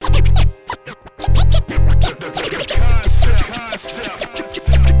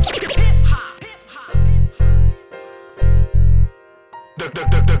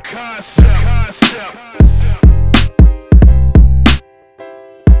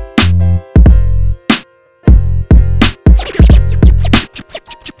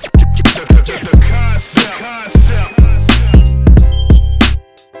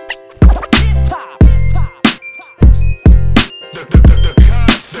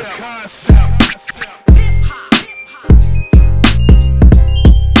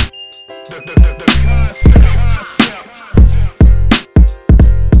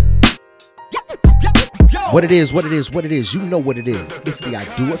What it is. You know what it is. It's the I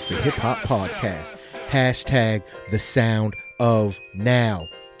Do It for Hip Hop podcast. Hashtag the sound of now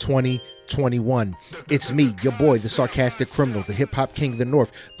 2021. It's me, your boy, the sarcastic criminal, the hip hop king of the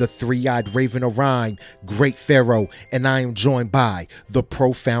north, the three-eyed raven of rhyme, Great Pharaoh, and I am joined by the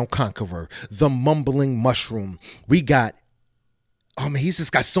profound conqueror, the mumbling mushroom. We got he's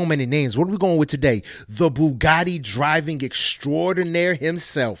just got so many names. What are we going with today? The Bugatti driving extraordinaire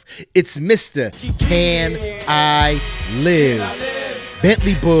himself. It's Mr. Can I Live?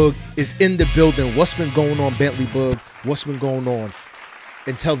 Bentley Boog is in the building. What's been going on, Bentley Boog? What's been going on?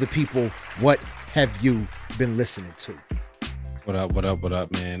 And tell the people, what have you been listening to? What up,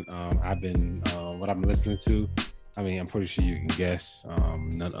 man? I've been, what I've been listening to, I mean, I'm pretty sure you can guess,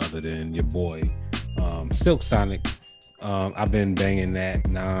 none other than your boy, Silk Sonic. I've been banging that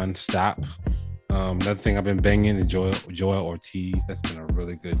non-stop. Another thing I've been banging is Joel Ortiz. That's been a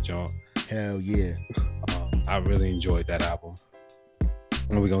really good jaunt. Hell yeah. I really enjoyed that album.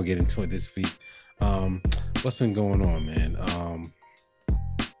 And we're going to get into it this week. What's been going on, man?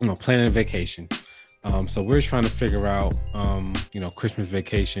 Planning a vacation. So we're trying to figure out, Christmas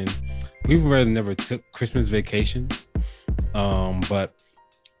vacation. We've really never took Christmas vacations, but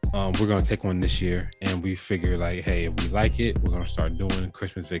we're going to take one this year, and we figure like, hey, if we like it, we're going to start doing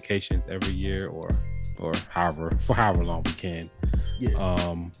Christmas vacations every year or however long we can.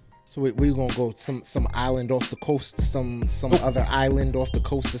 Yeah. So we're going to go some island off the coast, some other island off the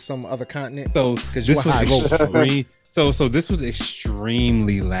coast of some other continent. So this was extreme. So this was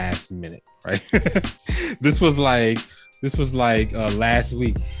extremely last minute, right? This was like last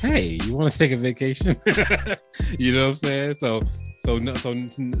week. Hey, you want to take a vacation? You know what I'm saying? So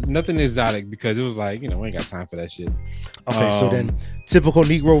nothing exotic, because it was like, we ain't got time for that shit. Okay, so then typical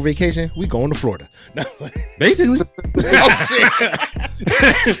Negro vacation, we going to Florida. Basically. Oh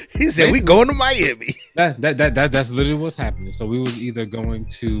shit. He said we going to Miami. That's literally what's happening. So we was either going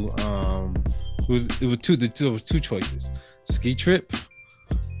to it was two choices: ski trip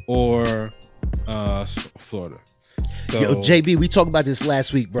or Florida. So, yo, JB, we talked about this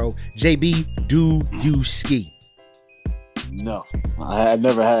last week, bro. JB, do you ski? No, I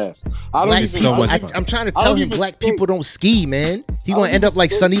never have. I'm trying to tell him black people don't ski, man. He gonna end up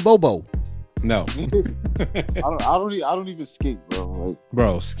like Sonny Bobo. No, I don't even ski, bro.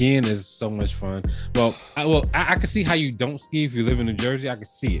 Bro, skiing is so much fun. Well, I can see how you don't ski if you live in New Jersey. I can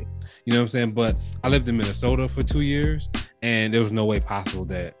see it. You know what I'm saying? But I lived in Minnesota for 2 years, and there was no way possible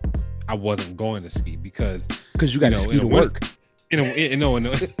that I wasn't going to ski because you got to ski to work. I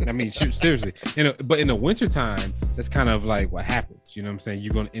mean, shoot, seriously. But in the wintertime, that's kind of like what happens. You know what I'm saying?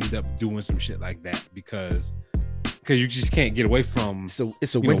 You're gonna end up doing some shit like that because you just can't get away from. So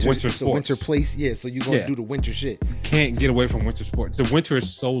it's a winter place, yeah. So you're gonna do the winter shit. You can't get away from winter sports. The winter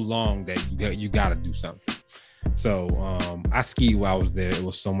is so long that you gotta do something. So I skied while I was there. It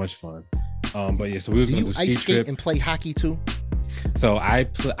was so much fun. But yeah, so we was gonna do ski trip and play hockey too. So I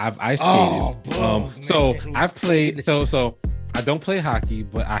skated. I've played. So I don't play hockey,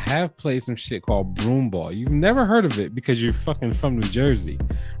 but I have played some shit called broomball. You've never heard of it because you're fucking from New Jersey,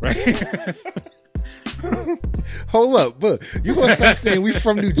 right? Hold up, but you gonna start saying we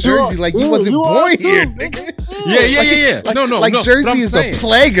from New Jersey like you wasn't born here, nigga? Yeah. Like Jersey is a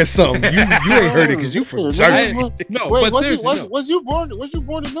plague or something. You ain't heard it because you from Jersey. Was you born in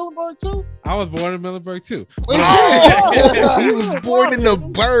Middleburg too? I was born in Middleburg too. Oh, he was born in the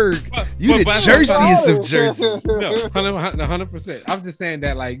Burg. You the Jerseyest of Jersey. No, 100%. I'm just saying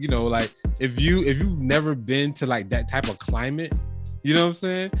that, like, if you've never been to like that type of climate, you know what I'm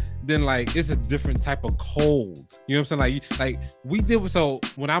saying? Then like it's a different type of cold. You know what I'm saying? Like we did. So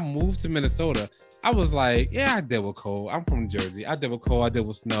when I moved to Minnesota, I was like, yeah, I deal with cold. I'm from Jersey. I deal with cold. I deal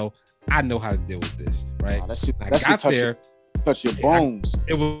with snow. I know how to deal with this, right? I got there. Touch your bones.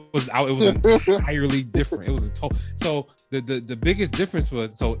 It was entirely different. It was so the biggest difference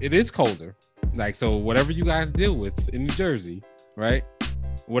was, so it is colder. Like, so whatever you guys deal with in New Jersey, right?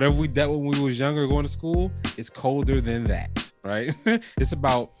 Whatever we dealt with when we was younger going to school, it's colder than that, right? It's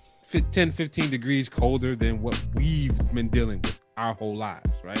about 10, 15 degrees colder than what we've been dealing with our whole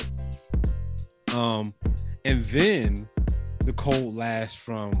lives, right? And then the cold lasts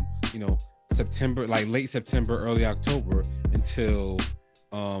from, September, like late September, early October until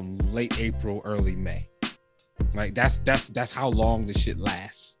late April, early May. Like that's how long this shit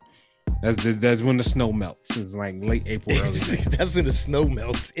lasts. That's when the snow melts. It's like late April, early May. That's when the snow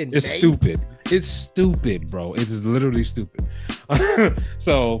melts in It's May. Stupid. It's stupid, bro. It's literally stupid.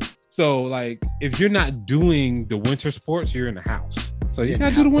 So like if you're not doing the winter sports, you're in the house. So you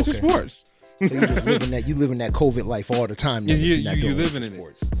gotta do the winter sports. So you just living that COVID life all the time. You living in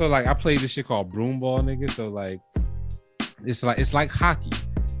it. So like I played this shit called broom ball, nigga. So like it's like hockey,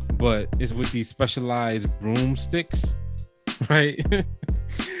 but it's with these specialized broomsticks, right?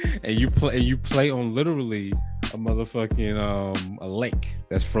 and you play on literally a motherfucking a lake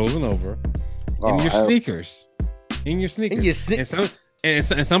that's frozen over in your sneakers. And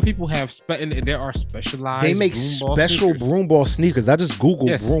some people have there are specialized. They make special broom ball sneakers. I just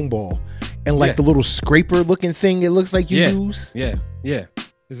Googled broom ball, and like the little scraper looking thing, it looks like you use. Yeah.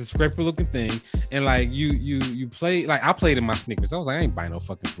 It's a scraper looking thing, and like you play. Like I played in my sneakers. I was like, I ain't buying no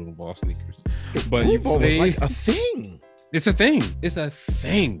fucking broom ball sneakers. But broom ball is like a thing. It's a thing. It's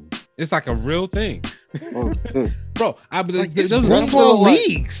like a real thing, bro. I believe like broom ball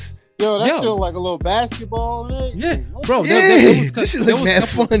leagues. Yo, that's still like a little basketball. Yeah, bro. This is like mad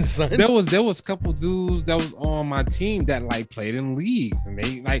fun, son. There was a couple dudes that was on my team that like played in leagues, and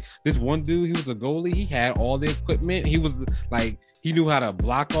they like this one dude. He was a goalie. He had all the equipment. He was like he knew how to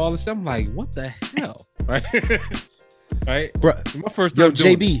block all this stuff. I'm like, what the hell, right? Right, bro. My first time.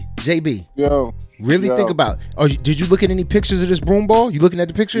 JB. Yo. Really think about. Oh, did you look at any pictures of this broom ball? You looking at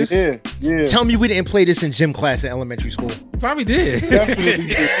the pictures? Yeah. Tell me we didn't play this in gym class in elementary school. You probably did. Definitely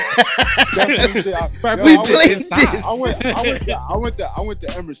did. We played this. I went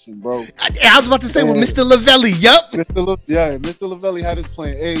to Emerson, bro. I was about to say with Mr. Lavelli. Yup. Mr. Lavelli had us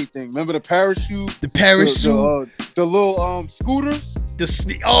playing everything. Remember the parachute? The little scooters.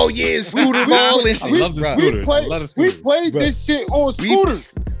 Scooter ball and shit. I love the scooters. We played this shit on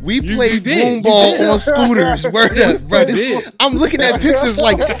scooters. We played broom ball on scooters. Word up, bro. I'm looking at pictures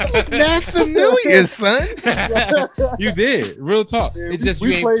like this look mad familiar, son. You did. Real talk. Yeah, it's just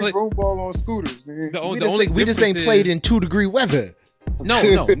we you ain't played broom ball on scooters. We just ain't played in 2-degree weather.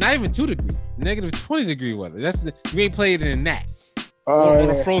 No, not even 2 degree. Negative 20 degree weather. We ain't played in that. On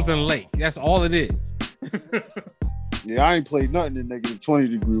a frozen lake. That's all it is. Yeah, I ain't played nothing in negative 20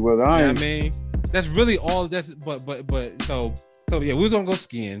 degree weather. I mean, that's really all. So yeah, we was gonna go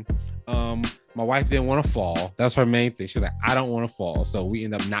skiing. My wife didn't want to fall. That's her main thing. She was like, I don't want to fall. So we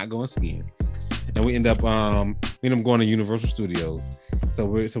end up not going skiing, and we end up going to Universal Studios. So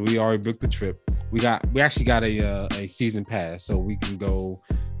we already booked the trip. We actually got a season pass, so we can go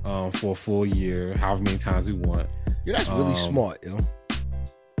for a full year, however many times we want. Yeah, that's really smart, yo.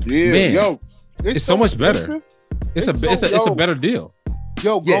 Yeah, man, yo, it's so much better. It's a better deal.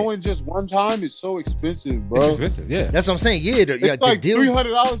 Yo, going just one time is so expensive, bro. It's expensive, yeah. That's what I'm saying. Yeah, it's like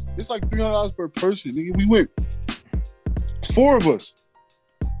 $300. It's like $300 per person. We went. It's 4 of us.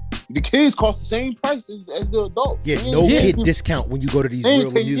 The kids cost the same price as the adults. Yeah, kid discount when you go to these real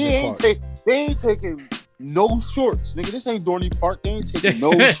amusement parks. They ain't taking no shorts, nigga. This ain't Dorney Park. They ain't taking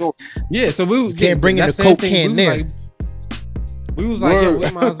no shorts. Yeah, so we can't bring in the Coke can there. We was like, yeah,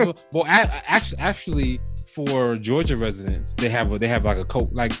 we might as well. Well, actually, for Georgia residents, they have like a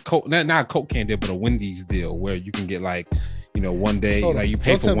Coke, not a Coke can deal, but a Wendy's deal where you can get like, one day, like you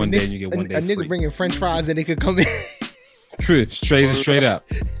pay for one day and you get one day free. A nigga bringing French fries and they could come in. True, straight up.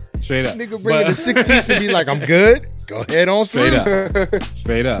 Nigga bringing a 6-piece and be like, I'm good. Go ahead on straight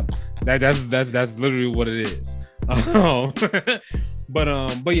up. That's literally what it is.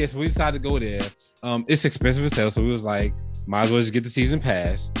 But yeah, so we decided to go there. It's expensive as hell, so we was like, might as well just get the season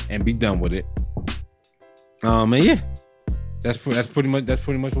pass and be done with it. And yeah, that's pretty much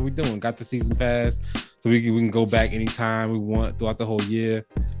what we're doing. Got the season pass, so we can go back anytime we want throughout the whole year.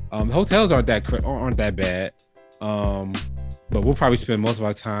 The hotels aren't that bad. But we'll probably spend most of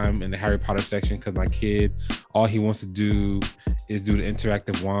our time in the Harry Potter section because my kid, all he wants to do is do the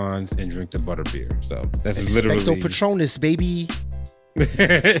interactive wands and drink the butterbeer. So that's literally Expecto Patronus, baby.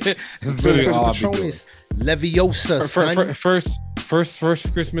 That's literally all I'll be doing. Leviosa, son.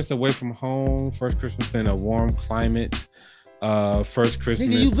 First Christmas away from home. First Christmas in a warm climate. First Christmas.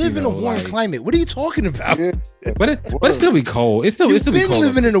 Nigga, you live in a warm climate. What are you talking about? Yeah. But it still be cold. It's still be cold.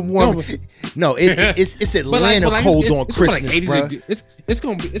 Living in a warm. No, it's Atlanta cold on Christmas, bro. It's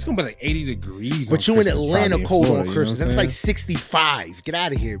gonna be like 80 degrees. But you in Atlanta cold on Christmas. That's like 65. Get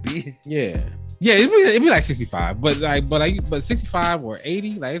out of here, B. Yeah. Yeah, it'd be like 65, but 65 or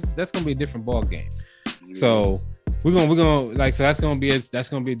 80, like that's gonna be a different ball game. Yeah. So we're gonna like, so that's gonna be a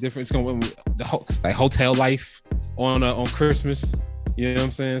different. It's gonna be the whole like hotel life on Christmas. You know what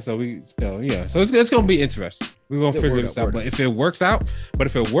I'm saying? So it's gonna be interesting. We're gonna figure this out. But if it works, I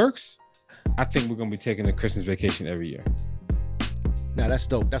think we're gonna be taking a Christmas vacation every year. Nah, that's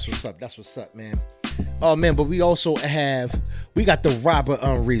dope. That's what's up, man. Oh man, but we got the Robert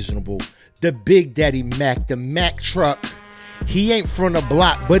Unreasonable, the Big Daddy Mac, the Mac truck. He ain't from the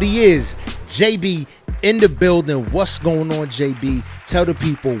block, but he is. JB, in the building. What's going on, JB? Tell the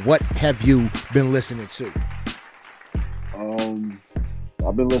people, what have you been listening to?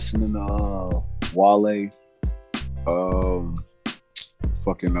 I've been listening to Wale,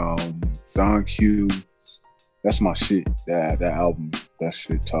 Don Q. That's my shit. That album, that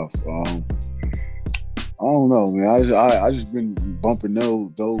shit tough. I don't know, man. I just been bumping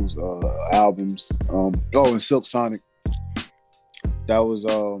those albums. And Silk Sonic. That was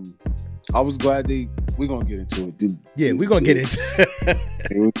I was glad we're gonna get into it. We're gonna get into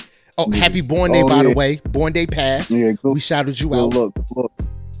it. Happy Born Day, by the way. Born Day passed. Yeah, we shouted you out.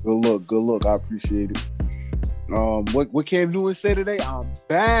 Good look. I appreciate it. What Cam Newton said today? I'm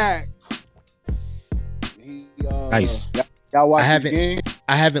back. Nice. Y'all watch I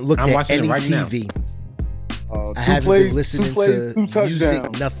haven't looked at any right TV. I haven't been listening to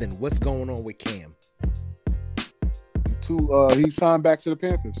music. Nothing. What's going on with Cam? He signed back to the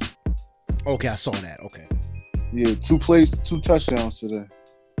Panthers. Okay, I saw that. Okay. Yeah, 2 plays, 2 touchdowns today.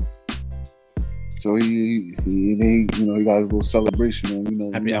 So he got his little celebration.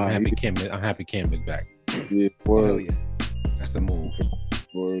 And, I'm happy Cam is back. Yeah, hell yeah. That's the move.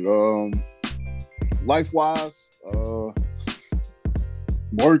 Life-wise,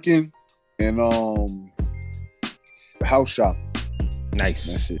 working and house shopping. Nice.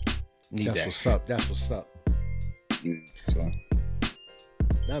 That's it. That's what's up. Yeah, so.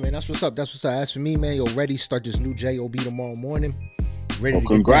 Nah, man, that's what's up. As for me, man, ready to start this new JOB tomorrow morning. Ready to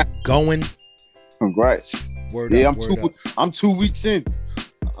get that going. Congrats. Word up. I'm 2 weeks in.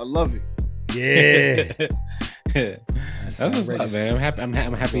 I love it. Yeah. That's what's up, man. I'm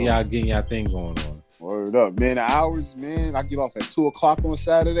happy y'all getting y'all thing going on. Word up, man. The hours, man. I get off at 2:00 on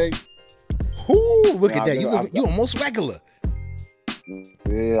Saturday. Ooh, look at that. You almost regular.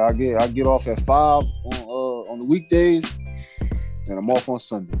 Yeah, I get off at 5 on the weekdays, and I'm off on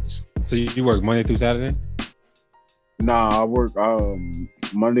Sundays. So you work Monday through Saturday? Nah, I work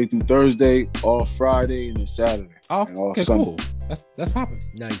Monday through Thursday, off Friday, and then Saturday. Oh, okay, cool. That's popping.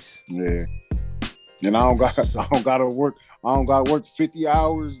 Nice. Yeah. And I don't gotta work 50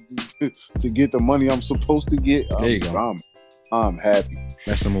 hours to get the money I'm supposed to get. There you go. I'm happy.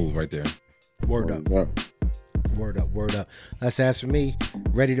 That's the move right there. Word up. That's as for me.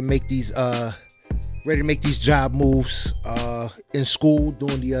 Ready to make these job moves in school,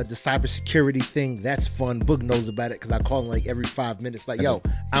 doing the cybersecurity thing. That's fun. Boog knows about it because I call him like every 5 minutes. Like, yo,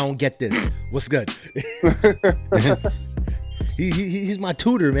 I don't get this. What's good? He's my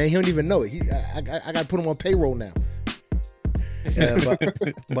tutor, man. He don't even know it. I got to put him on payroll now.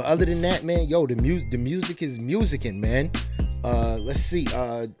 But other than that, man, the music is musicking, man. Let's see.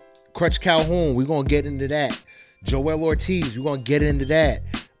 Crutch Calhoun, we're gonna get into that. Joel Ortiz, we're gonna get into that.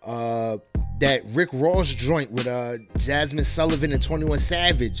 That Rick Ross joint with Jasmine Sullivan and 21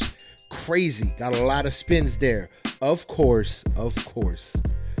 Savage, crazy. Got a lot of spins there. Of course,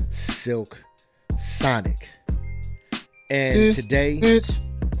 Silk Sonic. And today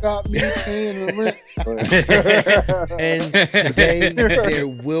got me paying the rent. And today there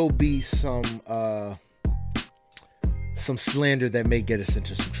will be some slander that may get us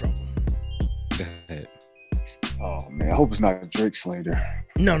into some trouble. Oh man, I hope it's not Drake slander.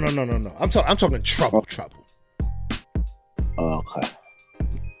 No. I'm talking trouble. Oh, okay.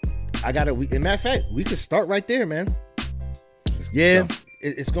 I got it. Matter of fact, we could start right there, man. Yeah,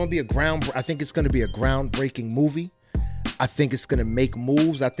 it's going to be I think it's going to be a groundbreaking movie. I think it's going to make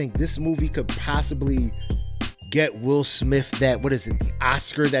moves. I think this movie could possibly get Will Smith the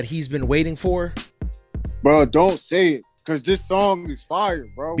Oscar that he's been waiting for. Bro, don't say it, because this song is fire,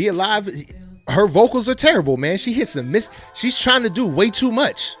 bro. Be Alive, her vocals are terrible, man. She hits a miss. She's trying to do way too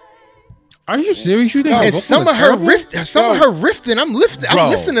much. Are you serious? You think some of her riffing, I'm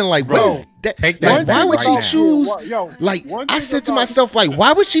listening like, bro, what is that? Take that why would she choose? Like, I said to myself, like,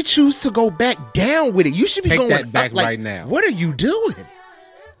 why would she choose to go back down with it? You should be going that back right now. What are you doing?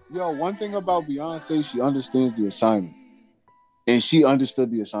 Yo, one thing about Beyonce, she understands the assignment, and she understood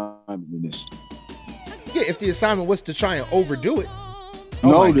the assignment in this. Yeah, if the assignment was to try and overdo it.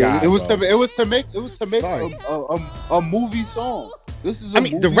 It was to make a movie song.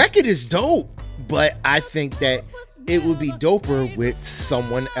 The record is dope, but I think that it would be doper with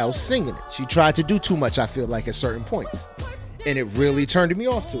someone else singing it. She tried to do too much, I feel like, at certain points, and it really turned me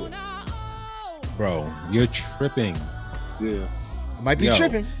off to it. Bro, you're tripping. Yeah, I might be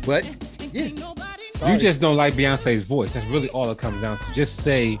tripping, but yeah. Sorry. You just don't like Beyonce's voice. That's really all it comes down to. Just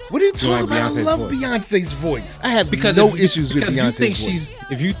say, what are you talking about? I love Beyonce's voice. I have no issues with Beyonce's voice.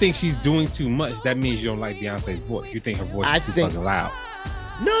 If you think she's doing too much, that means you don't like Beyonce's voice. You think her voice is too fucking loud.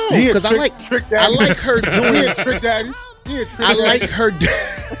 No, because I like her doing. Trick Daddy. I like her.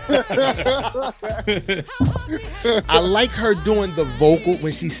 I like her doing the vocal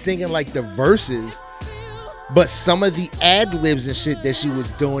when she's singing like the verses, but some of the ad libs and shit that she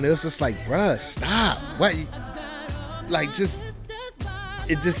was doing, it was just like, bruh, stop. What? Like,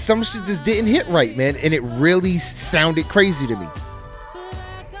 some shit just didn't hit right, man, and it really sounded crazy to me.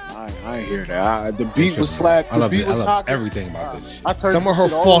 I ain't hear that. The beat was slap. I love knocking. everything about this shit. Some of her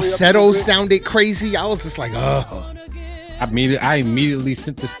falsettos sounded crazy. I was just like, ugh. I immediately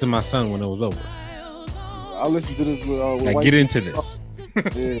sent this to my son when it was over. I listened to this with like, get into this.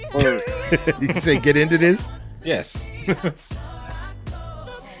 Yeah, you say get into this? Yes.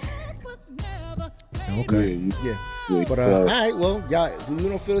 Okay. Yeah. But all right, well, y'all, we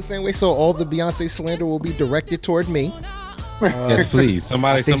don't feel the same way. So all the Beyonce slander will be directed toward me. Yes, please.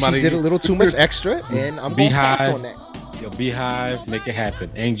 Somebody she did a little too much extra, and I'm gonna pass on that. Yo, Beehive, make it happen.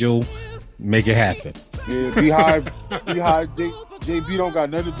 Angel, make it happen. Yeah, Beehive, JB don't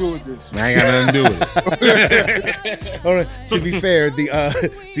got nothing to do with this. I ain't got nothing to do with it. To be fair,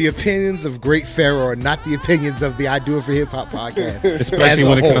 the opinions of Great Pharaoh are not the opinions of the I Do It for Hip Hop podcast, especially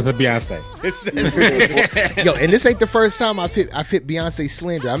when it comes to Beyonce. Yo, and this ain't the first time I've hit Beyonce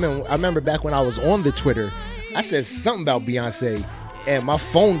slander. I remember back when I was on the Twitter, I said something about Beyonce, and my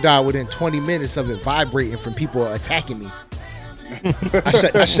phone died within 20 minutes of it vibrating from people attacking me.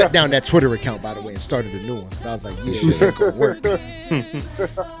 I shut down that Twitter account, by the way, and started a new one. So I was like, yeah, this ain't gonna work.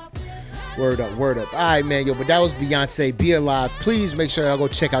 Word up. All right, man, yo, but that was Beyonce, Be Alive. Please make sure y'all go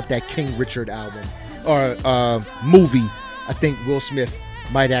check out that King Richard album or movie. I think Will Smith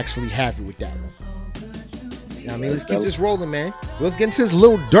might actually have it with that one. You know what I mean? Let's keep this rolling, man. Let's get into this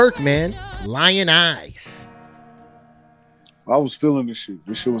Lil Durk, man. Lion Eyes. I was feeling this shit.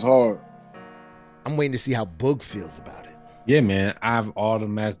 This shit was hard. I'm waiting to see how Boog feels about it. Yeah, man. I've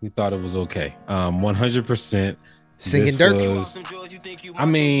automatically thought it was okay. 100%. Singing Durk. I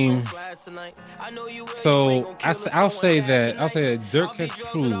mean, so I'll say that Durk has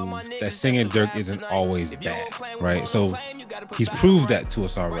proved that singing Durk isn't always bad, right? So he's proved that to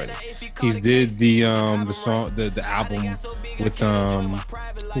us already. He did the song, the album with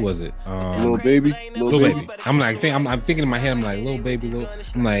who was it? Lil Baby. I'm thinking in my head, I'm like Lil Baby.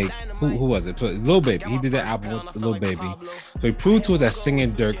 I'm like, who was it? Lil Baby. He did that album with Lil Baby. So he proved to us that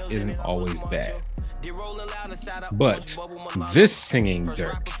singing Durk isn't always bad. But this singing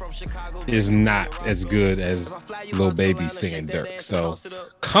Durk is not as good as Lil Baby singing Durk. So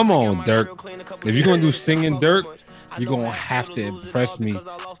come on, Durk. If you're gonna do singing Durk, you're gonna have to impress me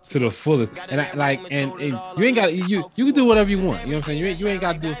to the fullest. And you ain't got you can do whatever you want. You know what I'm saying? You ain't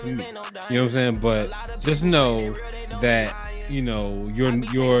got to do it for me. You know what I'm saying? But just know that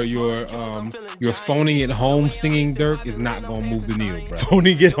your phoning it home singing Durk is not gonna move the needle, bro.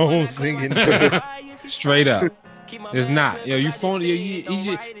 Phoning it home singing Durk. Straight up, it's not. Yo, you phone.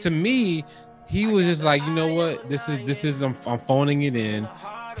 To me, he was just like, you know what? This is. I'm phoning it in.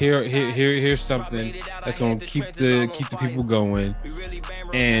 Here's something that's gonna keep the people going,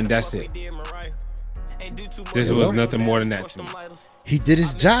 and that's it. This was nothing more than that to me. He did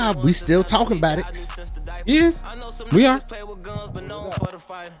his job. We still talking about it. Yes, we are.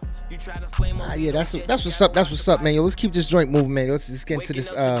 Yeah, that's what's up. That's what's up, man. Yo, let's keep this joint moving, man. Let's get into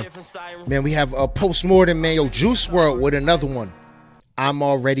this. Man, we have a postmortem, man. Yo, Juice WRLD with another one. I'm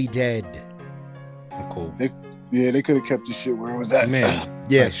Already Dead. I'm cool. They could have kept the shit where it was at, man.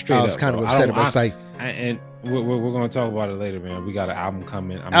 Yeah, like, straight I was kind of upset about sight. And we're gonna talk about it later, man. We got an album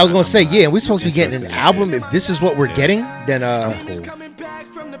coming. I was gonna say, yeah, we're supposed to be getting an album. If this is what we're getting, then I'm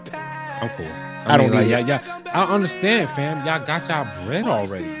cool. I don't like, need yeah. I don't understand, fam. Y'all got y'all bread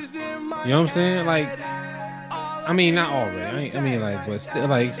already. You know what I'm saying? Like, I mean, not already. I mean, like, but still,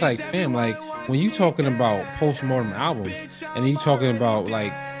 like, it's like, fam, like, when you talking about postmortem albums, and you talking about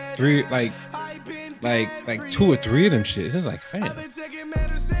like three, like 2 or 3 of them shits, it's like, fam.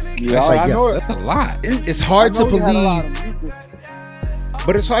 Yeah, I know that's a lot. It's hard to believe,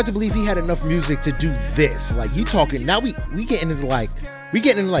 but it's hard to believe he had enough music to do this. Like, you talking now? We getting into like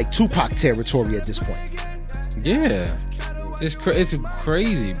Tupac territory at this point. Yeah, it's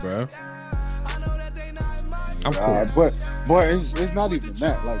crazy, bro. I'm cool. But it's not even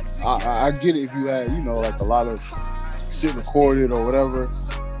that. Like, I get it if you had, like a lot of shit recorded or whatever,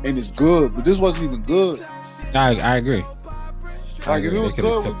 and it's good, but this wasn't even good. I agree. Like, if it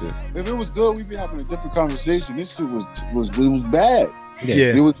was good, we'd be having a different conversation. This shit was bad.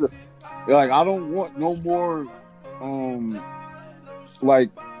 Yeah. It was like, I don't want no more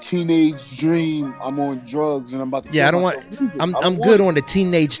like teenage dream. I'm on drugs and I'm about to. Yeah, I don't want. I'm good on the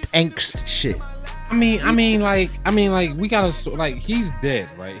teenage angst shit. I mean, like we gotta like he's dead,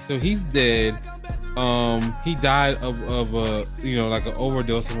 right? So he's dead. He died of like an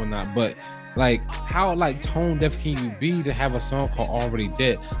overdose and whatnot. But like, how like tone deaf can you be to have a song called "Already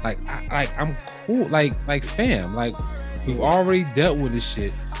Dead"? Like, I'm cool. Like fam, like we've already dealt with this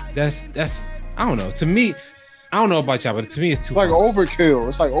shit. That's I don't know. To me, I don't know about y'all, but to me, it's too like overkill.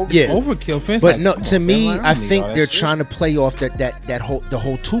 It's like overkill. Yeah. Overkill. Fans But like, no, come to on, me, fam, I don't need think all that they're shit. trying to play off that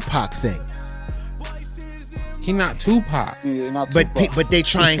whole Tupac thing. He not Tupac. Yeah, not But Tupac. but they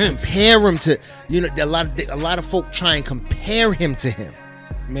try and compare him to, a lot of folk try and compare him to him.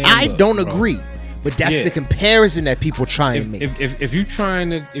 Man, I look, don't bro. agree, but that's Yeah. the comparison that people try and make. If you're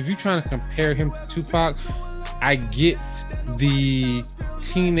trying to compare him to Tupac, I get the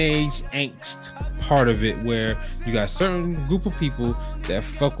teenage angst part of it, where you got a certain group of people that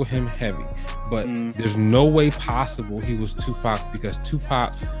fuck with him heavy, but there's no way possible he was Tupac, because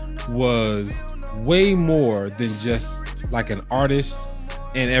Tupac was way more than just like an artist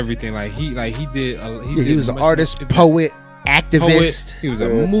and everything. He was an artist, poet, activist. He was a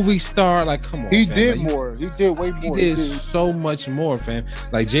movie star. Like, come on, He fam. did Like, more. He did way more. He did so much more, fam.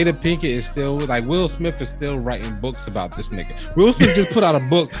 Like, Jada Pinkett is still, like, Will Smith is still writing books about this nigga. Will Smith just put out a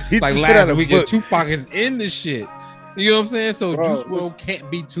book He like just put out last a week, book. and Tupac is in the shit. You know what I'm saying? So Bro, Juice WRLD can't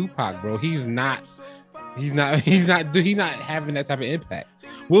be Tupac, bro. He's not having that type of impact.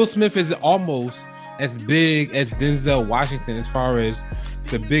 Will Smith is almost as big as Denzel Washington as far as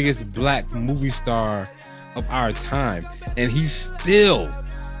the biggest black movie star of our time, and he's still,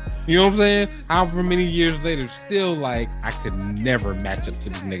 you know what I'm saying, however many years later, still like, I could never match up to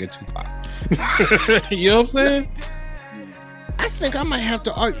this nigga Tupac. You know what I'm saying? I think I might have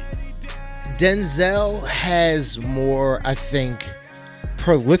to argue. Denzel has more, I think,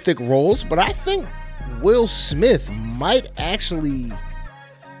 prolific roles, but I think Will Smith might actually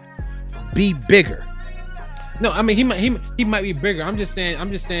be bigger. No, I mean, he might be bigger. I'm just saying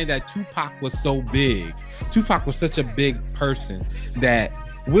that Tupac was so big. Tupac was such a big person that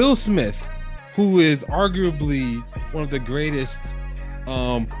Will Smith, who is arguably one of the greatest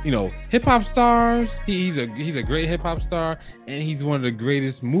hip hop stars, he's a great hip hop star, and he's one of the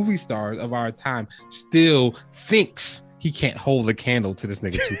greatest movie stars of our time, still thinks he can't hold a candle to this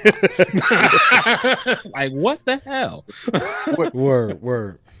nigga Tupac. Like, what the hell?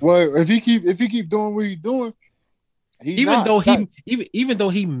 Word. Well, if he keep doing what he's doing, even though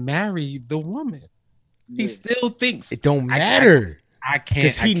he married the woman, he still thinks it don't matter. I can't,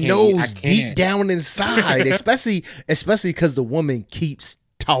 because he knows deep down inside, especially because the woman keeps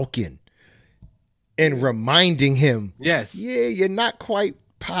talking and reminding him, yes, yeah, you're not quite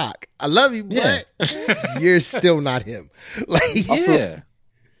Pac. I love you, but you're still not him. Like, he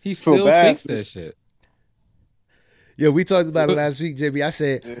still thinks that shit. Yeah, we talked about it last week, JB. I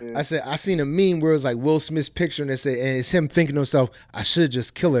said I seen a meme where it was like Will Smith's picture, and it said, and it's him thinking to himself, I should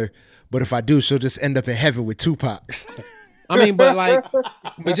just kill her, but if I do, she'll just end up in heaven with Tupac. I mean, but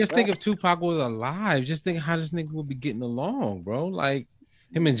just think if Tupac was alive. Just think how this nigga would be getting along, bro. Like,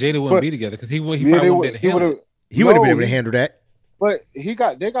 him and Jada wouldn't be together, because he probably wouldn't be able to handle it. He would have been able to handle that. But they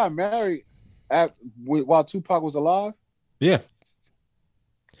got married while Tupac was alive. Yeah.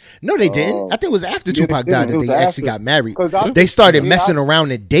 No, they didn't. I think it was after Tupac died that they actually got married. They They started messing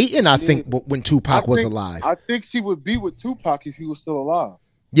around and dating, I think, when Tupac was alive. I think she would be with Tupac if he was still alive.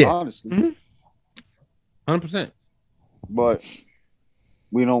 Yeah. Honestly. 100%. But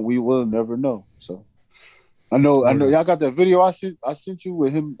we will never know. So I know y'all got that video I sent you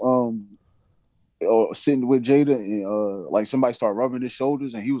with him sitting with Jada, and like somebody started rubbing his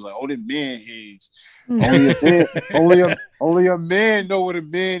shoulders, and he was like, "Oh, them man heads. Only a man know what a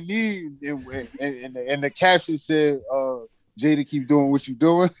man needs." And the caption said, "Jada, keep doing what you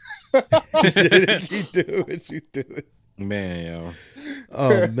doing." Jada, keep doing what you doing. Man, yo.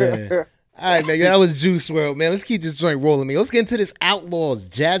 Oh man. All right, man. That was Juice WRLD, man. Let's keep this joint rolling, man. Let's get into this Outlaws.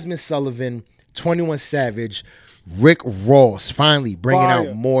 Jasmine Sullivan, 21 Savage, Rick Ross finally bringing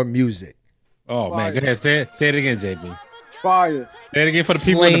out more music. Oh, man. Go ahead. Say it again, JB. Fire. Say it again for the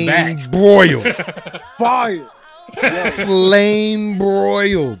people in the back. Broiled. Fire. Flame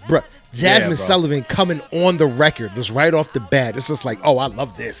broiled. Bruh. Jasmine bro. Sullivan coming on the record just right off the bat. It's just like, oh, I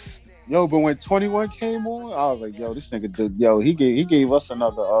love this. Yo, but when 21 came on, I was like, yo, this nigga, he gave us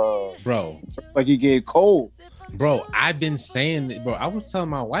another, bro, like he gave Cole. Bro, I've been saying it, bro. I was telling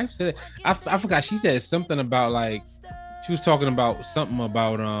my wife, I forgot, she said something about, like, she was talking about something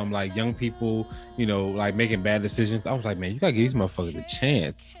about, like, young people, like, making bad decisions. I was like, man, you gotta give these motherfuckers a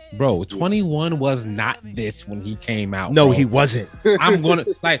chance. Bro, 21 was not this when he came out. No, bro. he wasn't. I'm gonna,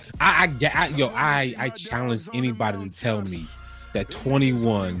 like, I challenge anybody to tell me that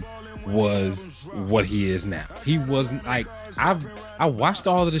 21 was what he is now. He wasn't like I watched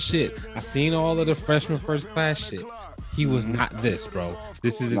all of the shit. I seen all of the freshman first class shit. He was not this, bro.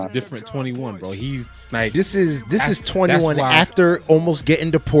 This is a different 21, bro. He's like this is 21 after almost getting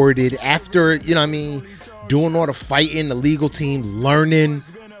deported, after, you know what I mean, doing all the fighting, the legal team, learning.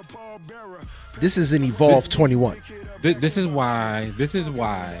 This is an evolved 21. This is why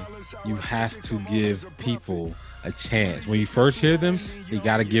you have to give people a chance. When you first hear them, you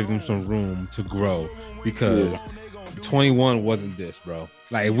got to give them some room to grow, because 21 wasn't this, bro.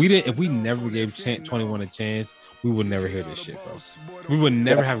 Like if we never gave 21 a chance, we would never hear this shit, bro. We would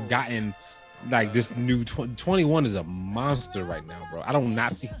never have gotten like this new 21 is a monster right now, bro. I don't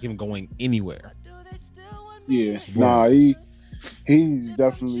not see him going anywhere. Yeah, nah, he's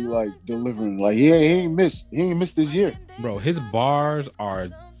definitely like delivering. Like he ain't missed this year, bro. His bars are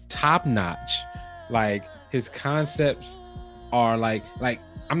top notch. Like his concepts are like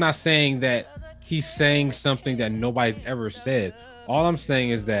I'm not saying that he's saying something that nobody's ever said. All I'm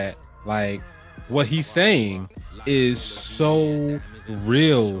saying is that like what he's saying is so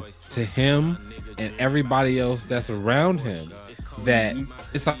real to him and everybody else that's around him that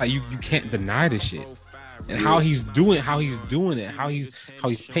it's like you can't deny this shit. And how he's doing it, how he's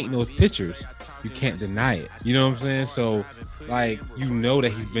painting those pictures, you can't deny it. You know what I'm saying? So like, you know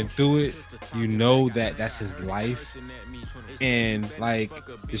that he's been through it, you know that that's his life, and like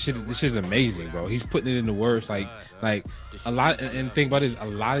this shit is amazing, bro. He's putting it into words like a lot. And think about this, a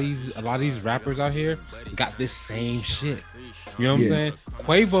lot of these rappers out here got this same shit. You know what I'm saying?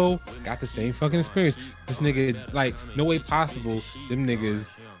 Quavo got the same fucking experience. This nigga, like, no way possible them niggas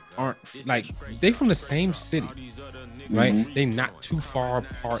aren't like, they from the same city, right? They not too far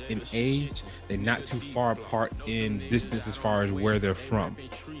apart in age, they're not too far apart in distance as far as where they're from,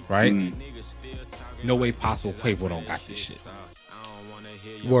 right? No way possible Quavo don't got this shit.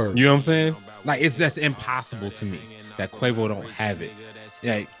 Word. You know what I'm saying? Like, that's impossible to me that Quavo don't have it.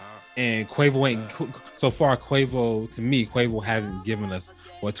 Like, and Quavo ain't so far. Quavo hasn't given us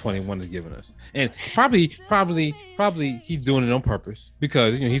what 21 is giving us, and probably he's doing it on purpose,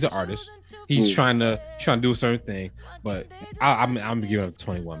 because you know he's an artist. He's trying to do a certain thing. But I'm giving up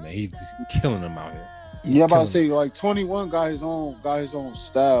 21, man. He's killing them out here. Yeah, I'm about to say, like, 21 got his own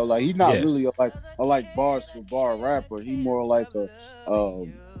style. Like, he's not really a bars for bar rapper. He more like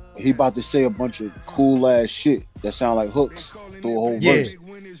he about to say a bunch of cool ass shit that sound like hooks through a whole verse.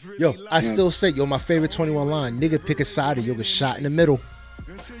 Yo, I still say, my favorite 21 line, nigga, pick a side or you'll get shot in the middle.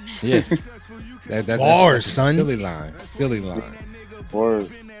 Yeah. Bars, that's son. Silly line. Word.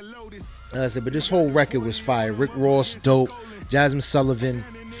 But this whole record was fire. Rick Ross, dope. Jasmine Sullivan,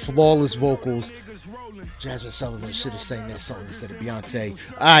 flawless vocals. Jasmine Sullivan should have sang that song instead of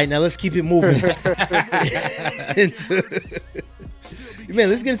Beyonce. All right, now let's keep it moving. Man,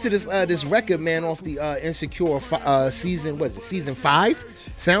 let's get into this record, man, off the Insecure season 5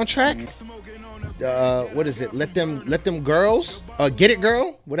 soundtrack. What is it? Let them girls, Get It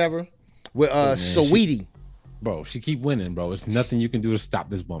Girl, whatever. With Saweetie. Bro, she keep winning, bro. It's nothing you can do to stop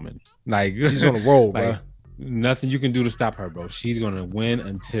this woman. Like, she's on a roll, like, bro. Nothing you can do to stop her, bro. She's gonna win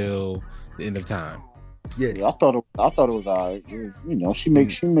until the end of time. Yeah, I thought it was alright. You know, she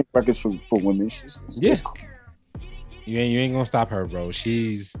make records for women. She's cool. You ain't gonna stop her, bro.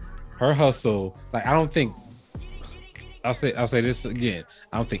 Her hustle. Like, I don't think. I'll say this again.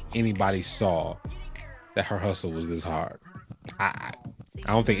 I don't think anybody saw that her hustle was this hard. I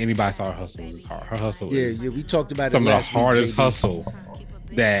don't think anybody saw her hustle was this hard. Her hustle. Yeah, we talked about some it of the hardest hustle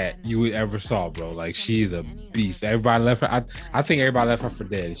that you would ever saw, bro. Like, she's a beast. Everybody left her. I think everybody left her for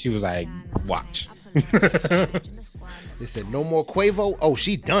dead. She was like, watch. They said no more Quavo. Oh,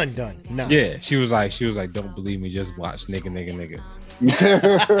 she done. Nah. Yeah, she was like, don't believe me, just watch, nigga.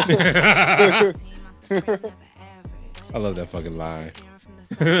 I love that fucking line.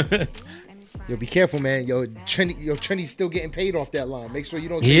 Yo, be careful, man. Yo, Trinity's still getting paid off that line. Make sure you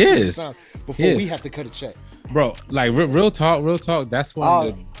don't say it before we have to cut a check. Bro, like, real talk. That's one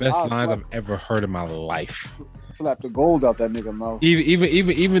of the best lines I've ever heard in my life. Slap the gold out that nigga mouth.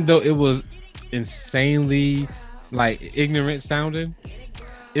 Even though it was insanely like ignorant sounding,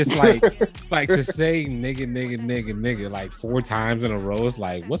 it's like to say nigga like 4 times in a row. It's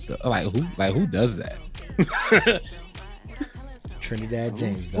like, what the, who does that? Trinidad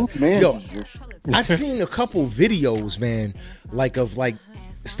James, though. Yo, I've seen a couple videos, man, of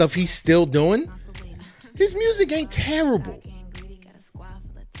stuff he's still doing. His music ain't terrible.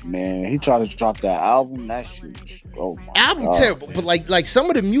 Man, he tried to drop that album. That shit, oh my God, terrible. Man. But like some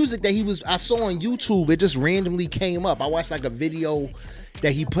of the music that I saw on YouTube, it just randomly came up. I watched like a video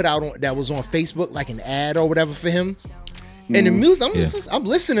that he put out that was on Facebook, like an ad or whatever for him. And the music, I'm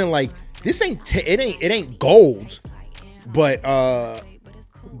listening like this it ain't gold, but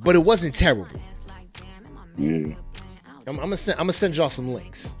it wasn't terrible. Yeah. I'm gonna send y'all some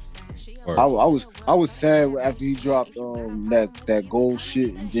links. I was sad after he dropped that gold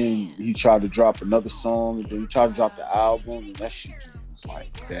shit, and then he tried to drop another song, and then he tried to drop the album, and that shit was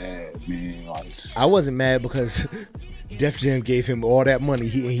like that, man. Like, I wasn't mad because Def Jam gave him all that money.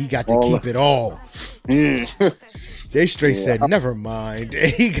 He got to keep it all. Yeah. They straight said, never mind.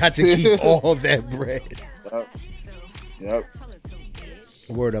 He got to keep all that bread. Yep.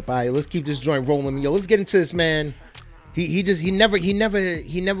 Word up. All right, let's keep this joint rolling. Yo, let's get into this, man. He never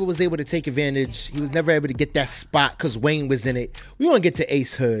was able to take advantage. He was never able to get that spot because Wayne was in it. We want to get to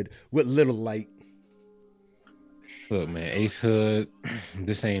Ace Hood with Little Light. Look, man, Ace Hood,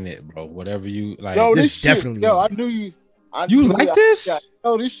 this ain't it, bro. Whatever you like. Yo, this shit, definitely. Yo, I knew you. You like this?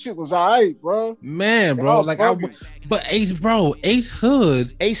 Yo, this shit was alright, bro. Man, bro, like but Ace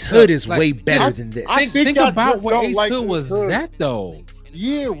Hood is like, way better than this. Think about what Ace Hood was at though.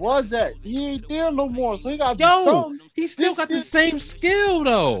 Yeah, was that? He ain't there no more, so he got he still got the same skill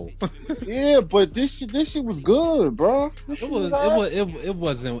though. Yeah, but this shit was good, bro. It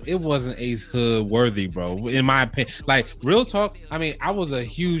wasn't Ace Hood worthy, bro. In my opinion, like real talk. I mean, I was a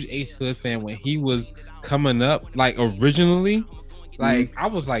huge Ace Hood fan when he was coming up, like originally. Like I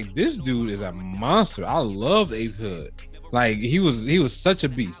was like, this dude is a monster. I loved Ace Hood. Like he was such a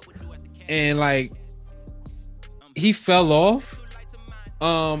beast, and like he fell off.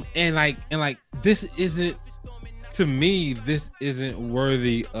 And like this isn't, to me, this isn't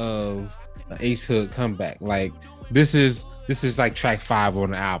worthy of an Ace Hood comeback. Like this is like track 5 on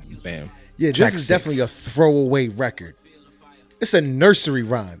the album, fam. Yeah, track this is 6. definitely a throwaway record. It's a nursery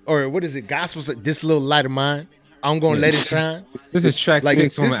rhyme, or what is it? Gospel's like, this little light of mine, I'm gonna let it shine. This is track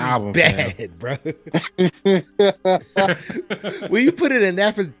 6 on the album. Bad, bro. When you put it in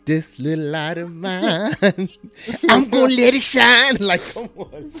that for this little light of mine, I'm gonna let it shine. Like, come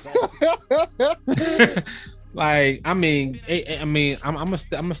on, son. Like, I'm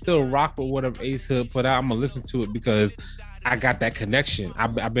gonna still rock with whatever Ace Hood put out. I'm gonna listen to it because I got that connection.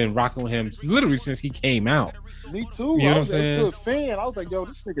 I've been rocking with him literally since he came out. Me too. You know I was a good fan. I was like, yo,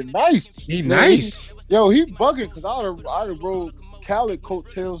 this nigga nice. He nice. He bugging because I'd have rode Khaled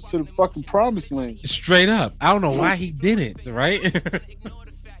coattails to the fucking promised land. Straight up. I don't know why he didn't, right? I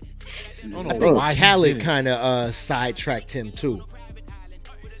think Khaled kind of sidetracked him too.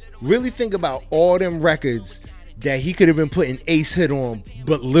 Really think about all them records that he could have been putting Ace Hood on,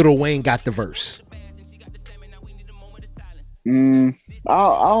 but Lil Wayne got the verse. I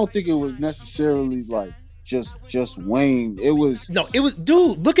don't think it was necessarily like just Wayne. It was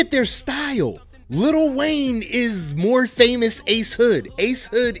dude, look at their style. Lil Wayne is more famous Ace Hood. Ace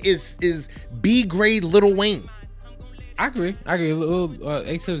Hood is B grade Lil Wayne. I agree.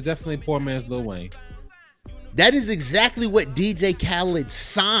 Ace Hood is definitely poor man's Lil Wayne. That is exactly what DJ Khaled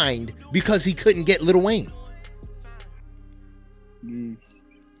signed because he couldn't get Lil Wayne.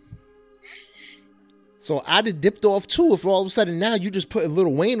 So I'd have dipped off too if all of a sudden now you just put Lil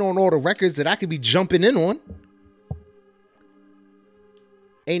Wayne on all the records that I could be jumping in on.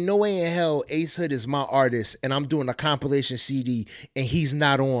 Ain't no way in hell Ace Hood is my artist and I'm doing a compilation CD and he's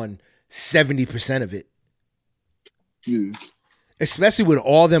not on 70% of it. Yeah. Especially with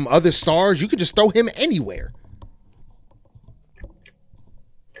all them other stars, you could just throw him anywhere.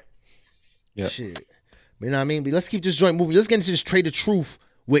 Yeah. Shit. You know what I mean? But let's keep this joint moving. Let's get into this Trade of Truth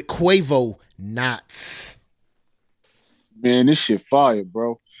with Quavo Knots. Man, this shit fire,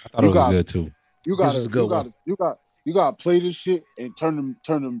 bro. I thought it was good too. You gotta play this shit and turn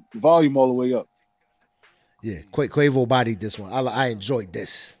the volume all the way up. Yeah, Quavo bodied this one. I enjoyed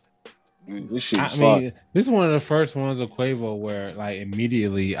this. Man, this shit is fire. This is one of the first ones of Quavo where like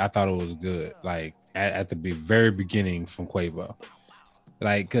immediately I thought it was good. Like at the very beginning from Quavo.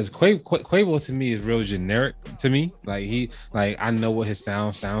 Like, because Quavo to me is real generic to me. Like I know what his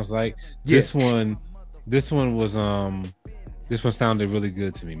sound sounds like. Yeah. This one sounded really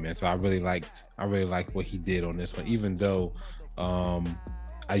good to me, man. So I really liked what he did on this one, even though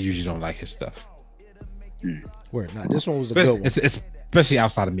I usually don't like his stuff. Word, nah, this one was a good one. Especially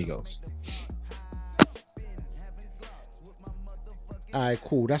outside of Migos. All right,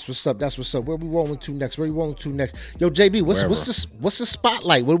 cool. That's what's up. Where we rolling to next? Yo, JB, what's the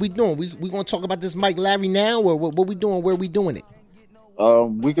spotlight? What are we doing? We gonna talk about this Mike Larry now, or what we doing? Where we doing it?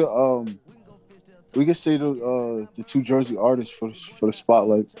 We could say the two Jersey artists for the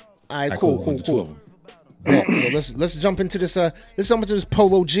spotlight. All right, cool. Yeah, so let's jump into this. Let's jump into this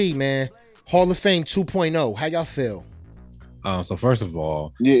Polo G, man. Hall of Fame 2.0. How y'all feel? So first of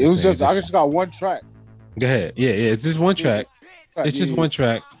all, yeah, it was I just got one track. Go ahead. Yeah. It's just one track. It's just one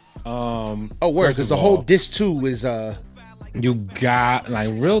track. Oh, word, because the whole disc 2 is you got like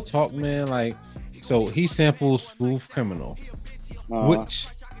real talk, man. Like, so he samples Smooth Criminal, which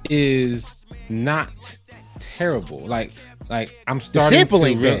is not terrible. Like I'm starting the sample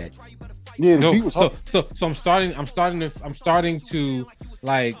ain't bad. Yeah, no, so I'm starting to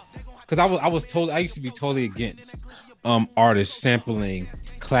like, because I used to be totally against artists sampling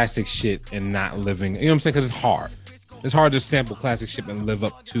classic shit and not living, you know what I'm saying? Because it's hard to sample classic shit and live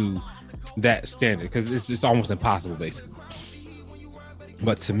up to that standard, because it's almost impossible basically.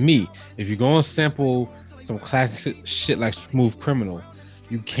 But to me, if you're going to sample some classic shit like Smooth Criminal,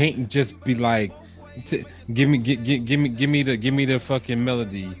 you can't just be like, give me the fucking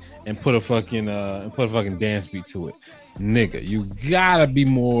melody and put a fucking dance beat to it, nigga. You gotta be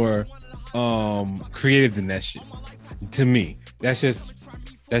more creative than that shit. To me, that's just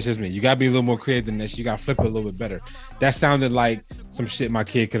me. You gotta be a little more creative than that shit. You gotta flip it a little bit better. That sounded like some shit my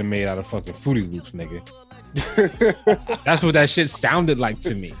kid could have made out of fucking Fruity Loops, nigga. That's what that shit sounded like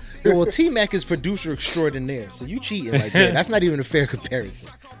to me. Yo, well, T-Mac is producer extraordinaire, so you cheating like that. That's not even a fair comparison.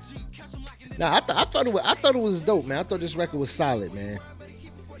 Nah, I thought it was dope, man. I thought this record was solid, man.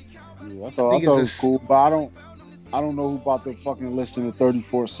 Yeah, I thought it was cool, but I don't know who about to fucking listen to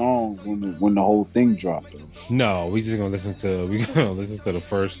 34 songs when the whole thing dropped. No, we gonna listen to the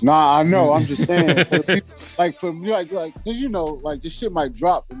first. Nah, I know. I'm just saying, for me, like, cause you know, like this shit might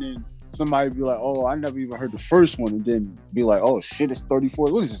drop and then somebody be like, "Oh, I never even heard the first one," and then be like, "Oh shit, it's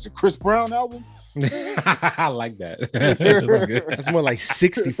 34. What is this? A Chris Brown album?" I like that. That's more like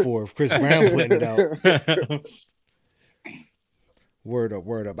 64 if Chris Brown putting it out. Word up.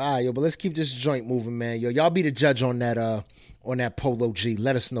 All right, yo, but let's keep this joint moving, man. Yo, y'all be the judge on that Polo G.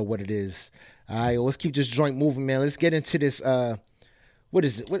 Let us know what it is. All right, yo, let's keep this joint moving, man. Let's get into this. What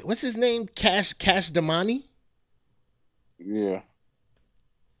is it? What's his name? Cash Damani? Yeah.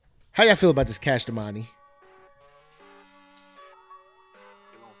 How y'all feel about this Cash Damani?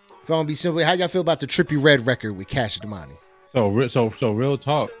 If I'm gonna be simple, how y'all feel about the Trippie Redd record with Cash Damani? So real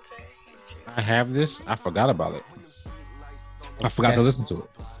talk. I have this. I forgot about it. I forgot to listen to it.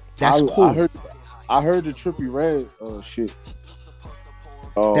 That's cool. I heard the Trippie Redd shit.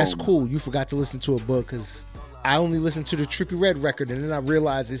 That's cool. You forgot to listen to it, but because I only listened to the Trippie Redd record, and then I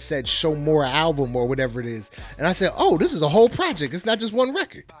realized it said "Show More" album or whatever it is, and I said, "Oh, this is a whole project. It's not just one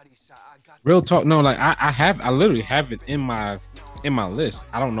record." Real talk. No, like I literally have it in my list.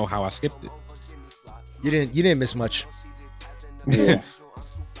 I don't know how I skipped it. You didn't miss much. Yeah.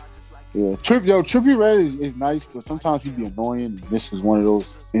 Yeah, Trippie Redd is nice, but sometimes he be annoying. And this was one of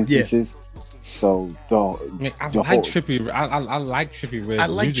those instances. Yeah. So I like Trippie Redd. I like Trippie Redd. I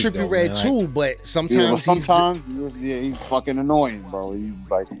like Trippie Redd too, but sometimes he's fucking annoying, bro. He's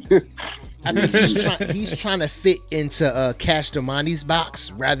like, I think he's trying to fit into Cash Damani's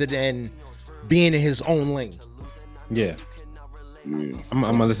box rather than being in his own lane. Yeah. I'm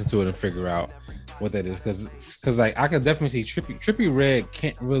gonna listen to it and figure out what that is, because like I can definitely see Trippie Redd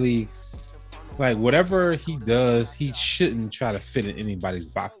can't really, like, whatever he does, he shouldn't try to fit in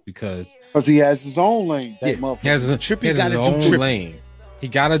anybody's box because he has his own lane. He has his own lane. He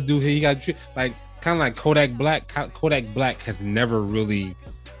gotta like kind of like Kodak Black. Kodak Black has never really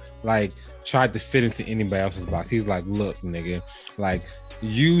like tried to fit into anybody else's box. He's like, look, nigga, like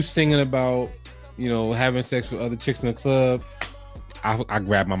you singing about, you know, having sex with other chicks in the club. I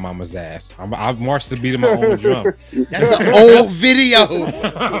grabbed my mama's ass. I marched to beat my own drum. That's an old video. You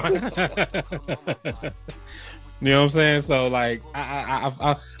know what I'm saying? So like,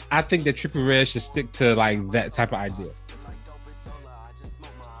 I think that Trippie Redd should stick to like that type of idea.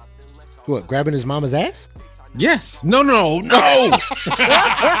 What? Grabbing his mama's ass? Yes. No.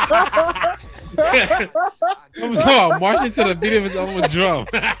 I'm marching to the beat of his own drum.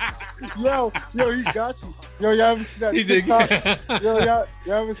 Yo, he got you. Yo, y'all ever see that TikTok? Y'all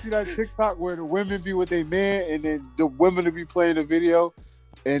ever see that TikTok where the women be with their man and then the women will be playing the video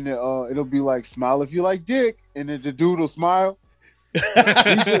and it'll be like, smile if you like dick, and then the dude will smile. he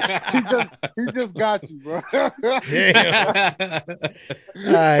just got you, bro. Damn.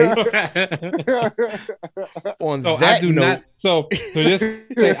 All right. On so that I do note, not. So just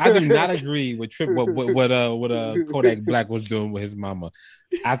say I do not agree with what Kodak Black was doing with his mama.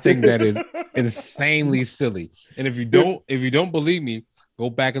 I think that is insanely silly. And if you don't believe me, go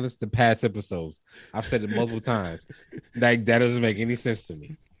back and listen to past episodes. I've said it multiple times. Like that doesn't make any sense to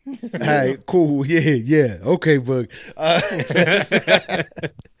me. All right, cool. Yeah. Okay, Boog.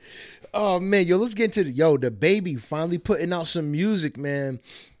 Oh man, yo, let's get into the baby finally putting out some music, man.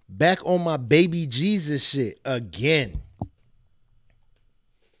 Back on my baby Jesus shit again.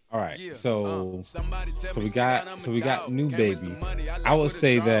 All right, so we got New Baby. I would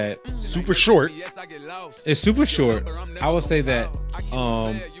say that Super short. it's super short. I would say that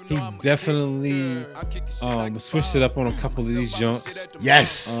he definitely switched it up on a couple of these junks.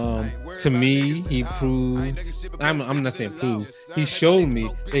 Yes. To me, he proved. I'm not saying proved. He showed me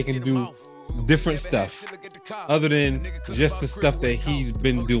they can do different stuff other than just the stuff that he's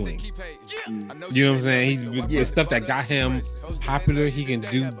been doing. You know what I'm saying? The stuff that got him popular, he can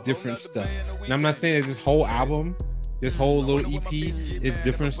do different stuff. And I'm not saying that this whole album, this whole little EP is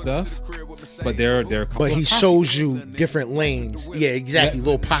different stuff, but there are a couple. But he shows you different lanes. Yeah, exactly.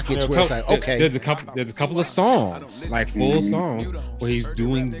 Little pockets where it's like, okay. There's a couple of songs, like full songs, where he's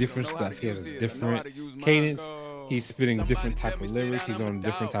doing different stuff. He has a different cadence. He's spitting different type of lyrics. He's on a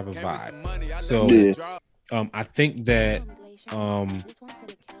different type of vibe. So I think that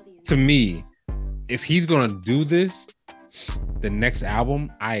to me, if he's gonna do this, the next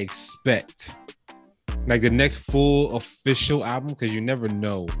album, I expect like the next full official album, because you never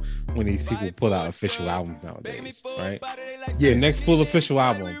know when these people pull out official albums nowadays, right? Yeah. The next full official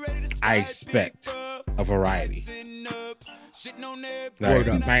album, I expect a variety.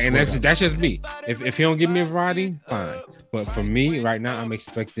 And that's just me. If he don't give me a variety, fine. But for me, right now, I'm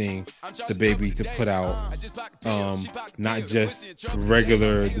expecting the Baby to put out not just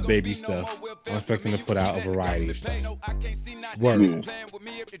regular the Baby stuff. I'm expecting to put out a variety of stuff. Word.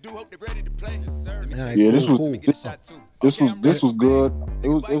 Yeah, this was good. It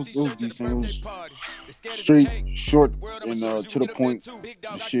was decent. It was straight, short, and to the point.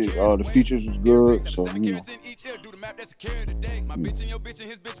 The features was good. So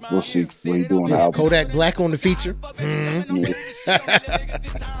we'll see what he doing. Yeah, Kodak Black on the feature.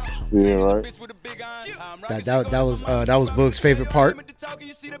 Yeah, right. That was Boog's favorite part.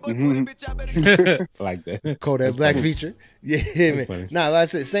 Like that. Kodak Black feature. Yeah, man. Nah, like I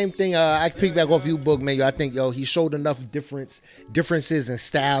said, same thing. I pick back off you, Boog, man. I think he showed enough differences in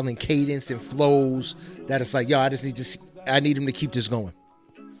style and cadence and flows that it's like, I need him to keep this going.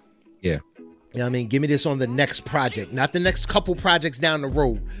 Yeah. You know what I mean? Give me this on the next project, not the next couple projects down the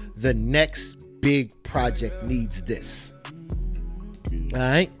road. The next big project needs this. All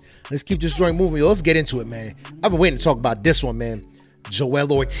right, let's keep this joint moving. Let's get into it, man. I've been waiting to talk about this one, man.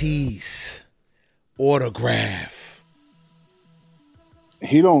 Joell Ortiz, Autograph.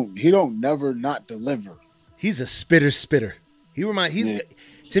 He don't never not deliver. He's a spitter. To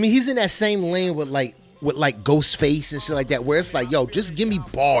me, he's in that same lane with Ghostface and shit like that, where it's like, yo, just give me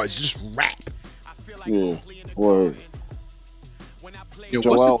bars, just rap. Yeah, word. Yo,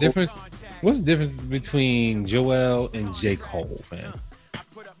 what's the difference? What's the difference between Joel and J. Cole, fam?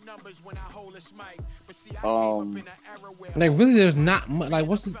 Like really, there's not much. Like,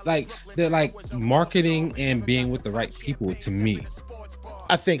 what's the, like? They're like marketing and being with the right people. To me,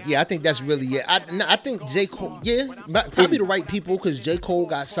 I think that's really it. I think J. Cole, probably the right people, because J. Cole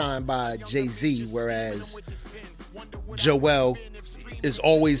got signed by Jay-Z, whereas Joel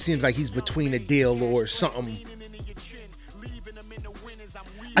seems like he's between a deal or something.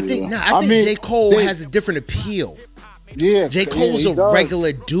 I think J. Cole has a different appeal. Yeah, J. Cole's a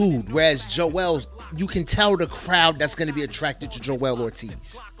regular dude, whereas Joel, you can tell the crowd that's going to be attracted to Joell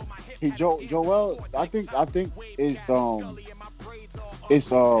Ortiz. Joel, I think it's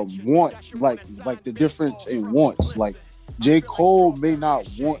want, like the difference in wants. Like J. Cole may not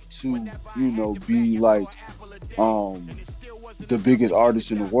want to, be like the biggest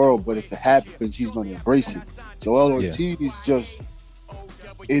artist in the world, but if it happens, he's going to embrace it. Joell Ortiz is just,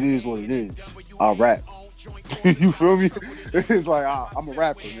 it is what it is. I rap. You feel me? It's like I'm a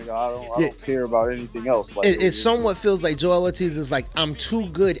rapper, nigga. I don't care about anything else. Like, it somewhat feels like Joell Ortiz is like, I'm too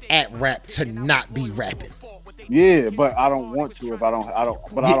good at rap to not be rapping. Yeah, but I don't want to. If I don't.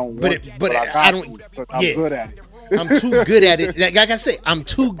 But I don't. But I don't. I'm good at it. I'm too good at it. Like I said, I'm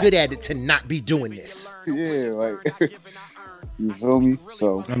too good at it to not be doing this. Yeah, like you feel me?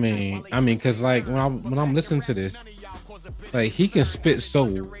 So I mean, because like when I'm listening to this, like he can spit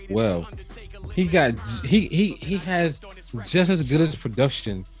so well. He has just as good as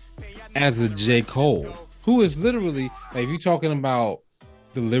production as a J. Cole, who is literally, like, if you're talking about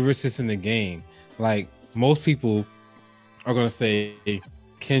the lyricists in the game, like most people are gonna say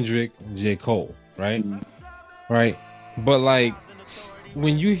Kendrick, J. Cole, right? Mm-hmm. Right? But like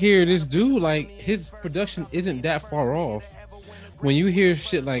when you hear this dude, like his production isn't that far off. When you hear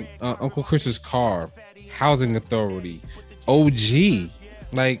shit like Uncle Chris's Car, Housing Authority, OG,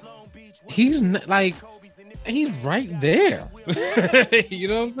 like he's right there. You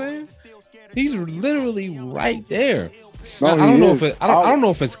know what I'm saying? He's literally right there. Now, I don't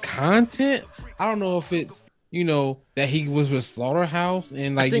know if it's content. I don't know if it's that he was with Slaughterhouse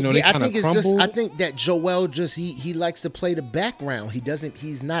and like, they kind of crumbled. I think that Joel just he likes to play the background.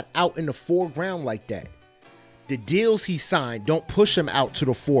 He's not out in the foreground like that. The deals he signed don't push him out to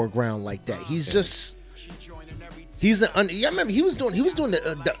the foreground like that. I remember he was doing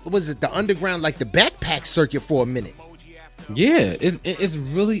the underground, like the backpack circuit for a minute. Yeah, it's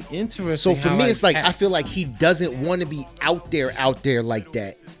really interesting. So for me, it's like I feel like he doesn't want to be out there like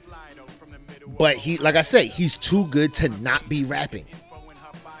that. But like I say, he's too good to not be rapping.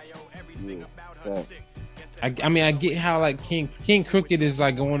 Yeah. I mean, I get how like King Crooked is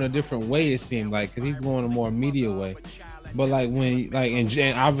like going a different way. It seemed like because he's going a more media way, but like when like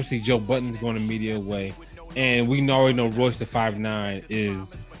and obviously Joe Budden's going a media way, and we already know Royce the 5'9"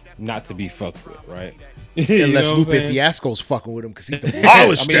 is not to be fucked with, right? Unless Lupe Fiasco's fucking with him because he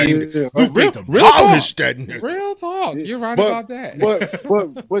demolished that nigga. Lupe demolished that nigga. Real talk. You're right about that.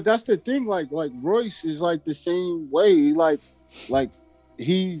 But that's the thing. Like Royce is like the same way. Like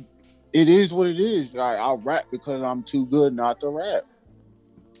it is what it is. I'll rap because I'm too good not to rap.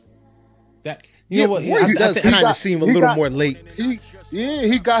 That you know what? Royce does kind of seem a little more late.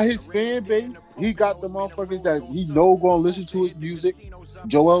 He got his fan base. He got the motherfuckers that he know gonna listen to his music.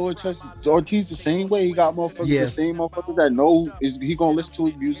 Joel Ortiz the same way. He got motherfuckers, the same motherfuckers that know he gonna listen to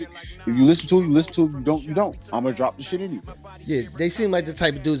his music. If you listen to it, you listen to it. You don't. I'm gonna drop the shit anyway. Yeah, they seem like the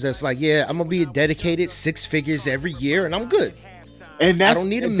type of dudes that's like, I'm gonna be a dedicated 6 figures every year, and I'm good. And I don't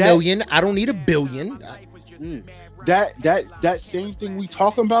need a million. I don't need a billion. That same thing we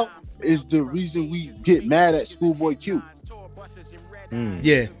talking about is the reason we get mad at Schoolboy Q.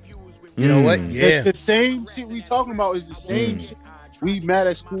 Yeah. You know what? Yeah. The same shit we talking about is the same shit we mad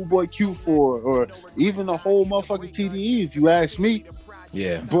at Schoolboy Q for, or even the whole motherfucking TDE, if you ask me.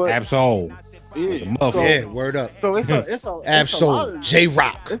 Yeah. But Absol. Yeah. Word up. So it's a Absol. J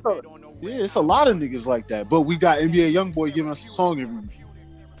Rock. It's a lot of niggas like that. But we got NBA YoungBoy giving us a song every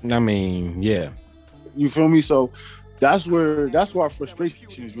week. I mean, yeah. You feel me? So that's where our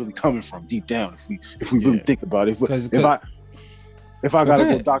frustration is really coming from deep down. If we really think about it, if I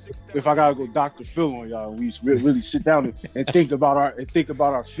gotta go Dr. Phil on y'all, we really sit down and think about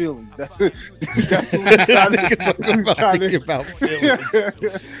our feelings. That's what we trying to think about feelings.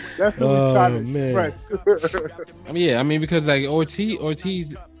 That's what we trying to express. I mean, because like Ortiz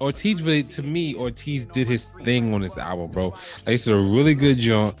really, to me, Ortiz did his thing on this album, bro. Like it's a really good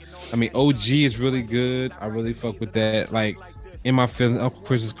joint. I mean, OG is really good. I really fuck with that. Like In My Feelings, Uncle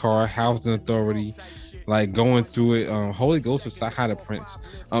Chris's Car, House and Authority. Like going through it, Holy Ghost was High to Prince.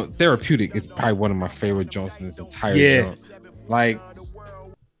 Therapeutic is probably one of my favorite joints in this entire jump. Like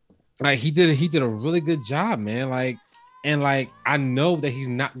he did a really good job, man. Like I know that he's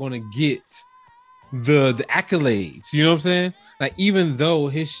not gonna get the accolades. You know what I'm saying? Like even though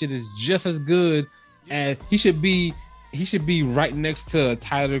his shit is just as good as he should be right next to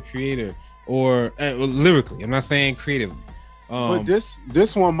Tyler the Creator or lyrically. I'm not saying creatively. But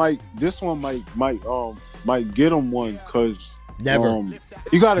this one might get him one because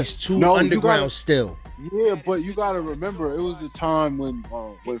you got it's too underground still. Yeah, but you gotta remember it was a time when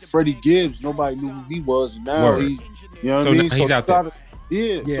Freddie Gibbs, nobody knew who he was, and now you know what I mean. So he's out there.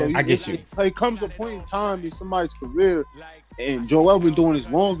 So I get you. It comes a point in time in somebody's career, and Joel been doing this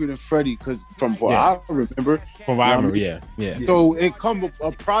longer than Freddie because from what I remember, yeah. So it come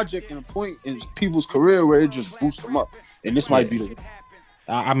a project and a point in people's career where it just boosts them up. And this might be the.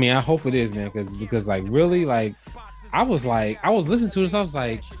 I mean, I hope it is, man, because like really, like I was listening to this, I was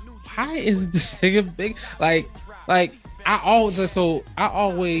like, why is this nigga big? Like I always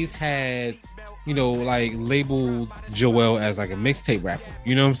had, like labeled Joel as like a mixtape rapper.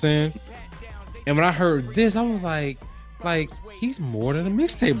 You know what I'm saying? And when I heard this, I was like he's more than a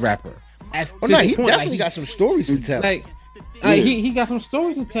mixtape rapper. He definitely got some stories to tell. He got some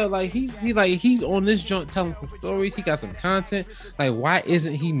stories to tell. Like he's on this joint telling some stories. He got some content. Like why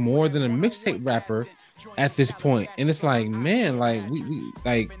isn't he more than a mixtape rapper at this point? And it's like, man, like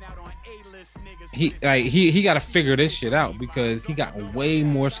he got to figure this shit out because he got way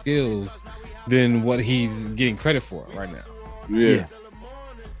more skills than what he's getting credit for right now. Yeah.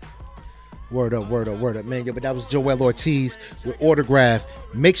 Word up, man. Yeah, but that was Joel Ortiz with Autograph.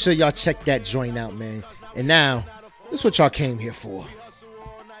 Make sure y'all check that joint out, man. And now, this is what y'all came here for.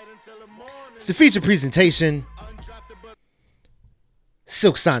 It's the feature presentation.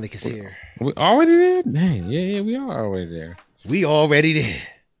 Silk Sonic is here. We already there? Dang, yeah, we are already there. We already there.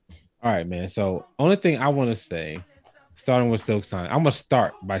 All right, man. So, only thing I want to say, starting with Silk Sonic, I'm going to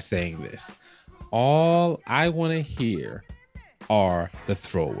start by saying this. All I want to hear are the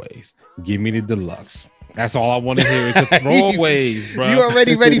throwaways. Give me the deluxe. That's all I want to hear is the throwaways, bro. You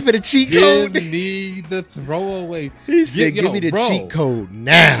already ready for the cheat Give code? me the throwaways. He said, "Give me the cheat code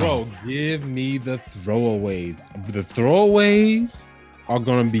now, bro. Give me the throwaways. The throwaways are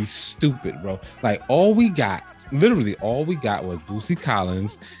gonna be stupid, bro. Like literally all we got was Boosie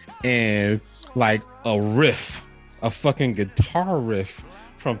Collins and like a fucking guitar riff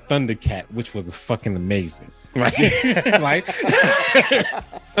from Thundercat, which was fucking amazing. Right? Like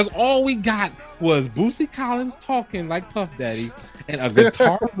that's all we got was Boosie Collins talking like Puff Daddy and a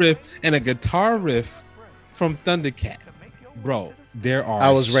guitar riff from Thundercat. Bro,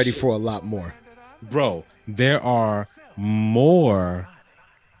 I was ready for a lot more. Bro, there are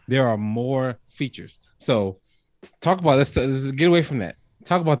more features. So talk about let's get away from that.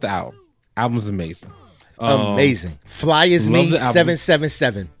 Talk about the album. Album's amazing. Amazing. Fly As Me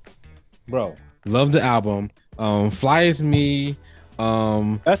 777. Bro, love the album. Fly As Me.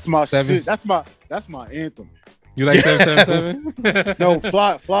 That's my shit. That's my anthem. You like 777? No,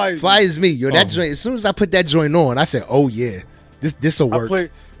 Fly As Me. Yo, that joint. As soon as I put that joint on, I said, "Oh yeah, this'll work."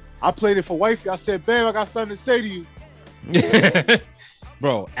 I played it for wifey. I said, "Babe, I got something to say to you."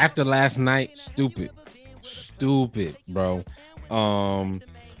 Bro, After Last Night, stupid, bro.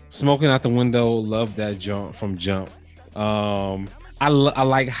 Smoking Out the Window, love that jump from Jump. I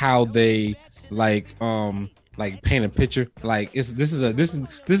like how they like paint a picture. Like this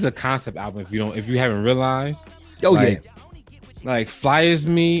is a concept album. If you haven't realized. Oh like, yeah. Like Fly As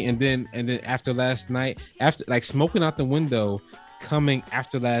Me and then After Last Night, after like Smoking Out the Window coming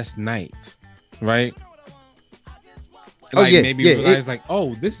after Last Night, right? Like maybe realize like,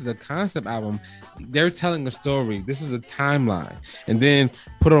 oh, this is a concept album. They're telling a story. This is a timeline. And then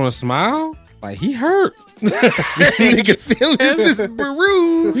Put On a Smile, like he hurt. Nigga feel this is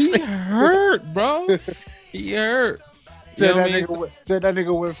bruised. He hurt, bro. He hurt. Said that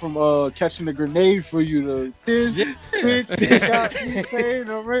nigga went from catching a grenade for you to this bitch got me pain,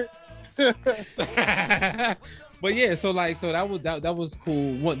 all right? But yeah, so that was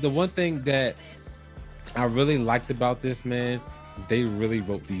cool. The one thing that I really liked about this, man, they really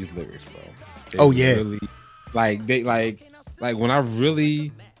wrote these lyrics, bro. Really, when I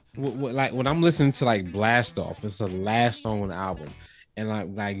really when I'm listening to like Blast Off, it's the last song on the album,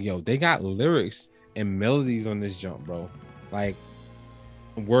 and like yo, they got lyrics and melodies on this jump, bro. Like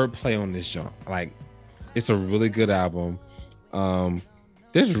wordplay on this jump. Like it's a really good album. I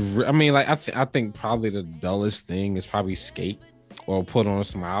think probably the dullest thing is probably Skate or Put On a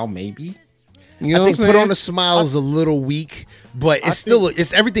Smile, maybe. You know, I think Put On a Smile is a little weak, but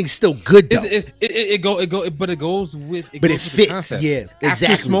everything's still good though. It goes with it fits. Yeah, exactly.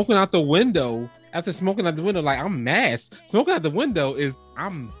 After smoking out the window, like I'm mad. Smoking out the window is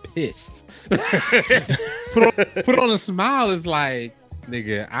I'm pissed. Put on a Smile is like,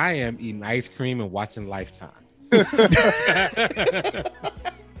 nigga, I am eating ice cream and watching Lifetime.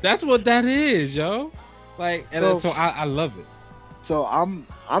 That's what that is, yo. Like, and so I love it. So I'm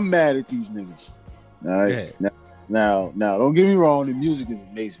mad at these niggas. All right. Now, don't get me wrong, the music is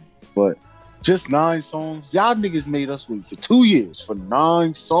amazing, but just 9 songs. Y'all niggas made us wait for 2 years for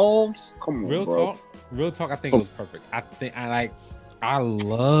 9 songs. Come on, Real talk. I think it was perfect. I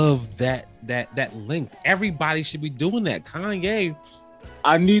love that length. Everybody should be doing that. Kanye.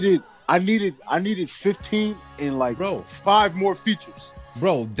 I needed 15 and like 5 more features.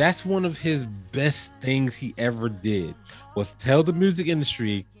 Bro, that's one of his best things he ever did was tell the music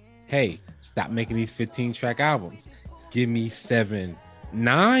industry, hey, stop making these 15-track albums. Give me 7.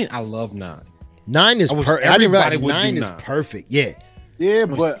 9, I love 9. 9 is perfect. Everybody would 9 do is 9. perfect. Yeah. Yeah,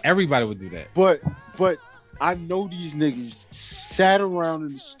 but everybody would do that. But I know these niggas sat around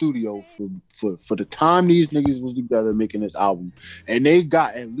in the studio for the time these niggas was together making this album, and they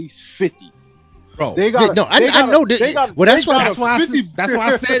got at least 50. Bro, I know. That's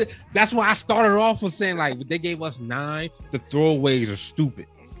why I started off with saying like they gave us 9. The throwaways are stupid.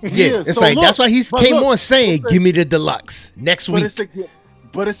 Yeah, it's like that's why he came on saying, "Give me the deluxe next week."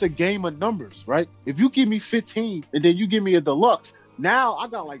 But it's a game of numbers, right? If you give me 15 and then you give me a deluxe, now I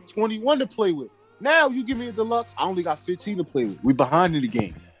got like 21 to play with. Now you give me a deluxe, I only got 15 to play with. We behind in the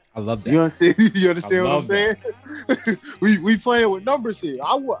game. I love that. You understand what I'm saying? we playing with numbers here.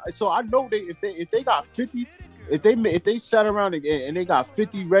 So I know if they got 50, if they sat around and they got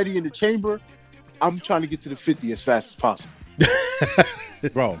 50 ready in the chamber, I'm trying to get to the 50 as fast as possible.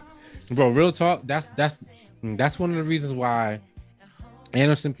 bro, real talk. That's one of the reasons why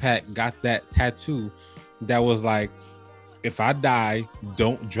Anderson .Paak got that tattoo that was like, if I die,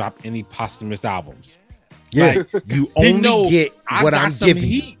 don't drop any posthumous albums. Yeah, like, you only get what I'm giving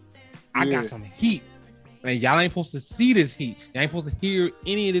you. I got some heat. And y'all ain't supposed to see this heat. Y'all ain't supposed to hear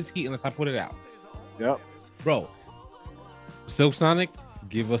any of this heat unless I put it out. Yep. Bro, Silk Sonic,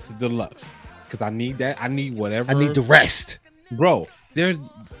 give us the deluxe. Because I need that. I need whatever. I need the rest. Bro, can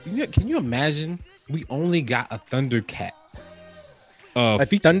you imagine? We only got a Thundercat. A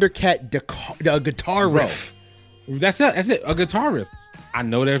feature. Thundercat guitar riff. That's it. A guitar riff. I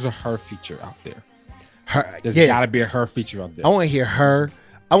know there's a her feature out there. There's gotta be a her feature out there. I want to hear her.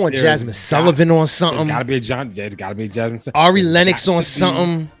 I want Jasmine Sullivan on something. There's gotta be a Jasmine. Ari Lennox on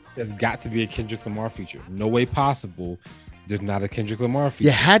something. There's got to be a Kendrick Lamar feature. No way possible. There's not a Kendrick Lamar feature.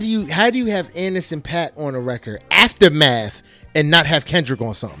 Yeah, how do you have Anderson .Paak on a record, Aftermath, and not have Kendrick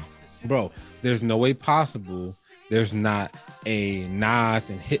on something? Bro, there's no way possible there's not a Nas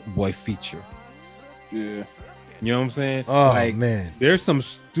and Hit Boy feature. Yeah. You know what I'm saying? Oh, man. There's some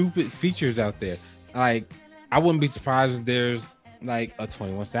stupid features out there. Like, I wouldn't be surprised if there's like a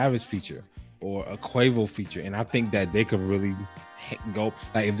 21 Savage feature or a Quavo feature. And I think that they could really go.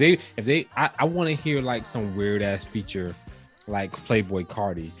 Like, if they I want to hear like some weird ass feature like Playboy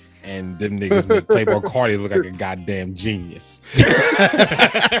Cardi, and them niggas make Playboy Cardi look like a goddamn genius.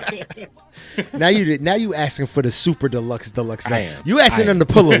 Now you asking for the super deluxe. You I asking am. them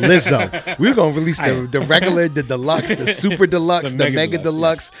to pull a Lizzo. We're gonna release the regular, the deluxe, the super deluxe, the mega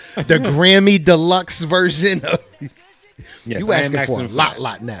deluxe, the Grammy deluxe version. Yes, you asking for a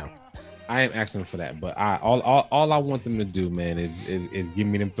lot now. I am asking for that, but all I want them to do, man, is give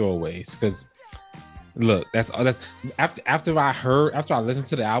me them throwaways. Because look, that's after I listened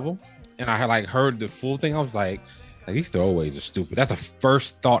to the album and I heard the full thing, I was like these throwaways are stupid. That's the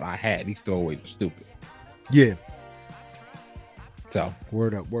first thought I had. These throwaways are stupid. Yeah. So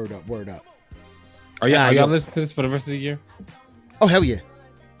word up. Are y'all listening to this for the rest of the year? Oh hell yeah.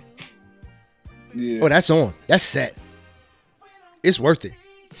 Yeah. Oh, that's on. That's set. It's worth it.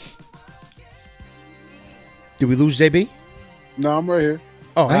 Did we lose JB? No, I'm right here.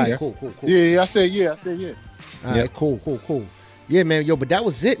 Oh, all right, Yeah. cool. Yeah, I said yeah. All right, cool. Yeah, man, but that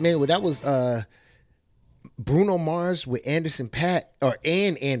was it, man. Well, that was Bruno Mars with Anderson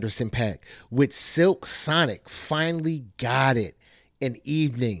 .Paak with Silk Sonic. Finally got it. An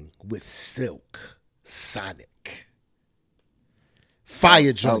evening with Silk Sonic.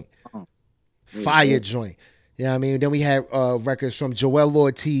 Fire joint. Fire joint. Yeah, you know what I mean, then we had records from Joel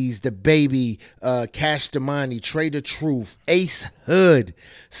Ortiz, The Baby, Cash Damani, Trey the Truth, Ace Hood,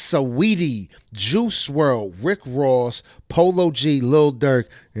 Saweetie, Juice WRLD, Rick Ross, Polo G, Lil Durk,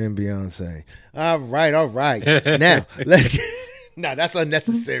 and Beyonce. All right. Now, let's no, that's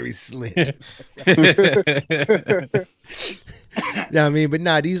unnecessary slit. Yeah, I mean, but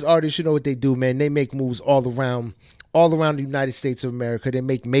nah, these artists, you know what they do, man. They make moves all around the United States of America. They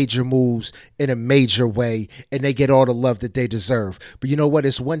make major moves in a major way, and they get all the love that they deserve. But you know what?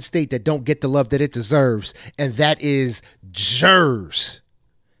 It's one state that don't get the love that it deserves, and that is Jersey.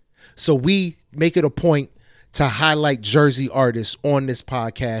 So we make it a point to highlight Jersey artists on this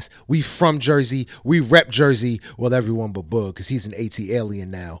podcast. We from Jersey. We rep Jersey. Well, everyone but Boog, because he's an AT alien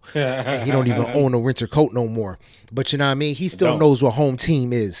now. And he don't even own a winter coat no more. But you know what I mean? He still knows what home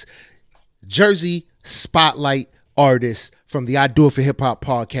team is. Jersey Spotlight artists from the I Do It for Hip Hop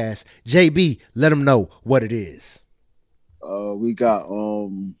podcast. JB, let them know what it is. We got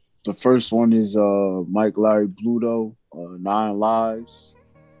the first one is Mike Larry Bluto, 9 Lives.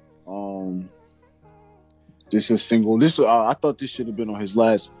 This is a single. I thought this should have been on his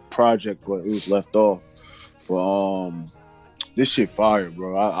last project, but it was left off. But this shit fire,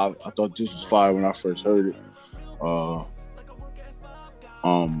 bro. I thought this was fire when I first heard it.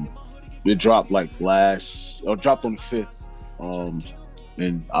 It dropped dropped on the 5th.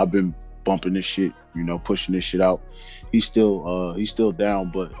 And I've been bumping this shit, pushing this shit out. He's still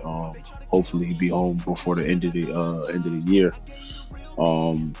down, but hopefully he'll be home before the end of the year.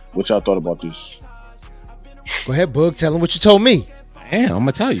 What y'all thought about this? Go ahead, Boog. Tell him what you told me. Damn, I'm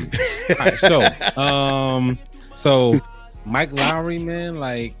gonna tell you. All right, so Mike Lowry, man,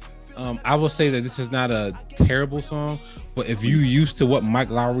 I will say that this is not a terrible song, but if you used to what Mike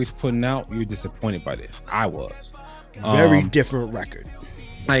Lowry's putting out, you're disappointed by this. I was. Very different record.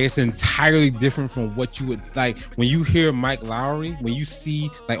 Like, it's entirely different from what you would like when you hear Mike Lowry. When you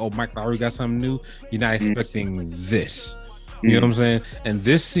see Mike Lowry got something new, you're not expecting this. You know what I'm saying? And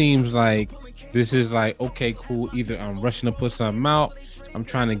this seems like this is okay, cool. Either I'm rushing to put something out, I'm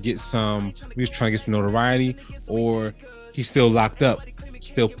trying to get some notoriety, or he's still locked up,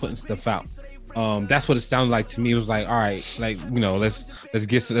 still putting stuff out. That's what it sounded like to me. It was like, all right, let's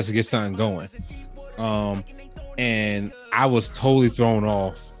get something going. And I was totally thrown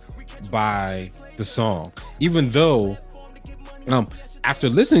off by the song, even though after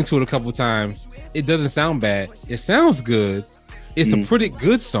listening to it a couple of times, it doesn't sound bad. It sounds good. It's a pretty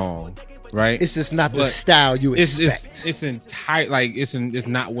good song. right? It's just not the But style you It's expect. it's entire like it's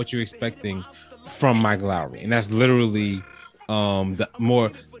not what you're expecting from Mike Lowry, and that's literally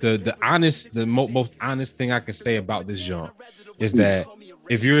the honest, most honest thing I can say about this genre is that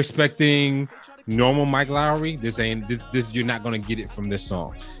if you're expecting normal Mike Lowry, this you're not gonna get it from this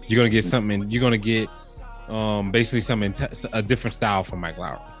song. You're gonna get something. You're gonna get basically a different style from Mike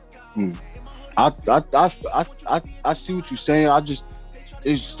Lowry. I see what you're saying.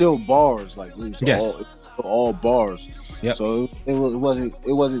 It's still bars, like it's all bars. Yep. So it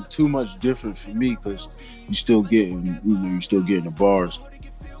wasn't too much different for me because you're still getting the bars.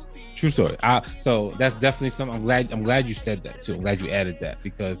 True story. So that's definitely something. I'm glad you said that too. I'm glad you added that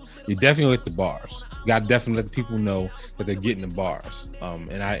because you definitely let the bars. You got to definitely let the people know that they're getting the bars.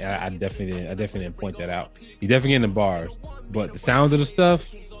 And I definitely didn't point that out. You definitely getting the bars, but the sound of the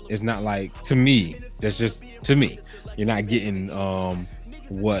stuff is not like, to me. That's just to me. You're not getting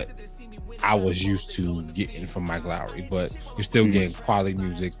what I was used to getting from Mike Lowry, but you're still getting quality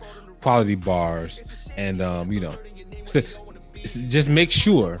music, quality bars, and so just make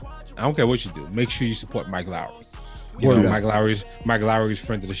sure. I don't care what you do. Make sure you support Mike Lowry. Mike Lowry's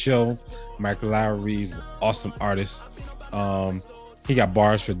friend of the show. Mike Lowry's an awesome artist. He got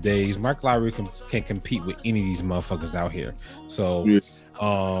bars for days. Mike Lowry can compete with any of these motherfuckers out here. So,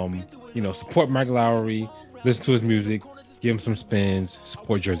 support Mike Lowry. Listen to his music. Give him some spins.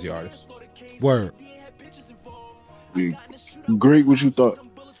 Support Jersey artists. Word. Great. What you thought?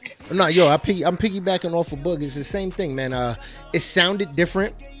 No, I'm piggybacking off of Boog. It's the same thing, man. It sounded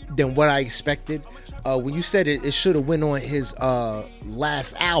different than what I expected. When you said it should have went on his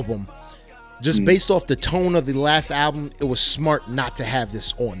last album, just based off the tone of the last album, it was smart not to have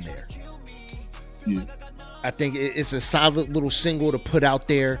this on there. Yeah. I think it's a solid little single to put out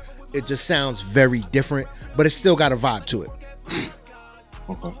there. It just sounds very different, but it's still got a vibe to it.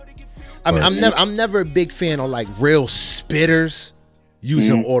 Okay. I mean, I'm never a big fan of like real spitters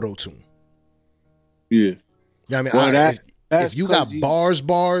using auto-tune. Yeah. I mean, if you got bars,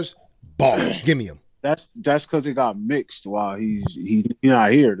 give me them. That's because it got mixed while he's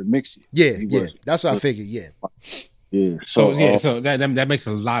not here to mix it. Yeah. That's what I figured. Yeah. Yeah. So that makes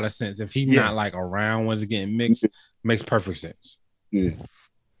a lot of sense. If he's not like around when it's getting mixed, makes perfect sense. Yeah.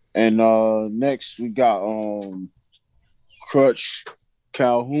 And next we got Crutch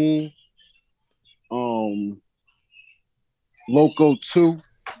Calhoun, Loco 2.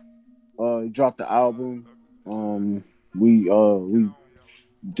 He dropped the album. We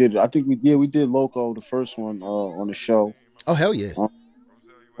did. I think we did Loco, the first one, on the show. Oh hell yeah.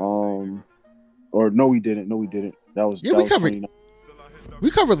 Or no, we didn't. That was we covered.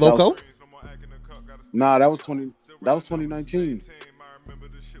 We covered Loco. That was 2019.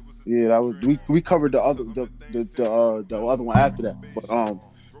 Yeah, that was we covered the other one after that. But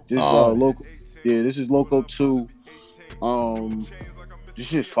Loco. Yeah, this is Loco 2. This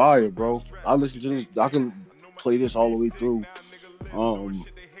shit's fire, bro. I listen to this. I can play this all the way through.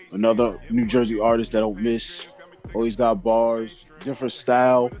 Another New Jersey artist that don't miss. Always got bars, different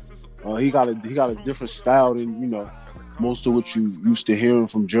style. He got a different style than most of what you used to hearing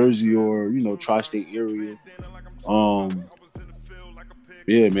from Jersey or tri-state area.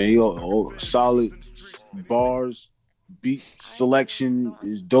 Yeah, man, solid bars, beat selection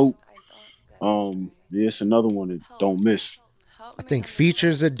is dope. It's another one that don't miss. I think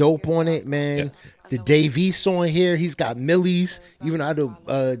features are dope on it, man. Yeah. The Dave East on here, he's got Millies. Even though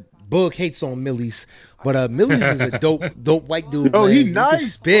Boog hates on Millies, but Millies is a dope white dude. Yo, man. He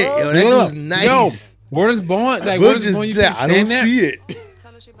nice. Spit. Yo, that dude's nice. Yo, where is Bond? Like, where is Bond? You keep I don't saying see it.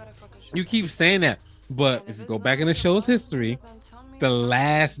 You keep saying that, but if you go back in the show's history, the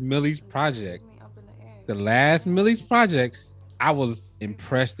last Millie's project, I was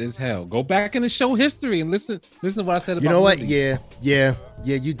impressed as hell. Go back in the show history and listen to what I said about. You know what? Millie's. Yeah,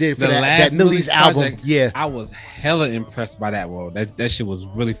 you did for the that Millie's album. Project, yeah, I was hella impressed by that. World. That shit was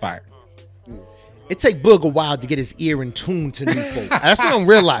really fire. It take Boog a while to get his ear in tune to new folk. That's what I'm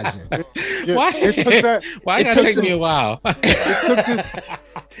realizing. Why it gotta take me a while?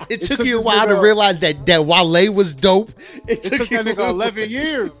 It took you a while to realize that Wale was dope. It took that nigga 11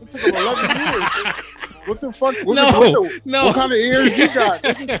 years. It took him 11 years. What the fuck? No. What kind of ears you got?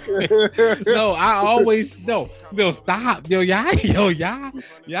 No, I always stop. Y'all some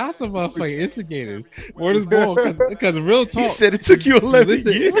motherfucking instigators. Where is Ball? Because real talk. He said it took you 11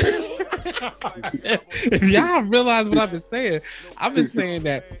 years. If y'all realize what I've been saying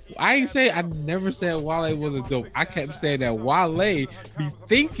that I never said Wale wasn't dope. I kept saying that Wale be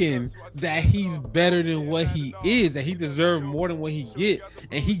thinking that he's better than what he is, that he deserves more than what he get,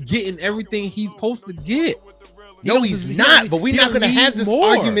 and he getting everything he's supposed to get. No, he's not. But we're not going to have this more.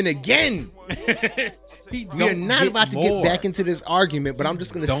 argument again. We are not about to get back into this argument, but I'm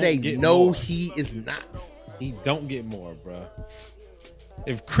just going to say, no, more. he is not. He don't get more, bro.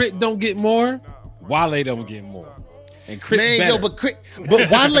 If Crit don't get more, Wale don't get more. And Crit better.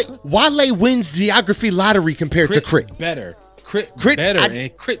 But Wale wins geography lottery compared to Crit. Better. Crit better,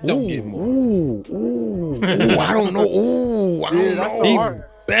 and Crit don't get more. I don't know. I don't know. He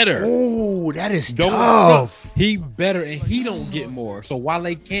better. Ooh, that is tough. He better, and he don't get more. So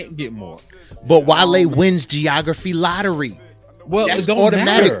Wale can't get more. But Wale wins geography lottery. Well, that's it don't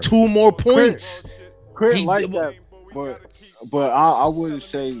automatic. Matter. 2 more points. Crit like that, but I wouldn't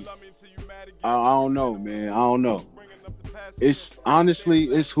say. I don't know, man. I don't know. It's honestly,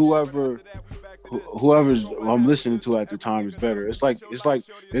 it's whoever's I'm listening to at the time is better. It's like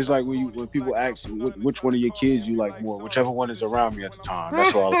when people ask which one of your kids you like more, whichever one is around me at the time.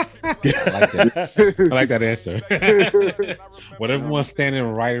 That's all. I like that. I like that answer. Whatever one's standing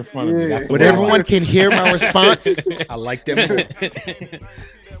right in front of me. That's what everyone can hear my response. I like that more.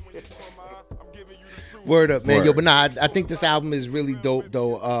 Word up, man. Word. Yo, but nah, I think this album is really dope,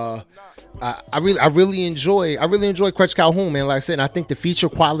 though. I really enjoy Crutch Calhoun, man. Like I said, I think the feature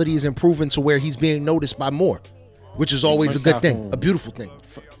quality is improving to where he's being noticed by more, which is always a good thing, a beautiful thing.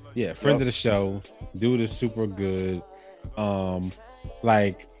 Yeah, friend of the show, dude is super good.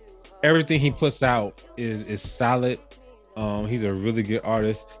 Like everything he puts out is solid. He's a really good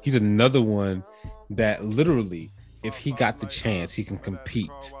artist. He's another one that literally, if he got the chance, he can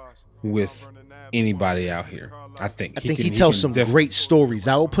compete with anybody out here. I think he tells some great stories.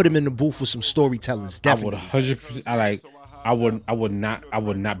 I will put him in the booth with some storytellers. Definitely. I would 100%. I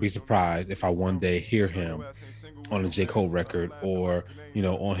would not be surprised if I one day hear him on a J. Cole record, or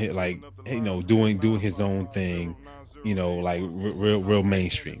on his doing his own thing. Like real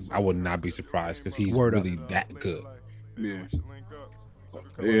mainstream. I would not be surprised because he's really that good. Yeah.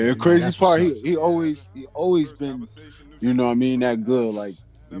 Yeah. Crazy part. He always been, that good. Like.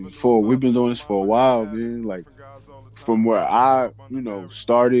 We've been doing this for a while, man. Like from where I,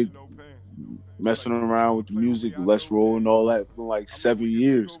 started messing around with the music, Let's Roll and all that for like 7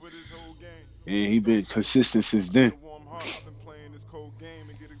 years. And he been consistent since then.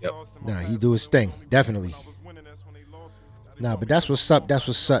 Yep. Nah, he do his thing. Definitely. Nah, but that's what's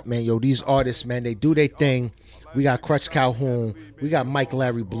up, man. Yo, these artists, man, they do their thing. We got Crutch Calhoun. We got Mike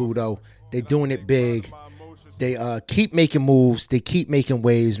Larry Blue, though. They doing it big. They keep making moves. They keep making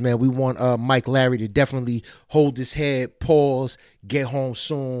waves, man. We want Mike Larry to definitely hold his head, pause, get home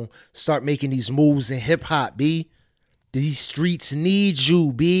soon, start making these moves in hip-hop, B. These streets need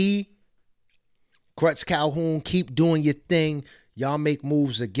you, B. Crutch Calhoun, keep doing your thing. Y'all make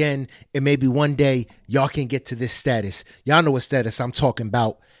moves again, and maybe one day y'all can get to this status. Y'all know what status I'm talking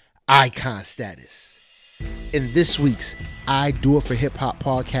about. Icon status. In this week's I Do It For Hip Hop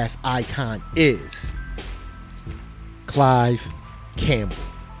podcast, icon is Clive Campbell.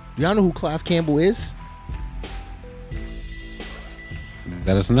 Do y'all know who Clive Campbell is?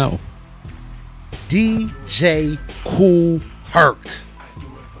 Let us know. DJ Kool Herc.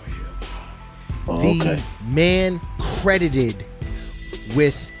 The man credited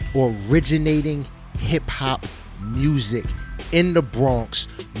with originating hip-hop music in the Bronx,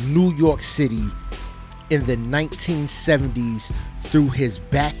 New York City in the 1970s through his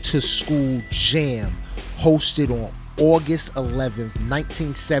Back to School Jam hosted on August 11th,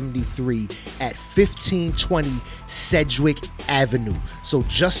 1973 at 1520 Sedgwick Avenue. So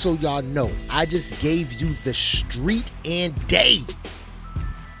just so y'all know, I just gave you the street and day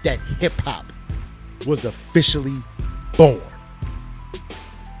that hip-hop was officially born.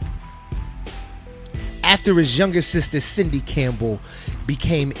 After his younger sister Cindy Campbell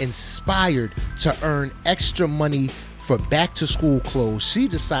became inspired to earn extra money for back-to-school clothes, she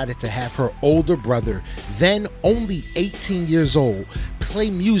decided to have her older brother, then only 18 years old, play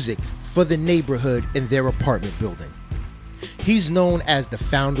music for the neighborhood in their apartment building. He's known as the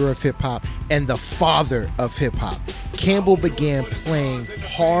founder of hip-hop and the father of hip-hop. Campbell began playing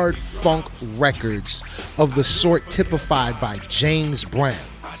hard funk records of the sort typified by James Brown.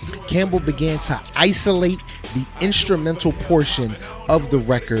 Campbell began to isolate the instrumental portion of the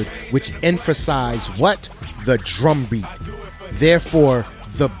record, which emphasized what? The drum beat. Therefore,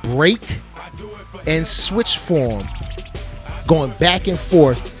 the break and switch form going back and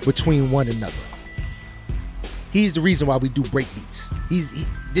forth between one another. He's the reason why we do break beats. He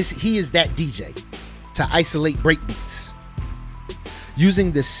is that DJ to isolate break beats.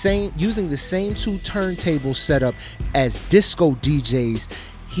 Using the same two turntable setup as disco DJs,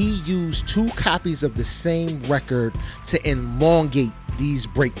 he used 2 copies of the same record to elongate these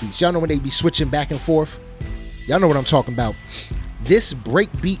breakbeats. Y'all know when they be switching back and forth? Y'all know what I'm talking about. This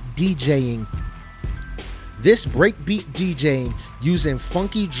breakbeat DJing using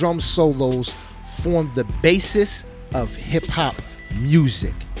funky drum solos formed the basis of hip hop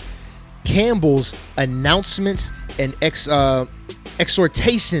music. Campbell's announcements and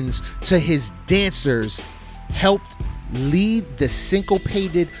exhortations to his dancers helped lead the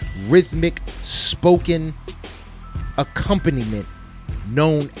syncopated rhythmic spoken accompaniment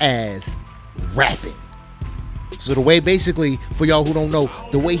known as rapping. So the way, basically, for y'all who don't know,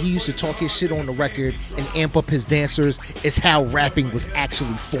 the way he used to talk his shit on the record and amp up his dancers is how rapping was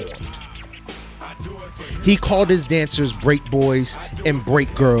actually formed. He called his dancers break boys and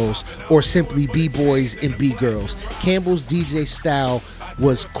break girls, or simply b-boys and b-girls. Campbell's DJ style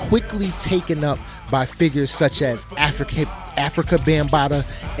was quickly taken up by figures such as Africa Bambaataa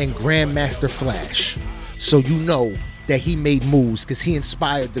and Grandmaster Flash. So you know that he made moves because he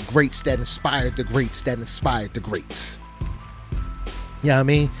inspired the greats that inspired the greats that inspired the greats. You know what I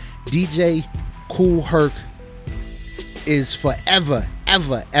mean? DJ Kool Herc is forever,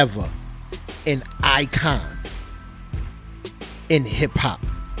 ever, ever an icon in hip hop.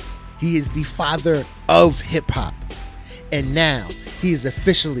 He is the father of hip hop. And now he is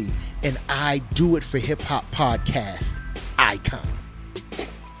officially an I Do It for Hip Hop podcast icon.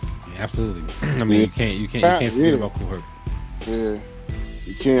 Absolutely. I mean, you can't forget about Kool Herc. Yeah,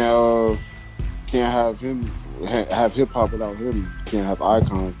 you can't have him have hip hop without him. You can't have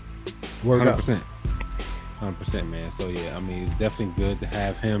icons. Word 100%, 100%, man. So yeah, I mean, it's definitely good to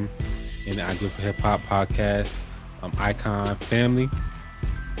have him in the I Do It for Hip Hop podcast icon family.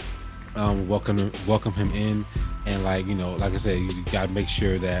 Welcome him in. And like, you know, like I said, you got to make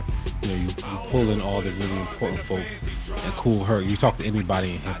sure that, you know, you pull in all the really important folks. And Kool Herc, you talk to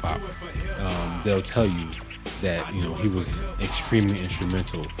anybody in hip hop, they'll tell you that, you know, he was extremely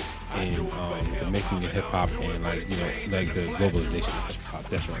instrumental in the making of hip hop and, like, you know, like the globalization of hip hop.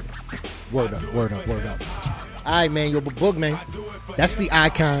 Definitely. Word up. All right, man. Yo, but Boog, man, that's the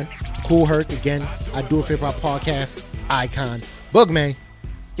icon. Kool Herc, again, I Do It for Hip Hop podcast icon. Boog, man.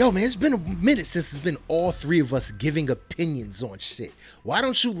 Yo, man, it's been a minute since it's been all three of us giving opinions on shit. Why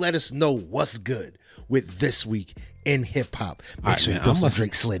don't you let us know what's good with This Week in Hip Hop? Make sure you throw some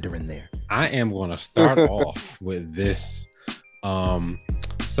Drake slander in there. I am going to start off with this. Are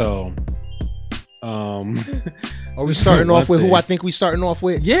we starting off with who I think we starting off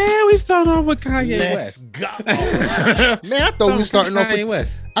with? Yeah, we starting off with Kanye Let's West. Go. Man, I thought we were starting off with Kanye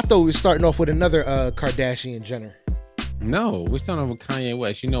West. I thought we were starting off with another Kardashian Jenner. No, we're starting off with Kanye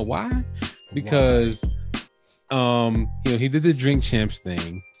West. You know why? Because you know, he did the Drink Champs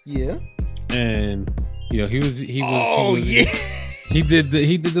thing. Yeah. And you know, he did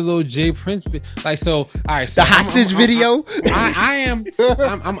the little Jay Prince like, so all right, so the hostage video. I'm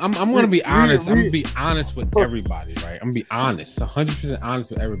gonna be honest. I'm gonna be honest with everybody, right? I'm gonna be honest, 100%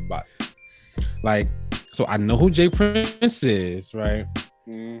 honest with everybody. Like, so I know who Jay Prince is, right?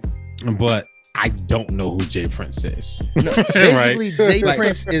 But I don't know who Jay Prince is. No, basically, right? Jay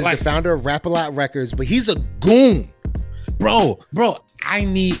Prince is the founder of Rap-A-Lot Records, but he's a goon. Bro,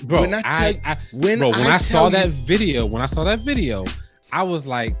 when I saw that video, I was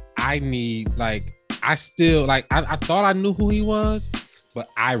like, I thought I knew who he was, but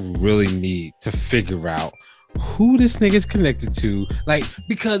I really need to figure out who this nigga's connected to. Like,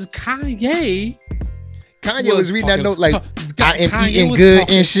 because Kanye was reading that note like, I am eating good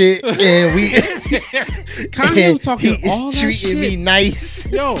and shit, and Kanye was talking all that shit. He's treating me nice.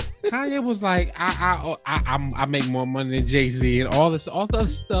 Yo, Kanye was like, I make more money than Jay-Z and all the other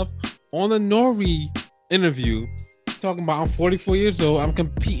stuff on the Nori interview, talking about I'm 44 years old, I'm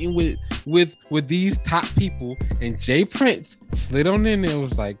competing with these top people, and Jay Prince slid on in there and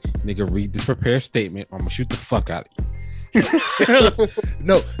was like, nigga, read this prepared statement, or I'm gonna shoot the fuck out of you.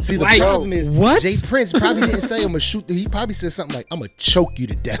 No, see, the problem is what? Jay Prince probably didn't say I'm gonna shoot. He probably said something like I'm gonna choke you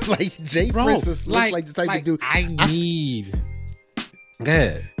to death. Like Jay Prince looks like the type of dude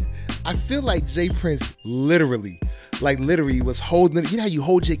Good. I feel like Jay Prince literally was holding. You know how you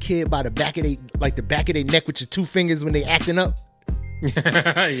hold your kid by the back of their neck with your two fingers when they acting up.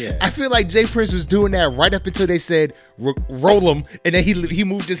 Yeah. I feel like Jay Prince was doing that right up until they said roll him, and then he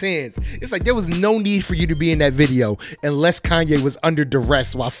moved his hands. It's like there was no need for you to be in that video unless Kanye was under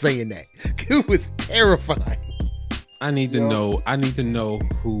duress while saying that. It was terrifying. I need to know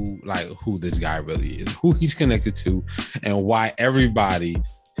who this guy really is, who he's connected to, and why everybody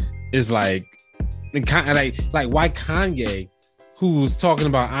is like why Kanye, who's talking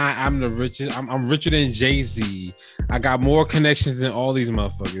about I'm the richest, I'm richer than Jay-Z, I got more connections than all these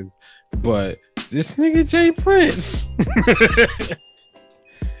motherfuckers, but this nigga Jay Prince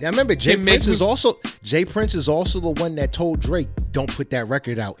Yeah, I remember Jay It Prince made is also the one that told Drake, "Don't put that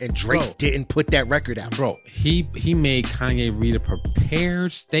record out," and Drake didn't put that record out. Bro, he made Kanye read a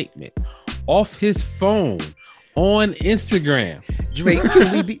prepared statement off his phone on Instagram. Drake,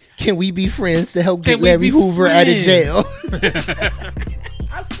 can we be friends to help get Can we Larry be Hoover out of friends? jail?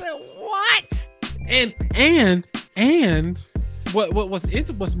 I said, what? And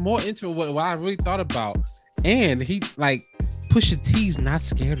what's more into what I really thought about, and he like Pusha T's not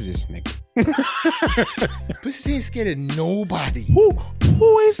scared of this nigga. Pusha T ain't scared of nobody.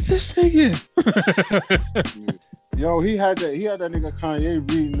 Who is this nigga? Yo, he had that nigga Kanye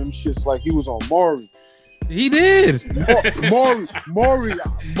reading them shits like he was on Maury. He did. Maury,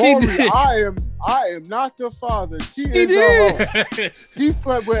 did. I am not the father. She He is did. alone. He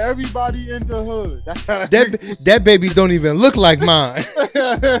slept with everybody in the hood. That's how That baby don't even look like mine.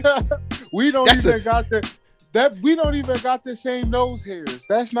 we don't That's even got the same nose hairs.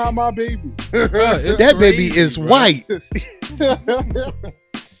 That's not my baby. That baby is bro. white.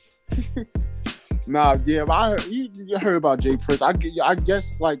 Nah, yeah, you heard about Jay Prince. I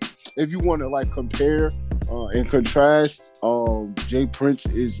guess like if you want to like compare and contrast, Jay Prince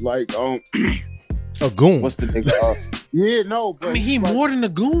is like A goon. what's the nigga? Yeah, no, but I mean, he like, more than a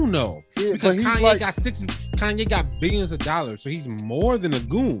goon though. Yeah, Because but he's Kanye like- Kanye got billions of dollars, so he's more than a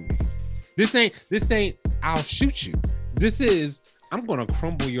goon. This ain't I'll shoot you. This is I'm gonna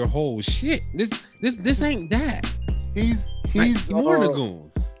crumble your whole shit. This ain't that. he's Like, more than a goon.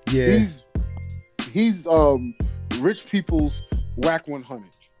 Yeah. He's rich people's whack 100.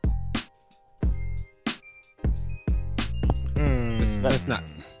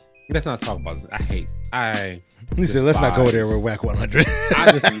 Let's not talk about this. He said, let's not go despise- there with Whack 100.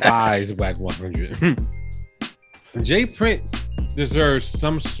 I despise Whack 100. Jay Prince deserves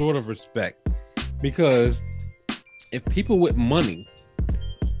some sort of respect because if people with money,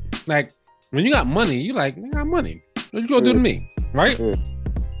 like when you got money, you like, I got money. What you gonna do to me? Right? Yeah.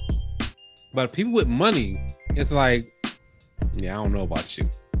 But people with money, it's like, yeah, I don't know about you.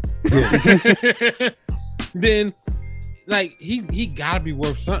 Then like he gotta be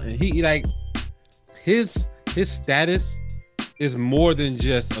worth something. He like his status is more than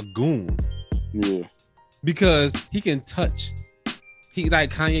just a goon. Yeah. Because he can touch,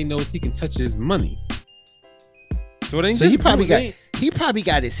 Kanye knows he can touch his money. So it ain't So just he probably goon.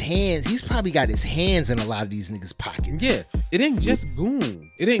 got his hands. He's probably got his hands in a lot of these niggas' pockets. Yeah, it ain't just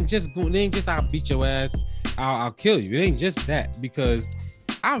goon. It ain't just goon. It ain't just I'll beat your ass. I'll kill you. It ain't just that because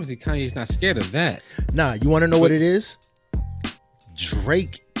obviously Kanye's not scared of that. Nah, you want to know what it is?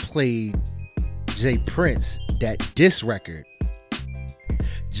 Drake played Jay Prince that diss record.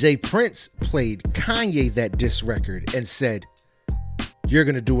 Jay Prince played Kanye that diss record and said, "You're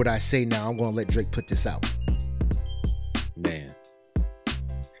gonna do what I say now. I'm gonna let Drake put this out." Man.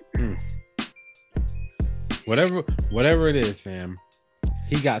 Whatever it is, fam.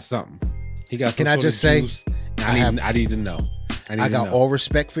 He got something. He got. Can I just say, I need to know. I got all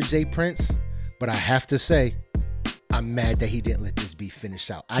respect for Jay Prince, but I have to say, I'm mad that he didn't let this beef finish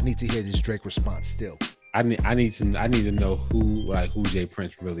out. I need to hear this Drake response still. I need to know who Jay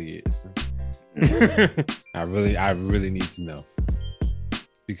Prince really is. I really need to know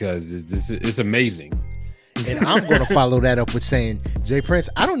because this is amazing. And I'm going to follow that up with saying, Jay Prince,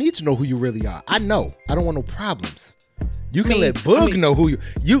 I don't need to know who you really are. I know. I don't want no problems. You can let Boog know who you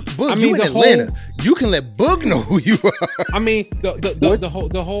Boog, you in Atlanta. You can let Boog know who you are. I mean, the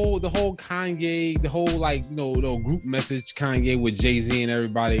whole Kanye, the whole like the group message Kanye with Jay-Z and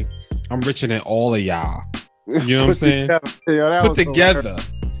everybody. I'm richer than all of y'all. You know what I'm saying? Put together.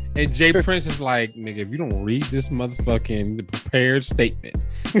 And Jay Prince is like, nigga, if you don't read this motherfucking prepared statement.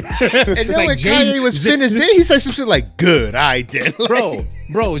 And then when Kanye was finished, then he said some shit like, good, I did. Like,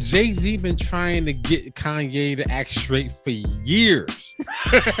 Bro, Jay-Z been trying to get Kanye to act straight for years.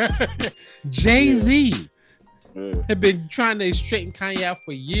 Jay-Z had been trying to straighten Kanye out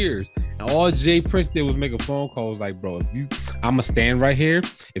for years. And all Jay Prince did was make a phone call. Was like, bro, I'm gonna stand right here.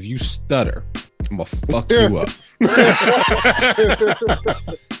 If you stutter, I'm gonna fuck you up.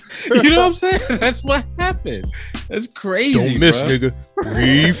 You know what I'm saying? That's what happened. That's crazy. don't miss, bro. nigga.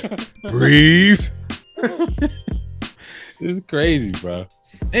 Breathe. It's crazy, bro.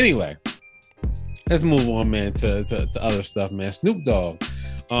 Anyway, let's move on, man, to other stuff, man. Snoop Dogg.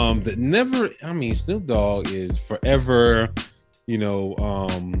 Snoop Dogg is forever,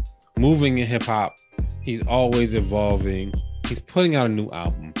 moving in hip hop. He's always evolving. He's putting out a new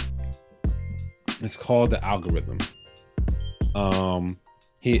album. It's called The Algorithm.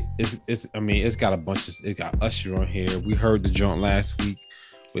 It's got a bunch of, it got Usher on here. We heard the joint last week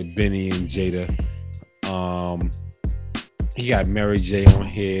with Benny and Jada. He got Mary J on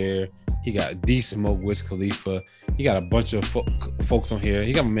here. He got D Smoke, Wiz Khalifa. He got a bunch of folks on here.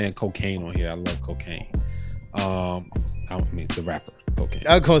 He got my man Cocaine on here. I love Cocaine. I mean the rapper Cocaine.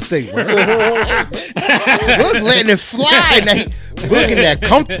 I was gonna say, Boog letting it fly. Now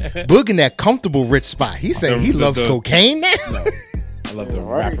Boog in that comfortable rich spot. He saying he loves cocaine now. No, I love the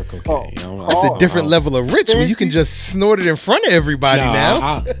rapper Cocaine. That's a different level of rich when you can just snort it in front of everybody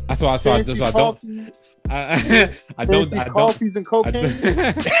now. I don't coffees and cocaine.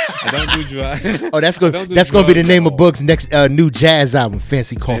 I don't do drugs. Oh, that's gonna be the name of Boog's next new jazz album,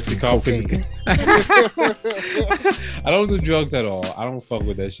 Fancy Coffee. Cocaine. I don't do drugs at all. I don't fuck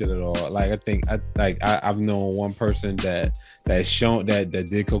with that shit at all. Like I've known one person that shown that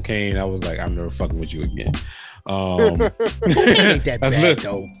did cocaine. I was like, I'm never fucking with you again. Cocaine ain't that bad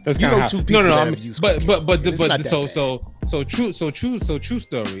though. That's kind of two people. No. True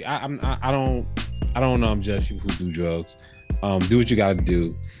story. I don't judge people who do drugs. Do what you gotta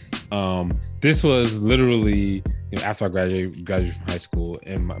do. This was literally after I graduated from high school,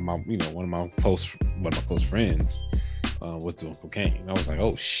 and my one of my close friends was doing cocaine. I was like,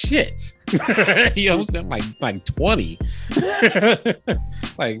 oh shit. You know what I'm saying? Like 20.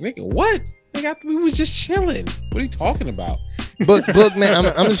 Like, nigga, what? We was just chilling. What are you talking about? But man,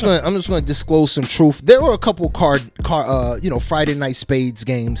 I'm just gonna disclose some truth. There were a couple Friday night spades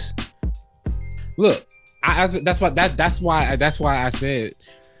games. Look, that's why I said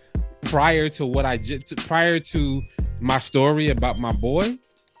prior to my story about my boy,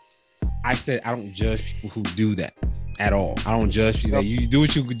 I said I don't judge people who do that at all. I don't judge you. That you do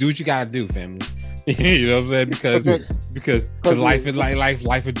what you gotta do, family. You know what I'm saying? Because life is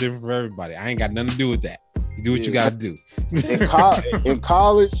different for everybody. I ain't got nothing to do with that. You do what you gotta do. In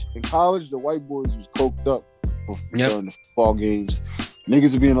college, the white boys was coked up during the football games.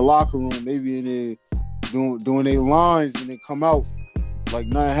 Niggas would be in the locker room, they be in there doing their lines, and they come out like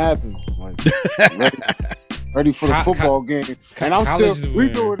nothing happened. Like ready for the football game. And I'm still they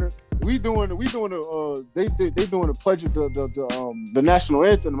doing the pledge of the national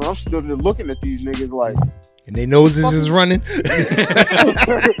anthem. And I'm still there looking at these niggas like, and they noses is running.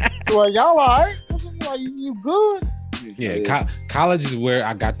 Like, y'all all right? Like, you good? Yeah. College is where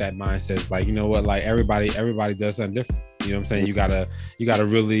I got that mindset. It's like, you know what? Like everybody does something different. You know what I'm saying? You gotta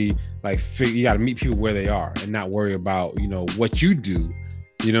really you gotta meet people where they are and not worry about what you do.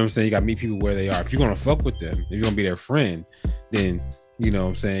 You know what I'm saying? You gotta meet people where they are. If you're gonna fuck with them, if you're gonna be their friend, then you know what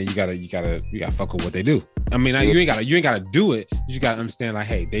I'm saying, you gotta fuck with what they do. I mean, you ain't gotta do it. You just gotta understand, like,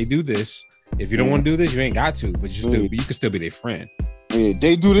 hey, they do this. If you don't want to do this, you ain't got to, but you can still be their friend. Yeah,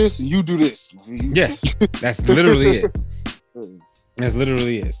 they do this and you do this. Yes, that's literally it. That's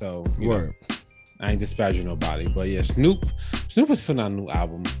literally it. So I ain't disparaging nobody, but yeah, Snoop is putting out a new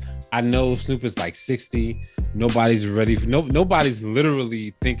album. I know Snoop is like 60. Nobody's ready for nobody's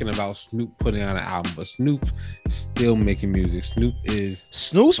literally thinking about Snoop putting out an album, but Snoop still making music.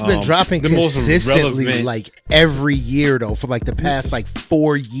 Snoop's been dropping consistently like every year though for like the past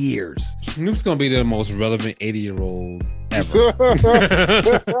 4 years. Snoop's gonna be the most relevant 80-year-old ever.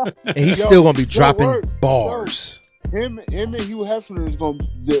 And he's still gonna be dropping bars. Him and Hugh Hefner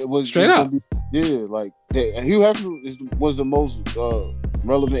straight up. Hugh Hefner was the most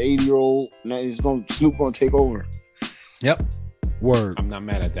relevant 80-year-old. Now Snoop gonna take over. Yep. Word. I'm not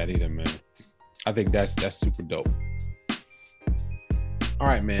mad at that either, man. I think that's super dope. All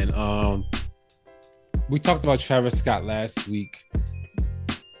right, man. We talked about Travis Scott last week.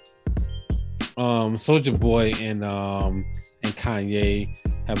 Soulja Boy and Kanye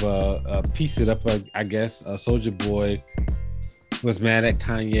have a piece it up, I guess. Soulja Boy was mad at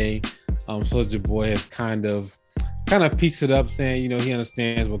Kanye. Soulja Boy has kind of pieced it up, saying he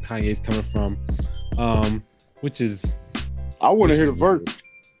understands where Kanye's coming from, which is. I want to hear the verse.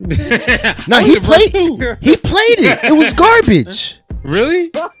 No, he played it. It was garbage. Really?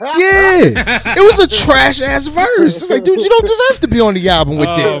 Yeah, it was a trash ass verse. It's like, dude, you don't deserve to be on the album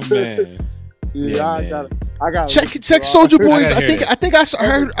with this. Man. Yeah, I got check Soulja Boy's. I think I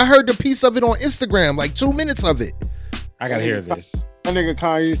heard the piece of it on Instagram, like 2 minutes of it. I gotta hear this. That nigga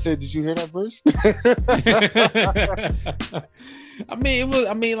Kanye said, "Did you hear that verse?"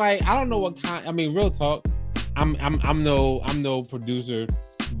 I don't know what kind. I mean, real talk. I'm no producer,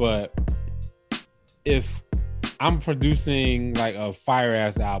 but if I'm producing like a fire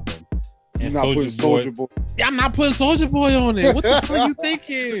ass album and Soulja Boy, I'm not putting Soulja Boy on it. What the fuck are you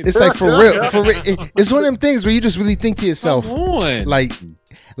thinking? It's like for real. It's one of them things where you just really think to yourself, like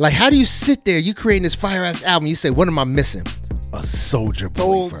how do you sit there? You creating this fire ass album. You say, what am I missing? A Soulja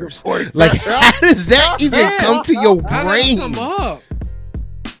Boy verse. Like, how does that even come to your brain? How does it come up?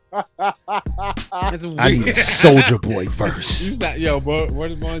 That's weird. I need a Soldier Boy You verse. sound, yo, bro,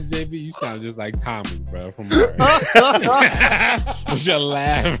 where's Bon JB? You sound just like Tommy, bro, from Murray. With your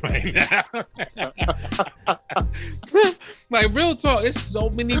laugh right now. Like, real talk, it's so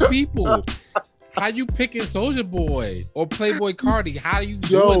many people. How you picking Soldier Boy or Playboy Cardi? How are you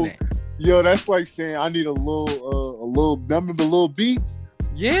doing that? Yo, that's like saying I need a little. Remember Lil B,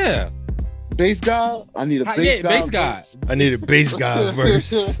 Yeah. bass guy. I need a bass guy. Bass guy. I need a bass guy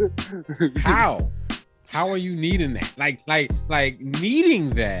verse. How? How are you needing that? Like needing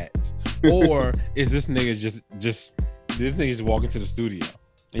that, or is this nigga just this nigga just walking to the studio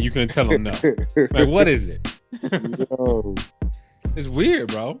and you couldn't tell him no? Like, what is it? Yo. It's weird,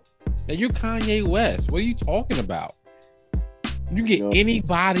 bro. And you're Kanye West. What are you talking about? You get Yo.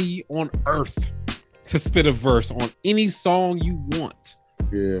 anybody on earth to spit a verse on any song you want,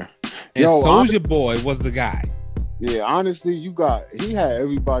 Yeah. and Yo, Soulja Boy was the guy. Yeah, honestly, he had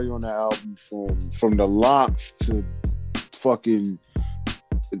everybody on that album from the Locks to fucking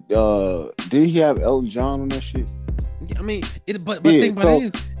did he have Elton John on that shit? I mean, but Yeah, think about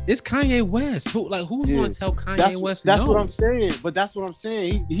it is, it's Kanye West. Who's gonna tell Kanye West? That's no? what I'm saying. But that's what I'm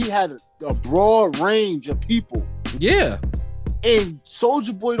saying. He had a broad range of people. Yeah, And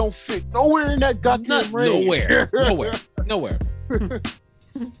Soulja Boy don't fit nowhere in that goddamn range. nowhere.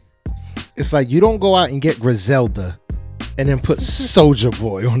 It's like you don't go out and get Griselda and then put Soldier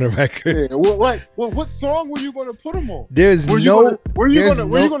Boy on the record. Yeah, what song were you gonna put him on? There's Were no.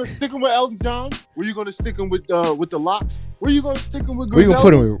 you gonna stick him with Elton John? Were you gonna stick him with the Locks? Were you gonna stick him with Where you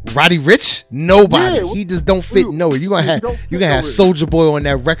Griselda? gonna put him with Roddy Rich? Nobody. Yeah, He just don't fit nowhere. You gonna have Soldier Boy on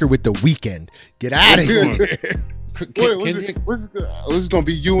that record with The Weeknd. Get out of here. Wait, was it gonna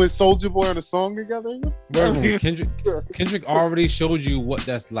be you and Soulja Boy on a song together? Kendrick already showed you what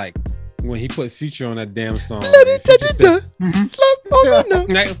that's like when he put Future on that damn song.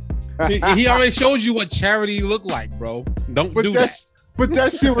 Like, he already showed you what charity looked like, bro. Don't do that. But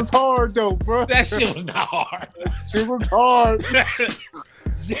that shit was hard though, bro. That shit was not hard. That shit was hard.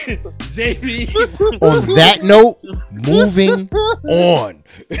 JB. On that note, moving on.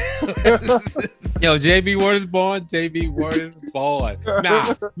 Yo, JB word is born. JB word is born.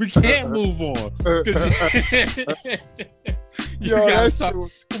 Nah, we can't move on.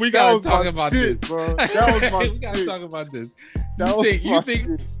 We gotta talk about this, bro. That was my we gotta shit. talk about this. That was my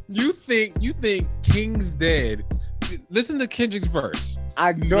shit. You think King's dead? Listen to Kendrick's verse,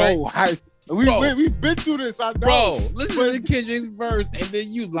 I know. Right? We've been through this. I know. bro. Listen to Kendrick's verse, and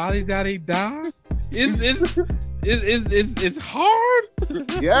then you lolly daddy die. It's hard.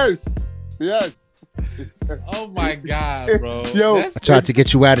 Yes. Oh my god, bro. Yo, I tried to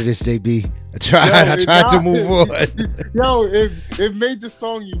get you out of this, JB. I tried to move on. Yo, it made the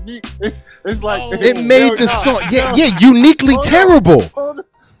song unique. It's like It made the song, uniquely terrible.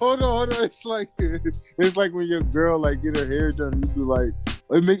 Hold on. It's like when your girl like get her hair done, you be like,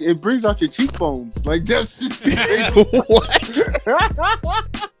 it brings out your cheekbones. Like that shit. What?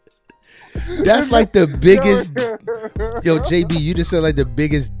 That's like the biggest. Yo, JB, you just said like the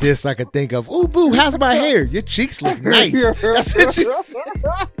biggest diss I could think of. Oh, boo, how's my hair? Your cheeks look nice. That's what you say.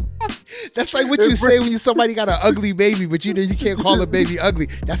 That's like what you say when somebody got an ugly baby, but you know you can't call a baby ugly.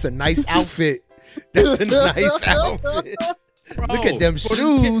 That's a nice outfit. That's a nice outfit. Bro, Look at them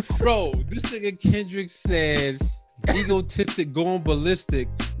shoes. Bro, this nigga Kendrick said, egotistic, going ballistic,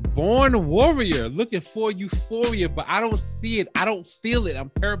 born warrior, looking for euphoria, but I don't see it. I don't feel it.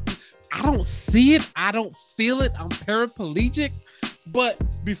 I don't see it. I don't feel it. I'm paraplegic. But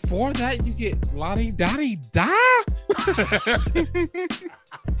before that, you get Lottie Dottie Da.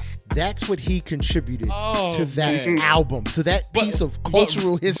 That's what he contributed to that man. album, to that piece of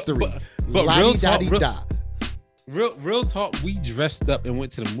cultural history. But Lottie real talk, Dottie Da. Real talk, we dressed up and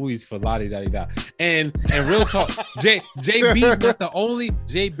went to the movies for Lottie Dottie Da. And real talk, JB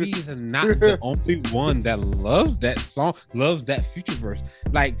is not the only one that loves that song, loves that Future verse.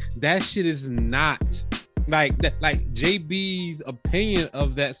 Like that shit is not like that. Like JB's opinion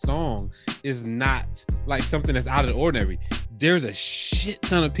of that song is not like something that's out of the ordinary. There's a shit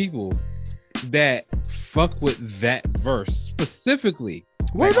ton of people that fuck with that verse specifically.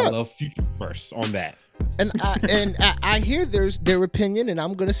 Like, I love Future verse on that. And I hear their opinion, and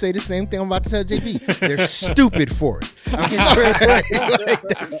I'm gonna say the same thing I'm about to tell JB. They're stupid for it. I'm sorry.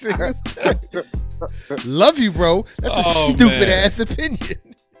 Like, love you, bro. That's a stupid ass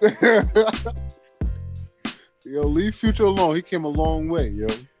opinion. Yo, leave Future alone. He came a long way, yo.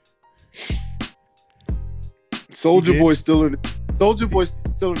 Soulja Boy still in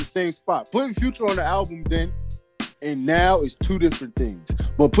the same spot. Putting Future on the album then and now is two different things.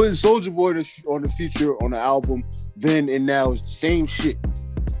 But putting Soulja Boy on the Future on the album then and now is the same shit.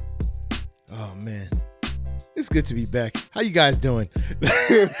 man, it's good to be back. How you guys doing?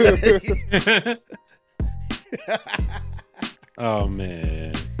 Oh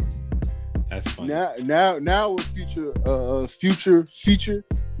man, that's funny. Now with future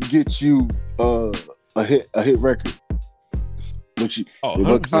gets you a hit record.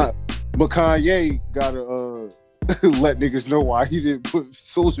 But Kanye gotta let niggas know why he didn't put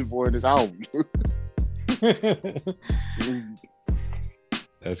Soulja Boy in his album.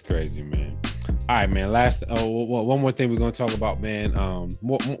 That's crazy, man. All right, man. One more thing we're gonna talk about, man.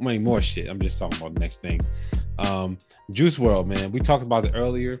 More shit. I'm just talking about the next thing. Juice WRLD, man. We talked about it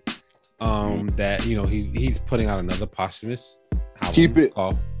earlier. That he's putting out another posthumous album. Keep it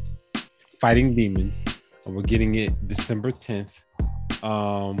called Fighting Demons, and we're getting it December 10th.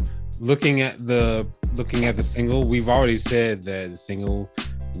 Looking at the single, we've already said that the single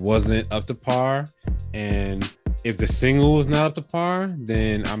wasn't up to par, and if the single was not up to par,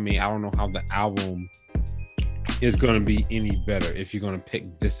 then I don't know how the album is going to be any better if you're going to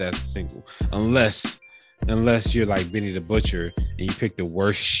pick this as a single, unless you're like Benny the Butcher and you pick the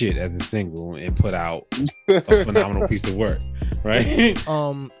worst shit as a single and put out a phenomenal piece of work, right?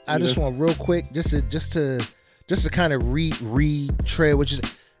 I just want real quick, just to kind of retread, which is,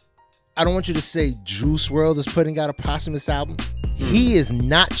 I don't want you to say Juice WRLD is putting out a posthumous album. He is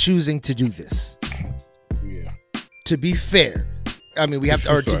not choosing to do this. Yeah. To be fair, I mean,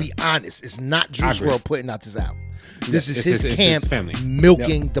 to be honest, it's not Juice WRLD putting out this album. This is his camp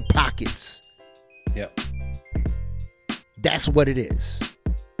milking the pockets. Yep. That's what it is.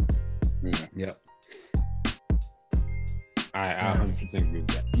 Yeah. Yep. I 100% agree with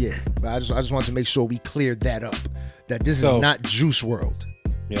that. Yeah, but I just want to make sure we cleared that up. That this is not Juice WRLD.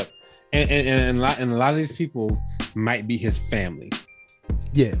 Yep. And a lot of these people might be his family.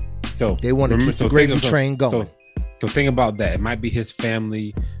 Yeah. So they want to keep the gravy train going. So think about that. It might be his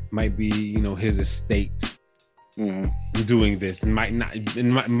family, might be his estate doing this. It might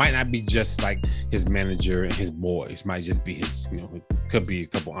not be just like his manager and his boys. It might just be his. It could be a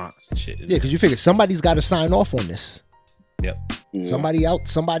couple aunts and shit. Yeah, because you figure somebody's got to sign off on this. Yep. Yeah.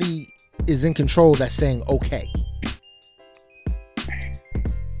 Somebody is in control that's saying okay.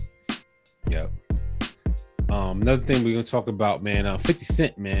 Yep. Another thing we're gonna talk about, man. 50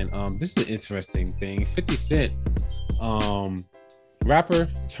 Cent, man. This is an interesting thing. 50 Cent, rapper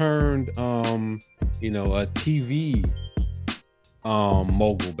turned, a TV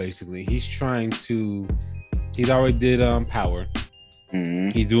mogul. Basically, he's already did Power.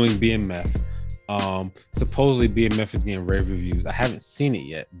 He's doing BMF. Supposedly BMF is getting rave reviews. I haven't seen it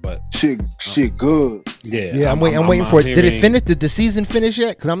yet, but shit good. Yeah. I'm waiting for it. Did it finish? Did the season finish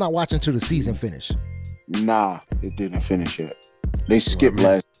yet? Because I'm not watching till the season finish. Nah, it didn't finish yet. They skipped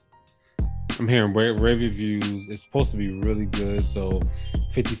last. I'm hearing rave reviews. It's supposed to be really good. So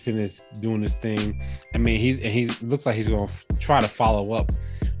 50 Cent is doing this thing. I mean, he looks like he's going to try to follow up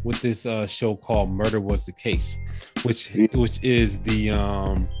with this show called Murder Was the Case, which is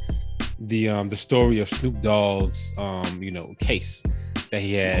the story of Snoop Dogg's case that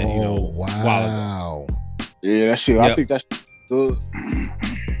he had wow. Yeah, that shit. Yep. I think that's good.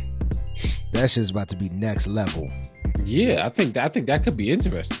 That shit's about to be next level. Yeah, I think that could be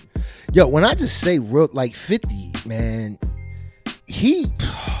interesting. Yo, when I just say real, like 50, man,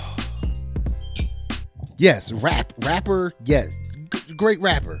 rapper, yes, great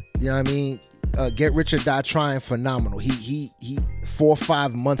rapper. You know what I mean? Get Rich or Die Trying, phenomenal. He 4 or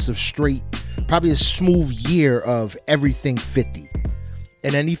 5 months of straight, probably a smooth year of everything 50,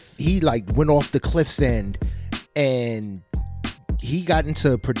 and then he like went off the cliff's end, and he got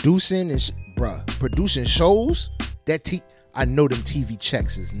into producing and producing shows. I know them TV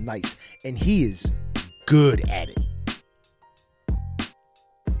checks is nice, and he is good at it.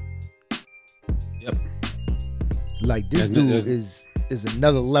 Yep. Like this dude is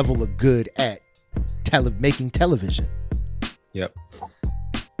another level of good at making television. Yep.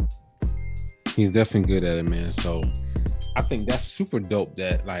 He's definitely good at it, man. So I think that's super dope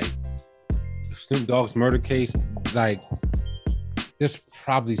that like Snoop Dogg's murder case, like there's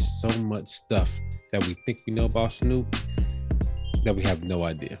probably so much stuff that we think we know about Snoop that we have no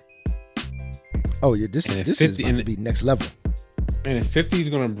idea. Oh yeah, this is about to be next level. And if 50 is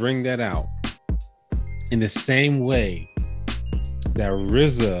gonna bring that out in the same way that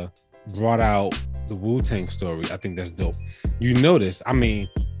RZA brought out the Wu-Tang story, I think that's dope. You notice, I mean,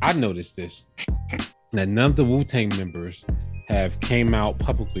 I noticed this, that none of the Wu-Tang members have came out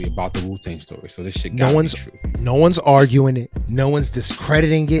publicly about the Wu-Tang story. So this shit gotta be true. No one's arguing it. No one's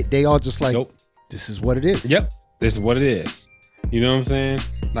discrediting it. They all just like, nope. This is what it is. Yep, this is what it is. You know what I'm saying?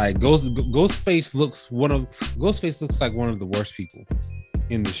 Like Ghostface looks like one of the worst people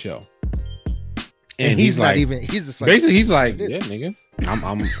in the show. And he's not even. He's just like, basically he's like, yeah, nigga,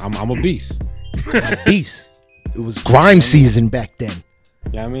 I'm a beast. Beast. It was grime season back then.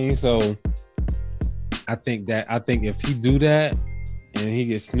 Yeah, I mean, so I think if he do that and he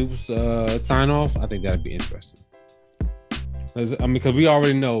gets Snoop's sign off, I think that'd be interesting. I mean, because we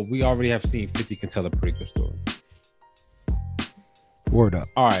already have seen 50 can tell a pretty good story. Word up.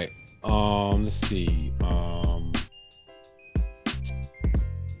 All right. Let's see.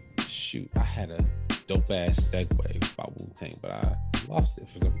 Shoot, I had a dope ass segue about Wu-Tang, but I lost it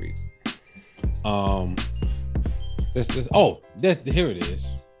for some reason. Here it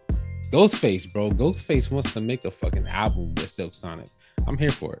is. Ghostface, bro. Ghostface wants to make a fucking album with Silk Sonic. I'm here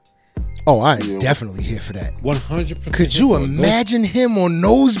for it. Oh, I'm definitely here for that. 100%. Could you imagine him on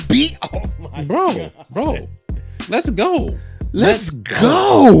Nose Beat? Oh my God. Bro. Let's go. Let's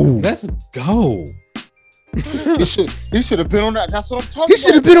go. He should have been on that. That's what I'm talking about. He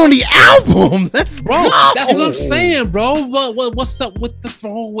should have been on the album. Let's bro, go. That's what I'm saying, bro. What's up with the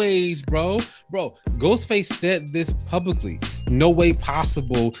throwaways, bro? Bro, Ghostface said this publicly. No way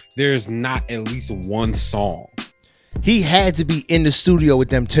possible there's not at least one song. He had to be in the studio with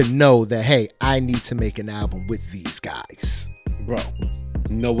them to know that, hey, I need to make an album with these guys. Bro,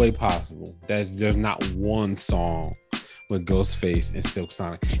 no way possible. There's not one song with Ghostface and Silk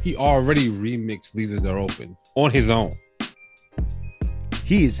Sonic. He already remixed Leaders Are Open on his own.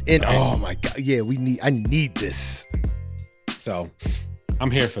 He is in. Oh my God. Yeah, I need this. So I'm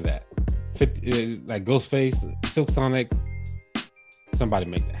here for that. Like Ghostface, Silk Sonic, somebody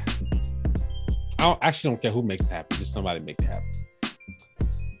make that happen. I actually don't care who makes it happen. Just somebody make it happen.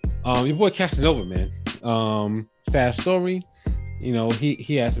 Your boy Casanova, man. Sad story. You know,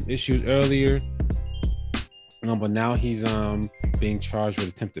 he had some issues earlier. But now he's being charged with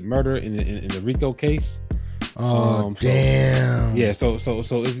attempted murder in the RICO case. Oh damn! So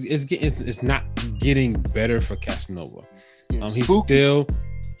it's not getting better for Casanova. He's still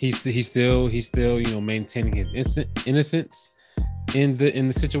maintaining his innocence in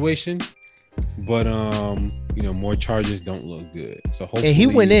the situation, but more charges don't look good. So hopefully, and he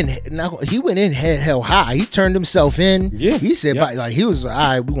went in head hell high. He turned himself in. Yeah, he said he was all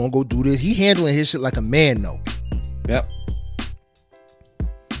right. We're gonna go do this. He handling his shit like a man though. Yep.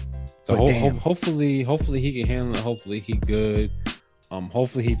 So hopefully he can handle it. Hopefully he good.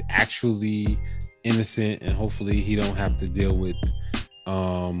 Hopefully he's actually innocent, and hopefully he don't have to deal with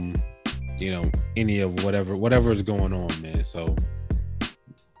any of whatever is going on, man. So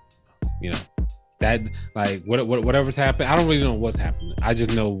that like whatever's happened, I don't really know what's happening. I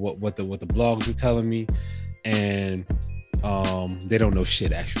just know what the blogs are telling me, and they don't know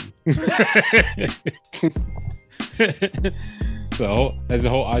shit actually. So as a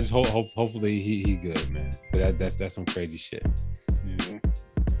whole, I just hopefully he good, man. That's some crazy shit. Yeah.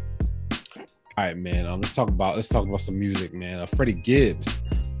 All right, man. Let's talk about some music, man. Freddie Gibbs.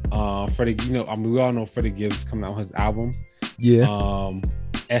 Freddie, we all know Freddie Gibbs coming out with his album. Yeah.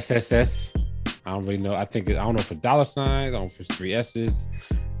 SSS. I don't really know. I don't know if it's $signs. I don't know if it's 3 S's.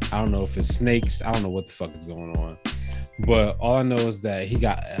 I don't know if it's snakes. I don't know what the fuck is going on. But all I know is that he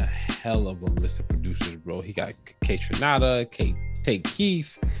got a hell of a list of producers, bro. He got Kaytranada, Tate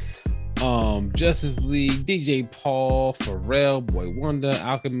Keith, Justice League, DJ Paul, Pharrell, Boy Wonder,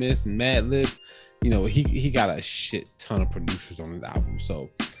 Alchemist, Madlib. He got a shit ton of producers on his album. So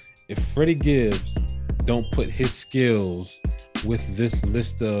if Freddie Gibbs don't put his skills with this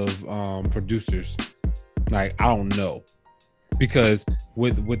list of producers, like, I don't know. Because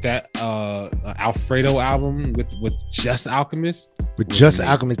with that Alfredo album with Just Alchemist,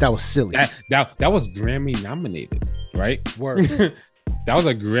 Alchemist, that was silly. That was Grammy nominated, right? Word. That was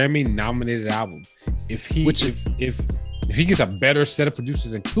a Grammy nominated album. If he gets a better set of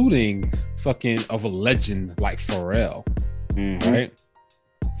producers, including fucking of a legend like Pharrell, right?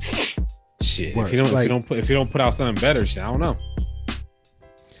 Shit. Word. If he don't put out something better, shit, I don't know.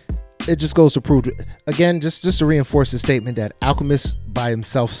 It just goes to prove again, just to reinforce the statement that Alchemist by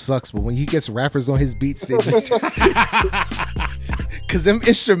himself sucks, but when he gets rappers on his beats, they just because them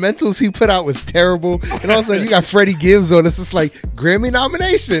instrumentals he put out was terrible, and all of a sudden you got Freddie Gibbs on. It's just like Grammy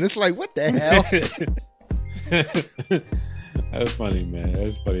nomination. It's like, what the hell? That's funny, man.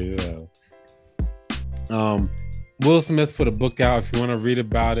 That's funny as hell. Will Smith put a book out. If you want to read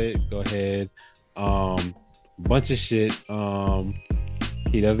about it, go ahead. Bunch of shit.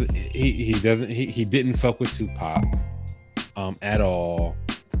 He didn't fuck with Tupac at all.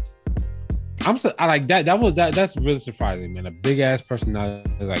 I like that. That's really surprising, man. A big ass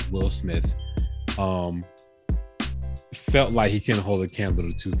personality like Will Smith felt like he couldn't hold a candle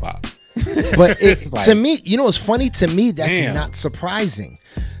to Tupac. But to me, it's funny. To me, that's not surprising.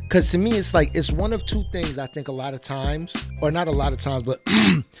 Because to me, it's like, it's one of two things. I think a lot of times, or not a lot of times, but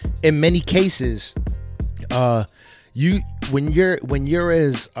in many cases, when you're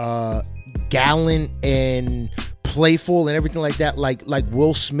as gallant and playful and everything like that, like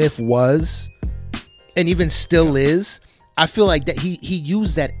Will Smith was, and even still is, I feel like that he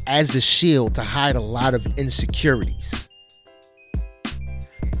used that as a shield to hide a lot of insecurities.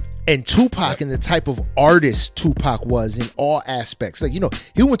 And Tupac and the type of artist Tupac was in all aspects. Like,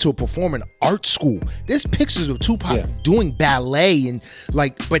 he went to a performing art school. There's pictures of Tupac doing ballet and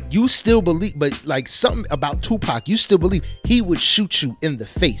but you still believe, but like something about Tupac, you still believe he would shoot you in the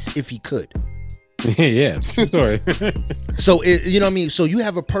face if he could. Yeah, sorry. So, you know what I mean? So you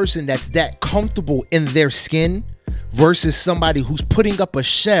have a person that's that comfortable in their skin versus somebody who's putting up a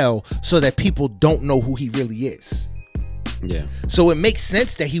shell so that people don't know who he really is. Yeah. So it makes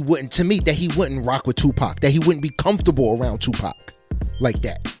sense that he wouldn't rock with Tupac, that he wouldn't be comfortable around Tupac like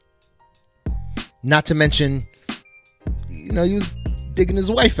that. Not to mention, he was digging his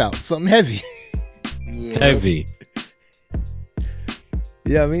wife out, something heavy. Heavy.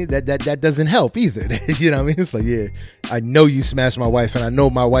 Yeah, I mean, that doesn't help either. You know what I mean? It's like, yeah, I know you smashed my wife, and I know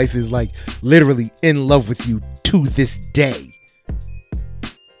my wife is like literally in love with you to this day.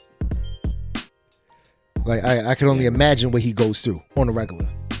 Like, I can only imagine what he goes through on a regular.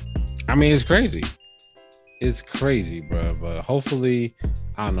 I mean, it's crazy. It's crazy, bro. But hopefully,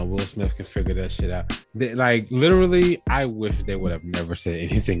 I don't know, Will Smith can figure that shit out. Literally, I wish they would have never said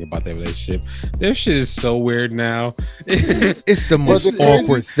anything about their relationship. Their shit is so weird now. It's the most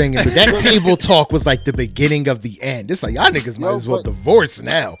awkward thing. But that table talk was like the beginning of the end. It's like, y'all niggas might as well divorce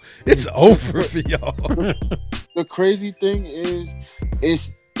now. It's over for y'all. The crazy thing is,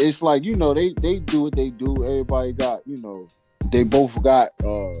 it's like, they do what they do. Everybody got, they both got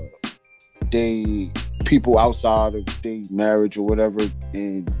they people outside of their marriage or whatever,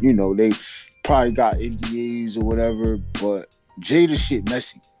 and they probably got NDAs or whatever. But Jada shit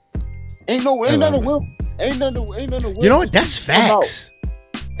messy. Ain't none of Will. You know what? That's facts.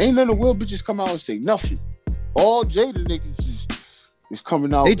 Ain't none of Will bitches come out and say nothing. All Jada niggas is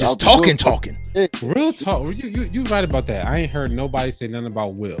coming out. They just talking. Real talk. You right about that. I ain't heard nobody say nothing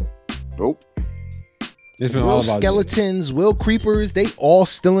about Will. Nope. It's been Will all about skeletons, Jada. Will creepers, they all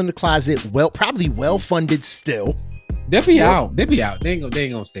still in the closet. Probably well funded still. They'll be out. They ain't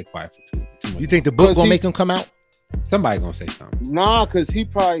gonna stay quiet for too much. You think the book gonna make them come out? Somebody gonna say something. Nah, cause he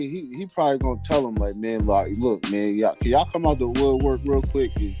probably gonna tell them like, man, like, look, man, can y'all come out the woodwork real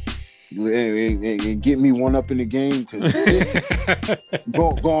quick and get me one up in the game, because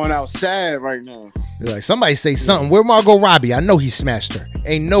going outside right now. Like, somebody say something. Where Margot Robbie? I know he smashed her.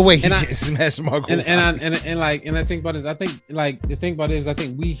 Ain't no way he didn't smash Margot Robbie. And I think about it. I think like the thing about it is, I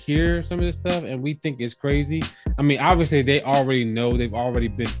think we hear some of this stuff and we think it's crazy. I mean, obviously they already know, they've already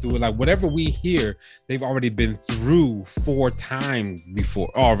been through it. Like, whatever we hear, they've already been through 4 times before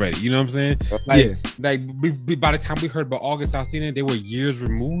already. You know what I'm saying? Like by the time we heard about August Alsina, they were years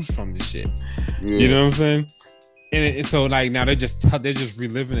removed from this shit. Yeah. You know what I'm saying? And so like now they're just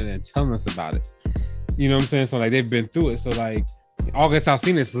reliving it and telling us about it. You know what I'm saying? So like they've been through it. So like August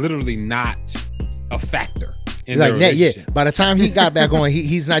Alsina is literally not a factor in like that. Yeah. By the time he got back on,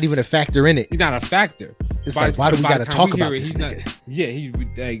 he's not even a factor in it. He's not a factor. It's like, why do we got to talk about this nigga? He's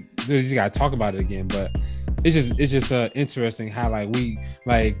got to talk about it again. But it's just interesting how like we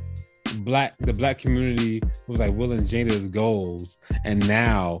like the black community was like Will and Jada's goals, and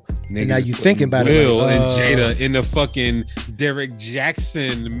now you thinking about Will it, like, and Jada in the fucking Derek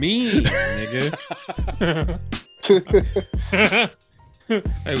Jackson meme, nigga.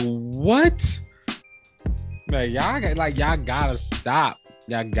 Like, what? Like, y'all gotta stop.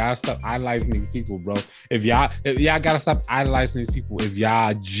 Y'all gotta stop idolizing these people, bro. If y'all gotta stop idolizing these people, if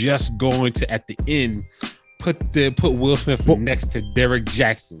y'all just going to at the end put Will Smith next to Derek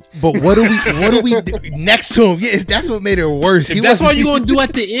Jackson. But what do we do next to him? Yeah, that's what made it worse. That's what you're gonna do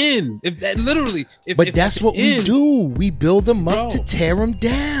at the end. But that's what we do. We build them up to tear them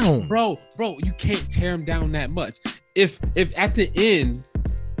down. Bro, you can't tear them down that much. If at the end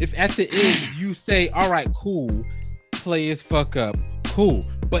you say, all right, cool, play his fuck up, cool.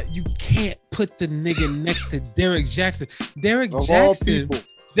 But you can't put the nigga next to Derek Jackson.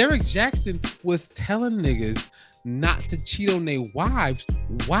 Derek Jackson was telling niggas not to cheat on their wives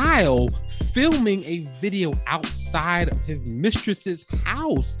while filming a video outside of his mistress's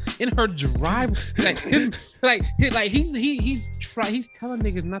house in her driveway. He's telling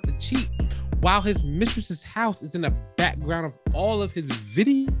niggas not to cheat while his mistress's house is in the background of all of his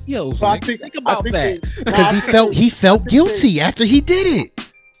videos. So think about that, because he felt guilty after he did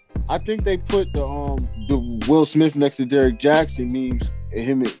it. I think they put the Will Smith next to Derek Jackson memes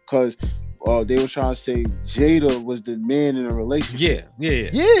because they were trying to say Jada was the man in a relationship. Yeah.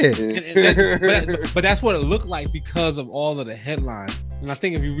 But that's what it looked like because of all of the headlines. And I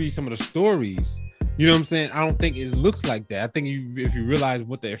think if you read some of the stories, you know what I'm saying? I don't think it looks like that. I think if you realize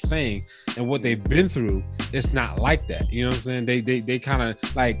what they're saying and what they've been through, it's not like that. You know what I'm saying? They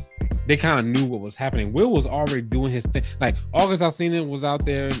kind of knew what was happening. Will was already doing his thing. Like August Alsina was out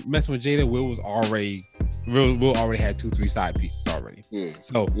there messing with Jada. Will already had 2-3 side pieces already. Yeah.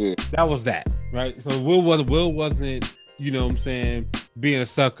 So that was that, right? So Will wasn't, you know what I'm saying, being a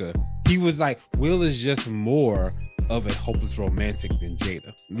sucker. He was like, Will is just more of a hopeless romantic than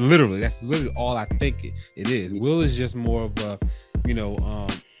Jada. Literally, that's literally all I think it is. Will is just more of a, you know,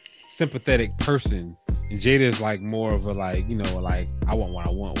 sympathetic person, and Jada is like more of a like, you know, like I want what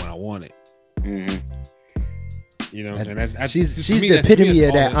I want when I want it. You know what I'm saying? She's the epitome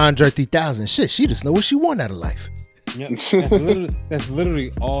of that Andre 3000 shit. She just know what she want out of life. Yeah, that's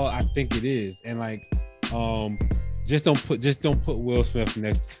literally all I think it is. And like, just don't put Will Smith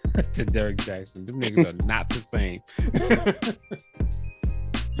next to Derek Jackson. Them niggas are not the same.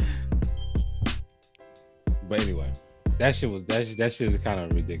 But anyway, that shit is kind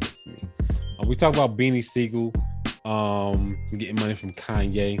of ridiculous to me. We talk about Beanie Siegel getting money from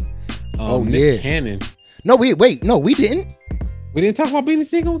Kanye. Nick Cannon. No, wait, no, we didn't. We didn't talk about Beanie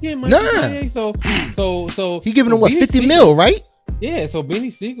Siegel getting money from Kanye. So he giving him what, 50 mil, right? Yeah, so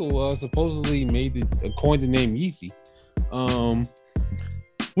Beanie Siegel supposedly coined the name Yeezy,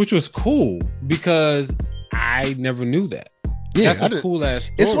 which was cool because I never knew that. Yeah, that's a cool ass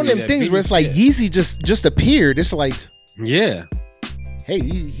story. It's one of them things where it's like Yeezy just appeared. It's like, yeah, hey,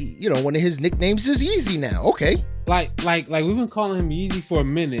 he you know, one of his nicknames is Yeezy now. Okay, like we've been calling him Yeezy for a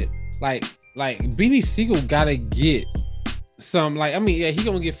minute. Like Beanie Siegel gotta get some, like, I mean, yeah, he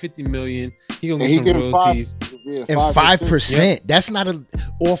gonna get 50 million. He gonna get some royalties. And 5%. That's not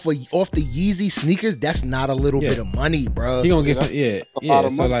off the Yeezy sneakers. That's not a little bit of money, bro. He gonna get some, yeah.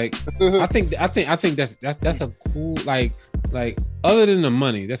 So like, I think that's a cool, like other than the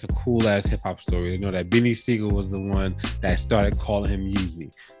money, that's a cool ass hip hop story. You know that Beanie Siegel was the one that started calling him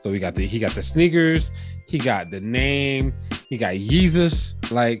Yeezy. So he got the sneakers, he got the name, he got Yeezus.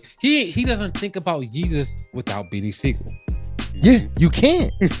 Like he doesn't think about Yeezus without Beanie Siegel. Yeah, you can't.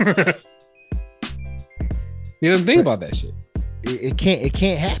 He doesn't think about that shit. It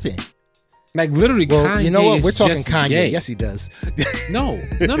can't happen. Like literally, well, Kanye. You know what? We're talking Jesse Kanye. Ye. Yes, he does. No.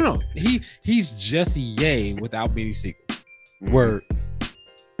 He's Jesse Ye without Beanie Siegel. Word.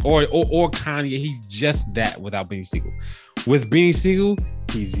 Or Kanye. He's just that without Beanie Siegel. With Beanie Siegel,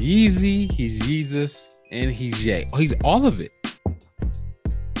 he's Yeezy, he's Yeezus, and he's Ye. Oh, he's all of it.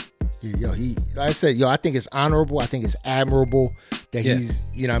 Yeah, like I said, I think it's honorable. I think it's admirable that he's,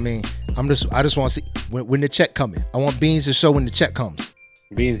 you know what I mean? I just want to see when the check coming. I want Beans to show when the check comes.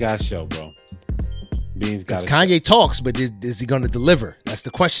 Beans got to show, bro. Beans got to show. Kanye talks, but is he going to deliver? That's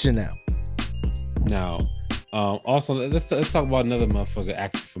the question now. Now, also, let's talk about another motherfucker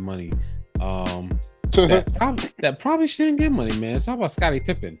asking for money. That probably shouldn't get money, man. Let's talk about Scottie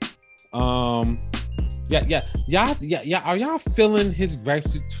Pippen. Yeah. Are y'all feeling his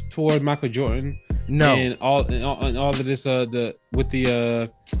gripes toward Michael Jordan? No. And all of this with the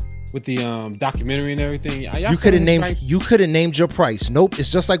documentary and everything. You could have named your price. Nope.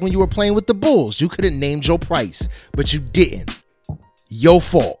 It's just like when you were playing with the Bulls. You could have named your price, but you didn't. Your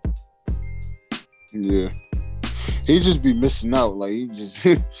fault. Yeah. He just be missing out. Like he just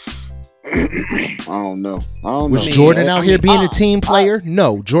I don't know. Was Jordan out here being a team player?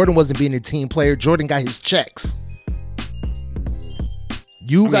 No, Jordan wasn't being a team player. Jordan got his checks.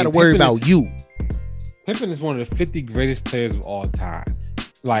 You got to worry about you. Pippen is one of the 50 greatest players of all time.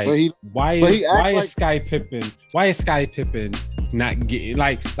 Like, why is Scottie Pippen not getting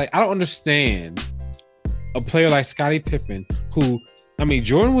like I don't understand a player like Scottie Pippen who, I mean,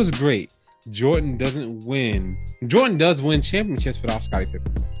 Jordan was great. Jordan does win championships without Scottie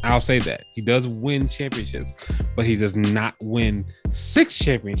Pippen. I'll say that. He does win championships, but he does not win 6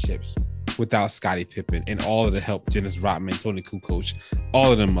 championships without Scottie Pippen and all of the help, Dennis Rodman, Tony Kukoc,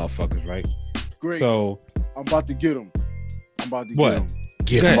 all of them motherfuckers, right? Great. So I'm about to get him.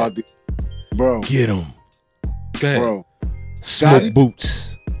 Get him. Bro. Get him. Go ahead. Bro. Smoke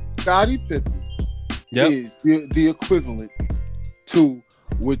boots. Scottie Pippen is the equivalent to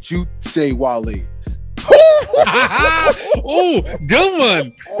what you say Wale is. Oh, good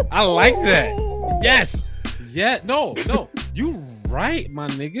one. I like that. Yes. Yeah. No. You right, my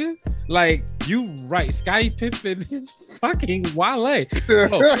nigga. Like, you right. Scottie Pippen is fucking Wale. You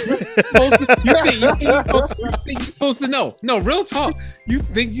think you're supposed to know? No, real talk. You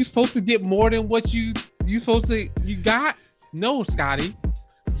think you're supposed to get more than what you got? No, Scotty.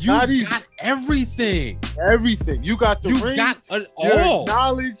 You Scotty. got everything. Everything. You got the You ring. got it You're all.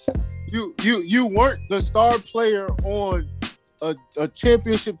 acknowledged. You weren't the star player on a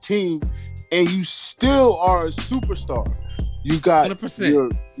championship team, and you still are a superstar. You got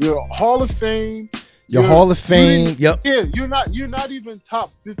 100%. your Hall of Fame. Your Hall of Fame. Yep. Yeah, you're not even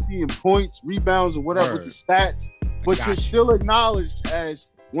top 50 in points, rebounds, or whatever with the stats, but Got you're you. still acknowledged as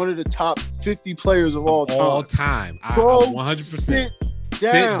one of the top 50 players of all time. I'm Go 100%.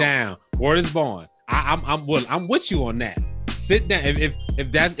 sit down. Word is born. I'm with you on that. Sit down. If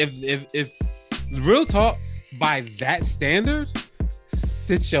real talk by that standard,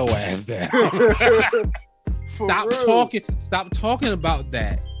 sit your ass down. Stop talking about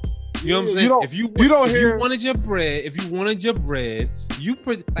that. You know what I'm saying? If you wanted your bread,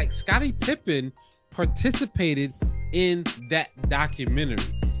 like Scottie Pippen participated in that documentary.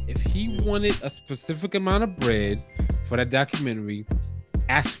 If he wanted a specific amount of bread for that documentary,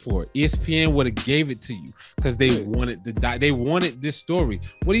 ask for it. ESPN would have gave it to you because they wanted they wanted this story.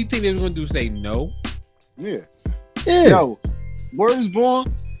 What do you think they were going to do? Say no? Yeah. Yeah. Yo, word is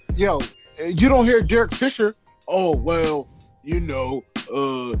born. Yo, you don't hear Derek Fisher. Oh well,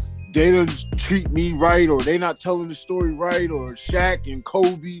 they don't treat me right, or they not telling the story right, or Shaq and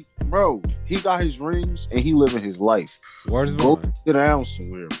Kobe. Bro, he got his rings and he living his life. Word is Go born. sit down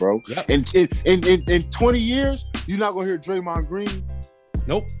somewhere, bro. Yep. And in 20 years, you're not gonna hear Draymond Green.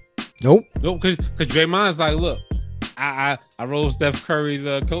 Nope. Nope. Because Draymond's like, look, I rode Steph Curry's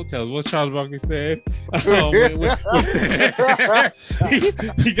coattails. What Charles Barkley said. He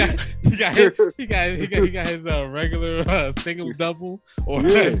got his regular single double or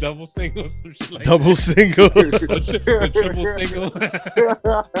double single, some shit like Double that. single. or triple single.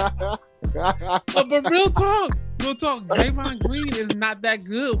 but real talk, Draymond Green is not that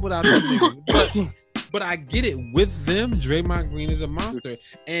good without them niggas. But I get it. With them, Draymond Green is a monster,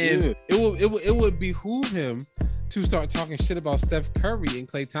 and it would behoove him to start talking shit about Steph Curry and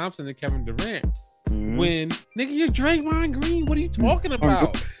Klay Thompson and Kevin Durant. Mm-hmm. When nigga, you're Draymond Green. What are you talking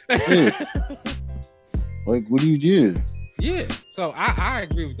about? Like, what do you do? Yeah. So I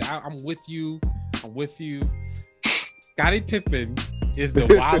agree with that. I'm with you. Scottie Pippen is the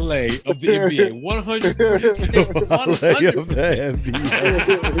Wale of the NBA. 100%. Wale of the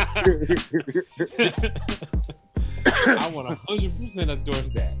NBA. I want 100% endorse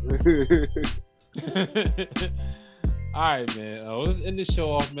that. All right, man. Let's end the show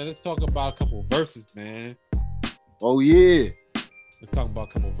off, man. Let's talk about a couple verses, man. Oh yeah. Let's talk about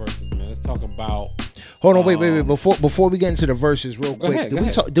a couple verses, man. Let's talk about. Hold on, wait. Before we get into the verses, real quick, ahead,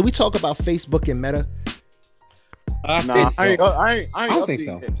 did we talk about Facebook and Meta? Nah, I ain't I don't think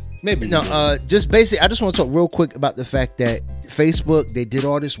so. updated. Maybe. No, just basically, I just want to talk real quick about the fact that Facebook, they did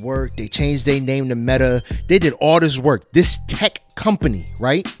all this work. They changed their name to Meta. They did all this work. This tech company,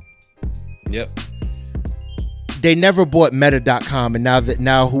 right? Yep. They never bought Meta.com, and now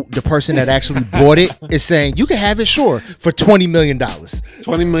the person that actually bought it is saying you can have it, sure, for $20 million.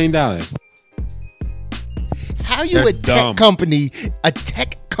 $20 million. How you That's dumb. A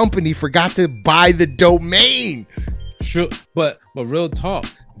tech company forgot to buy the domain? Sure, but real talk,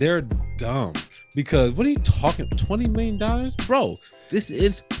 they're dumb because what are you talking? $20 million, bro. This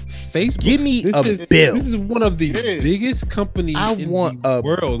is Facebook. Give me this a is, bill. This is one of the biggest companies in the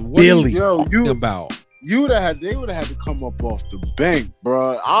world. What billion. are you talking about? They would have had to come up off the bank,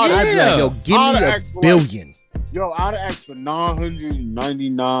 bro. I'd be like, yo, give me a billion. I'd have asked for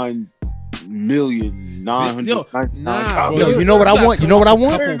 999 million. 999. Yo, you know what I want? You know what I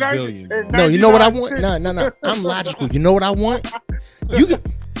want? Billion, no, you know what I want? No. I'm logical. You know what I want?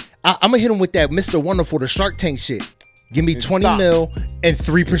 I'm gonna hit him with that Mr. Wonderful, the Shark Tank shit. Give me 20 mil and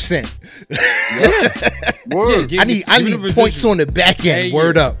 3%. I need points on the back end.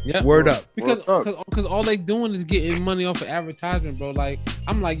 Word up. Because all they doing is getting money off of advertisement, bro. Like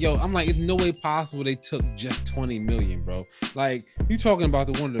I'm like, it's no way possible they took just 20 million, bro. Like you talking about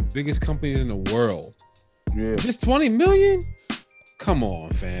one of the biggest companies in the world. Yeah. Just 20 million? Come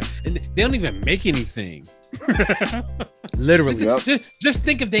on, fam. And they don't even make anything. Literally. Just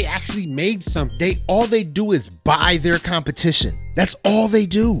think if they actually made something. All they do is buy their competition. That's all they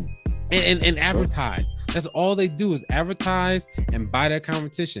do. And advertise. That's all they do is advertise and buy their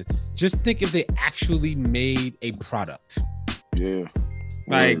competition. Just think if they actually made a product. Yeah.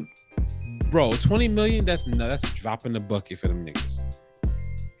 Like, bro, 20 million, that's a drop in the bucket for them niggas.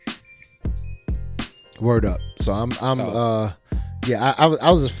 Word up. So I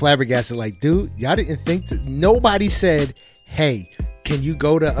was just flabbergasted. Like, dude, y'all didn't think nobody said, hey, can you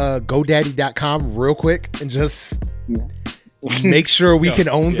go to GoDaddy.com real quick and just make sure we Yo, can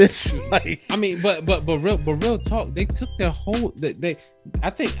own yeah. this. Like, I mean, but real talk. They took their whole. I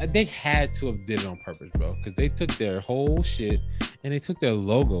think they had to have did it on purpose, bro, because they took their whole shit and they took their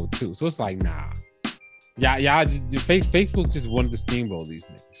logo too. So it's like, nah, yeah. Facebook just wanted to steamroll these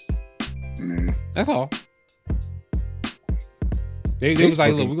niggas. That's all. They was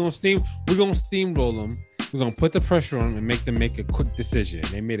like, look, we're gonna steamroll them. We're gonna put the pressure on them and make them make a quick decision.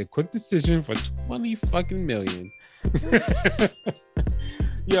 They made a quick decision for 20 fucking million.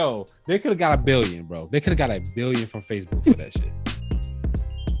 Yo, they could have got $1 billion, bro. They could have got $1 billion from Facebook for that shit.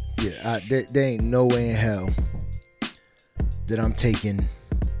 Yeah, there ain't no way in hell that I'm taking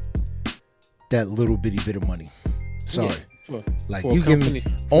that little bitty bit of money. Sorry, like you give me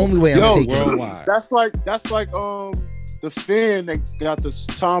only way I'm taking worldwide. That's like the fan that got the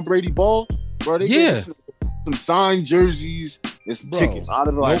Tom Brady ball, bro. They gave us some signed jerseys and some tickets. I'd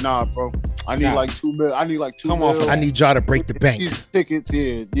be like, nah, bro. I need like $2 million. I need like $2 million. I need y'all to break the bank. These tickets,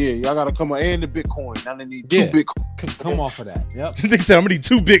 yeah. Y'all gotta come on, and the Bitcoin. I need 2 Bitcoin. Come off of that. Yep. They said I'm gonna need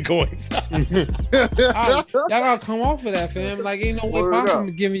 2 Bitcoins. Y'all gotta come off of that, fam. Like, ain't no way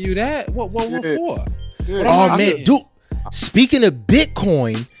possible giving you that. What for? Yeah. Oh man, dude. Speaking of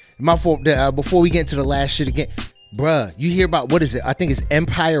Bitcoin, my fault. Before we get into the last shit again, bruh, you hear about what is it? I think it's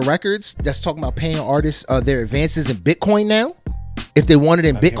Empire Records that's talking about paying artists their advances in Bitcoin now, if they want it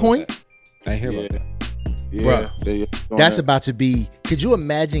in Bitcoin. I hear about that. Yeah, bruh, that's about to be. Could you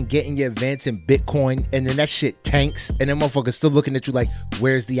imagine getting your advance in Bitcoin and then that shit tanks and then motherfuckers still looking at you like,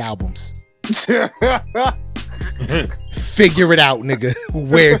 where's the albums? Figure it out, nigga.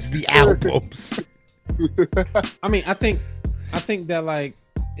 Where's the albums? I mean, I think that like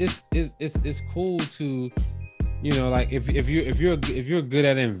it's cool to, you know, like if you're good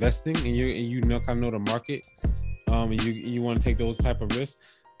at investing and you know kind of know the market, and you want to take those type of risks,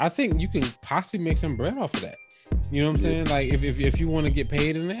 I think you can possibly make some bread off of that. You know what I'm saying? Like if you want to get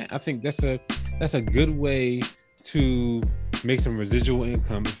paid in that, I think that's a good way to make some residual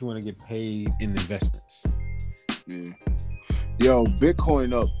income if you want to get paid in investments. Yeah. Yo,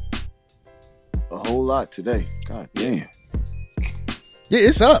 Bitcoin up a whole lot today. God damn. Yeah,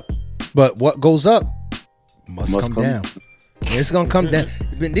 it's up. But what goes up must come down. It's gonna come down.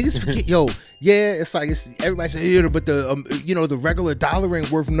 But niggas forget, it's like everybody say, but the the regular dollar ain't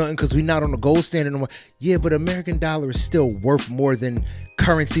worth nothing because we not on the gold standard anymore. Yeah, but American dollar is still worth more than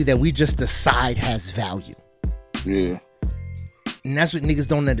currency that we just decide has value. Yeah. And that's what niggas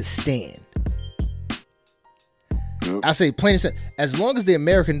don't understand. Yep. I say plain and simple, as long as the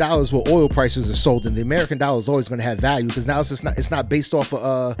American dollar is where oil prices are sold, then the American dollar is always going to have value because now it's not based off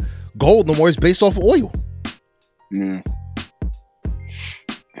of gold no more. It's based off of oil. Yeah.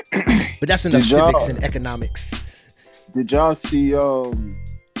 But that's enough civics and economics. Did y'all see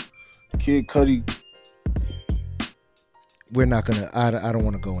Kid Cudi? We're not gonna. I don't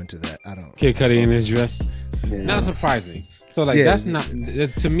want to go into that. I don't. Kid Cudi in his dress. Yeah. Not surprising. So like that's not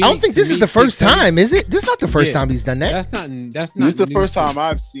to me. I don't think this is the first time, is it? This is not the first time he's done that. That's not. This is the first time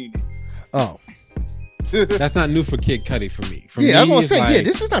I've seen it. Oh. That's not new for Kid Cudi for me. I'm gonna say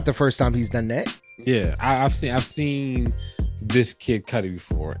this is not the first time he's done that. Yeah, I've seen this Kid Cudi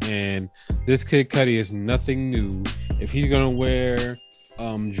before, and this Kid Cudi is nothing new. If he's gonna wear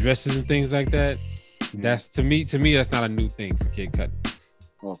dresses and things like that, that's to me that's not a new thing for Kid Cudi.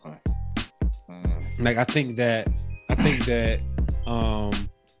 Okay. Like I think that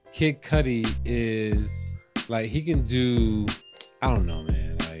Kid Cudi is like he can do, I don't know,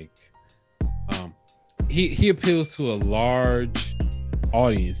 man. Like he appeals to a large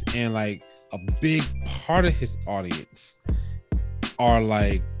audience, and like a big part of his audience are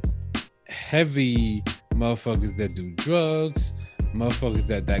like heavy motherfuckers that do drugs, motherfuckers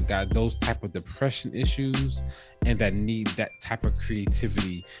that got those type of depression issues and that need that type of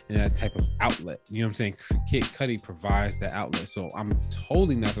creativity and that type of outlet. You know what I'm saying? Kid Cudi provides that outlet. So I'm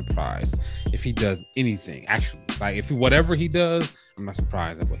totally not surprised if he does anything. Actually, like if whatever he does, I'm not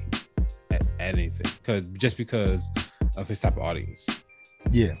surprised at anything because of his type of audience.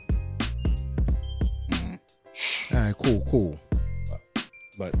 Yeah. All right, cool.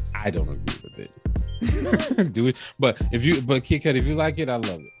 But I don't agree with it. Do it, but Kid Cudi, if you like it, I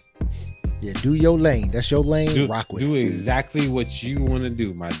love it. Yeah, do your lane. That's your lane. Rock with it. Do exactly what you want to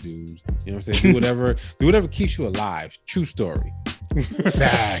do, my dude. You know what I'm saying? Do whatever keeps you alive. True story.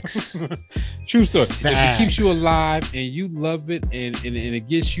 Facts. True story. Facts. If it keeps you alive and you love it and it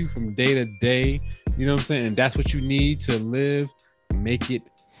gets you from day to day, you know what I'm saying? And that's what you need to live, make it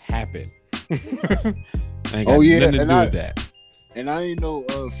happen. I ain't got nothing to do with that. And I didn't know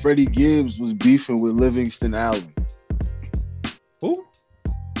Freddie Gibbs was beefing with Livingston Allen. Who?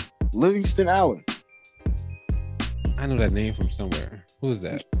 Livingston Allen. I know that name from somewhere. Who's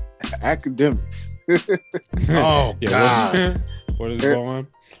that? Academics. Oh God. Word is born.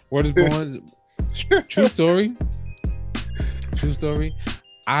 Word is born. True story. True story.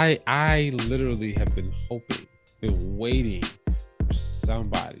 I literally have been waiting for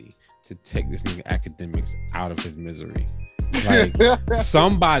somebody to take this nigga Academics out of his misery. Like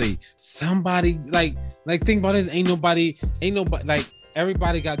somebody like think about this. Ain't nobody like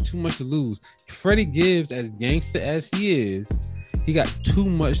everybody got too much to lose. Freddie Gibbs, as gangster as he is, he got too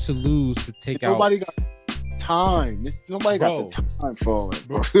much to lose to take out. Nobody got time. Nobody got the time for all it,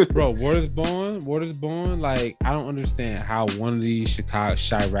 bro. Bro, Word is born. Like, I don't understand how one of these Chicago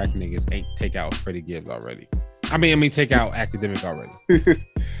Chirac niggas ain't take out Freddie Gibbs already. I mean, take out Academic already.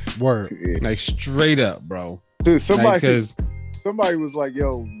 Word. Like, straight up, bro. Dude, somebody was like,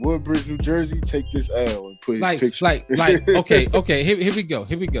 "Yo, Woodbridge, New Jersey, take this L and put his picture." Like, okay. Here we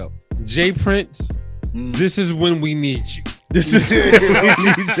go. Jay Prince, this is when we need you. This is when we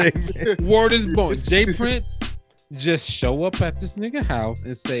need Jay Prince. Word is born. Jay Prince, just show up at this nigga house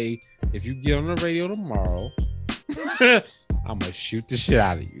and say, if you get on the radio tomorrow, I'm gonna shoot the shit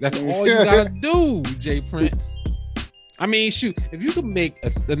out of you. That's all you gotta do, Jay Prince. I mean, shoot, if you could make a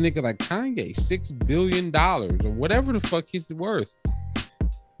nigga like Kanye $6 billion or whatever the fuck he's worth,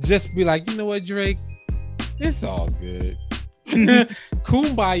 just be like, you know what, Drake, it's all good.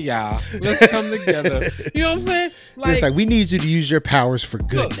 Kumbaya, let's come together. You know what I'm saying? Like, it's like, we need you to use your powers for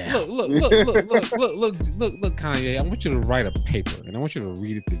good now. Look, Kanye, I want you to write a paper and I want you to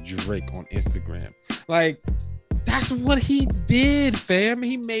read it to Drake on Instagram. Like, that's what he did, fam.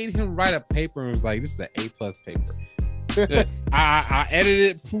 He made him write a paper and was like, this is an A+ paper. I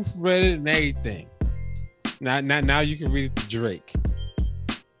edited it, proofread it, and everything. Now you can read it to Drake.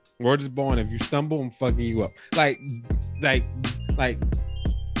 Word is born. If you stumble, I'm fucking you up. Like,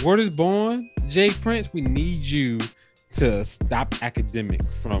 Word is born. Jay Prince, we need you to stop Academic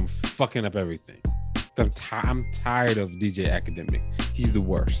from fucking up everything. I'm tired of DJ Academic. He's the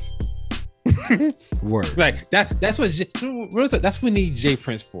worst. Word. Like that's what we need Jay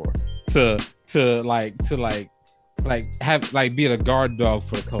Prince for. To have be a guard dog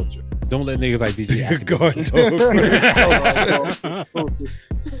for the culture. Don't let niggas like DJ Academic. Guard dog.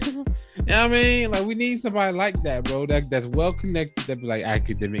 You know what I mean? Like, we need somebody like that, bro. That's well connected. That be like,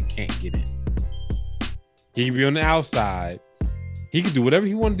 Academic can't get in. He can be on the outside. He can do whatever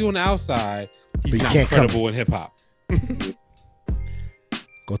he want to do on the outside. He's not credible in hip hop.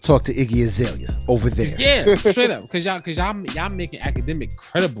 Go talk to Iggy Azalea over there. Yeah, straight up, because y'all making Academic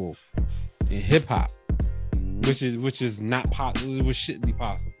credible in hip hop, which is not possible. Which shouldn't be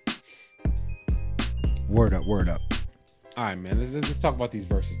possible. Word up. All right, man. Let's talk about these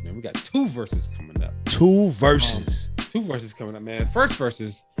verses, man. We got 2 verses coming up. 2 verses. 2 verses coming up, man. First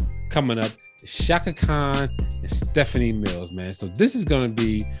verses coming up is Chaka Khan and Stephanie Mills, man. So this is gonna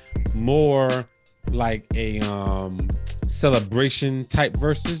be more like a celebration type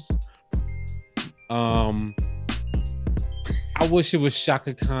verses. I wish it was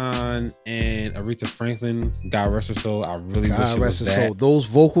Chaka Khan and Aretha Franklin. God rest her soul. I really wish it was that. Soul. Those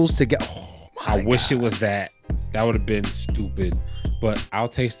vocals together. I wish it was that. That would have been stupid. But I'll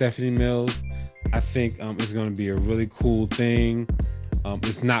take Stephanie Mills. I think it's going to be a really cool thing.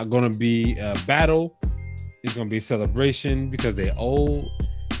 It's not going to be a battle. It's going to be a celebration because they're old.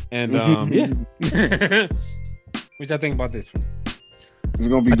 And yeah. What y'all think about this one? It's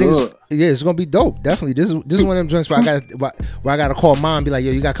gonna be good. It's gonna be dope. Definitely. This is one of them joints where I gotta call mom and be like,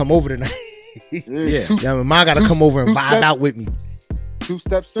 yo, you gotta come over tonight. Yeah, mom gotta come over and vibe out with me.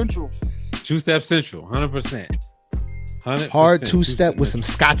 2-Step Central. 2-Step Central, 100%. Hard 2-step with some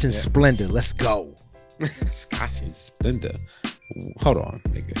Scotch and Splendor. Let's go. Scotch and Splendor. Hold on,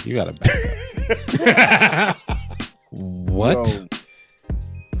 nigga. You gotta back. What? Yo.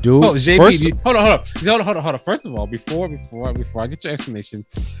 Dude, oh, JB, hold on. First of all, before I get your explanation,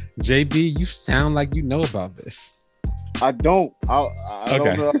 JB, you sound like you know about this. I don't. I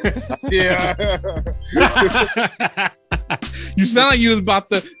don't know. Yeah. You sound like you was about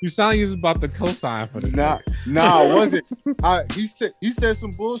to co-sign for this. Nah, I wasn't. He said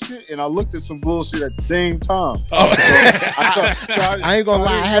some bullshit, and I looked at some bullshit at the same time. Oh. I ain't gonna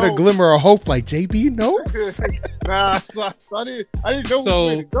lie. I had a glimmer of hope. Like, JB knows. Nah, so I didn't know which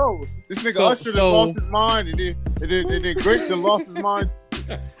way to go. This nigga Usher lost his mind, and then Drake lost his mind.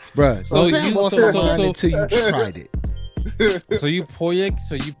 Bruh, so you lost your mind until you tried it. So you pour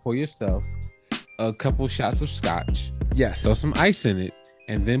yourself a couple shots of scotch. Yes. Throw some ice in it,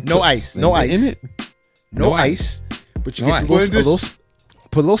 and then no ice in it. No ice. But you get put a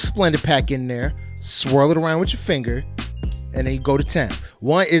little Splendid pack in there. Swirl it around with your finger. and then you go to town.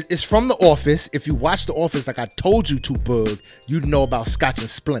 One is from The Office. If you watch The Office, like I told you to, Bug, you'd know about Scotch and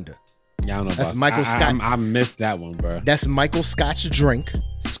Splendor. Yeah, I don't know. That's Michael Scott. I missed that one, bro. That's Michael Scott's drink,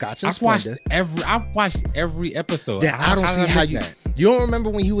 Scotch and Splendor. I've watched every episode. Yeah, I don't see how you. You don't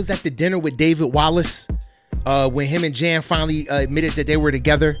remember when he was at the dinner with David Wallace, when him and Jan finally admitted that they were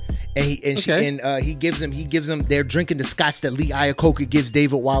together, and he gives them. They're drinking the Scotch that Lee Iacocca gives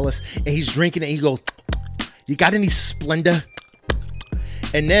David Wallace, and he's drinking it. And he goes, "You got any Splendor?"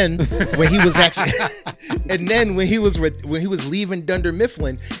 And then when he was leaving Dunder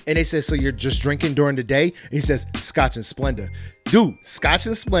Mifflin, and they said, "So you're just drinking during the day?" And he says, "Scotch and Splendor." Dude, Scotch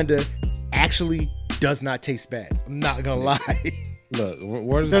and Splendor actually does not taste bad. I'm not gonna lie. Look,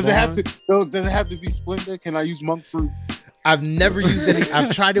 where does it have to? Does it have to be Splendor? Can I use monk fruit? I've never used any. I've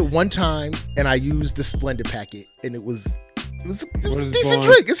tried it one time, and I used the Splendor packet, and it was a decent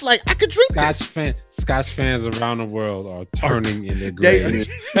drink. It's like I could drink this. Scotch fans around the world are turning in their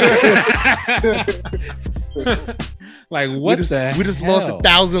graves. Like what we just hell? Lost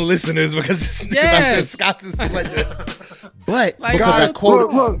 1,000 listeners because I said Scotch and Splendor. But like, because guys, I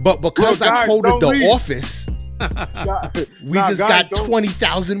quoted, guys, I quoted The leave. Office, we just got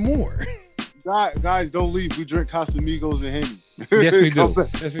 20,000 more. Guys, don't leave. We drink Casamigos and Henny. Yes, we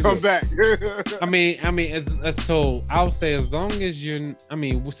do. Come back. I mean, it's so I'll say as long as you're. I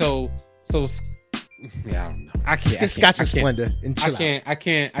mean, so. Yeah, I don't know. I can't. Scotch and Splendor and chill out. I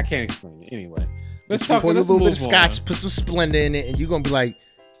can't explain it anyway. Let's talk. Put a little bit of Scotch, on. put some Splendor in it, and you're gonna be like,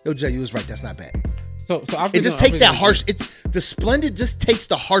 "Yo, Jay, you was right. That's not bad." So it just takes that harsh. The Splendor just takes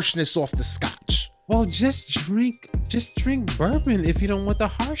the harshness off the Scotch. Well, just drink bourbon if you don't want the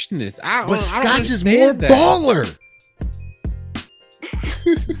harshness. But Scotch is more baller.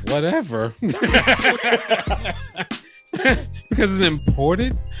 Whatever. Because it's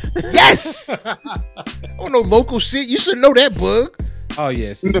imported. Yes. Oh no, local shit. You should know that, Bug. Oh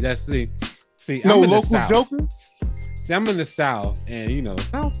yeah. See. No I'm in local the South. jokers. See, I'm in the South, and you know,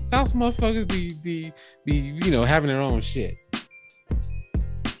 South motherfuckers be having their own shit.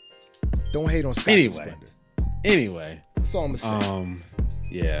 Don't hate on Scotch and Splendor. Anyway, that's all I'm gonna say.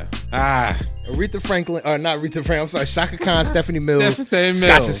 Yeah. Aretha Franklin, not Aretha Franklin. I'm sorry, Shaka Khan, Stephanie Mills, Scotch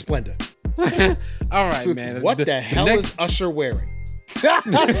Mills. and Splendor. All right, man. What the hell is Usher wearing? This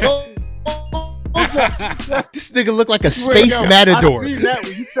nigga look like a space matador. I seen that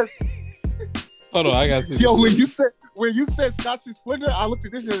when you said. Hold on, I gotta see. Yo, when you said Scotch and Splendor, I looked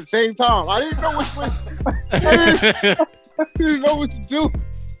at this at the same time. I didn't know which one. I didn't know what to do.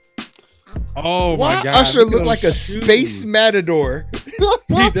 Oh why my god! Usher look like a space matador.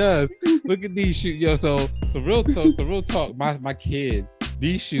 He does. Look at these shoes, yo. So real talk. My kid,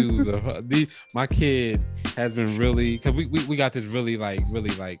 these shoes are my kid has been really, because we got this really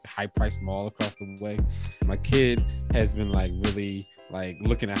high priced mall across the way. My kid has been really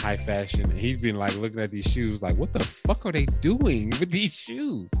looking at high fashion, and he's been looking at these shoes what the fuck are they doing with these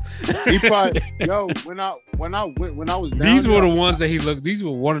shoes? He probably, when I was down these were there, the ones that he looked. These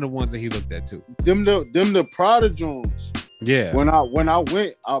were one of the ones that he looked at too. Them the Prada Jones. Yeah. When I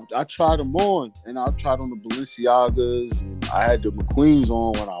went, I tried them on, and I tried on the Balenciagas, and I had the McQueens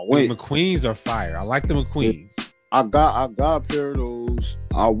on when I went. The McQueens are fire. I like the McQueens. I got a pair of those.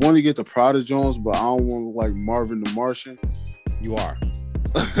 I want to get the Prada Jones, but I don't want to look like Marvin the Martian. You are.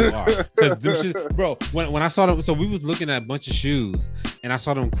 Bro, when I saw them, so we was looking at a bunch of shoes, and I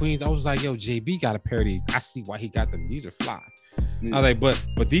saw them Queens. I was like, yo, JB got a pair of these. I see why he got them. These are fly. Yeah. I was like,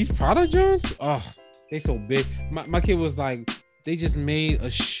 but these Prada Jones, oh, they so big. My kid was like, they just made a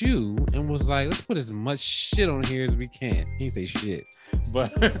shoe and was like, let's put as much shit on here as we can. He didn't say shit,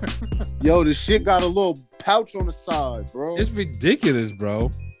 but yo, the shit got a little pouch on the side, bro. It's ridiculous,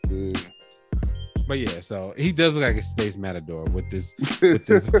 bro. Yeah. But yeah, so he does look like a space matador with this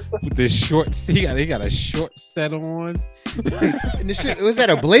short. He got a short set on. And the shit, was that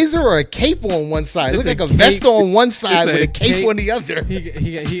a blazer or a cape on one side? It looked like a vest on one side with a cape on the other. He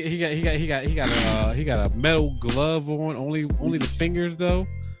got a metal glove on. Only the fingers though.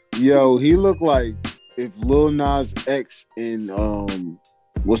 Yo, he looked like if Lil Nas X and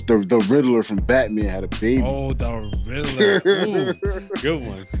what's the Riddler from Batman had a baby. Oh, the Riddler. Ooh, good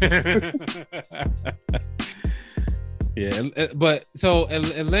one. Yeah, but so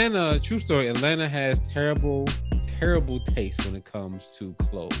Atlanta, true story, Atlanta has terrible taste when it comes to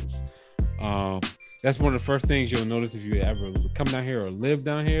clothes. That's one of the first things you'll notice if you ever come down here or live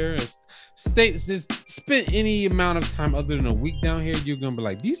down here. Spend any amount of time other than a week down here, you're gonna be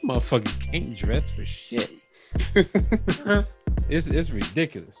like, these motherfuckers can't dress for shit. It's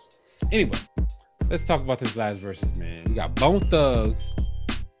ridiculous. Anyway, let's talk about this last versus, man. We got Bone Thugs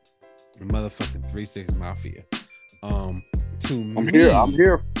and motherfucking 3 6 Mafia. I'm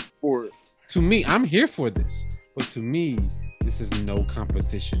here for it. To me, I'm here for this. But to me, this is no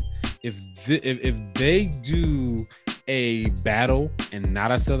competition. If they do a battle and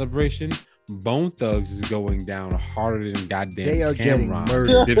not a celebration, Bone Thugs is going down harder than goddamn. They are Cameron, getting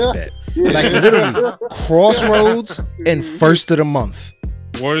murdered. Dipset. Like literally, Crossroads and first of the month.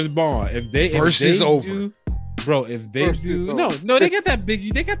 Word is born. If they over. Bro, if they do no, they got that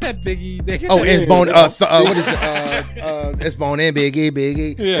Biggie. They got that Biggie. It's Bone. What is it? It's Bone and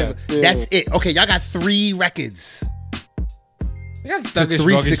Biggie. Yeah. That's it. Okay, y'all got 3 records. They got Thuggish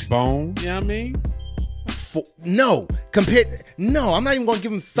Ruggish Bone. You know what I mean? No, I'm not even gonna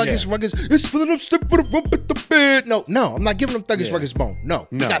give them Thuggish Ruggish. It's filling up step for the rump at the bed. No, I'm not giving them Thuggish Ruggish Bone. No,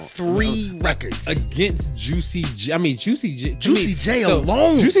 they got 3 records against Juicy J. I mean, Juicy J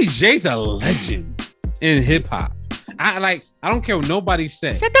alone. Juicy J's a legend in hip hop. I don't care what nobody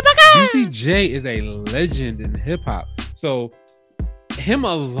says. Juicy J is a legend in hip hop. So him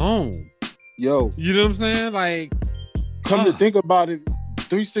alone, you know what I'm saying? Like, come to think about it,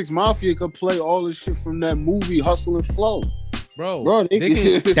 3 6 Mafia could play all the shit from that movie Hustle and Flow, bro.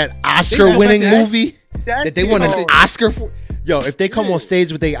 That Oscar-winning movie that they won an Oscar for. Yo, if they come on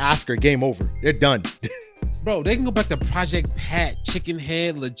stage with their Oscar, game over. They're done. Bro, they can go back to Project Pat, Chicken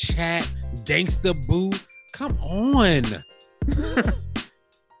Head, LeChat, Gangsta Boo. Come on.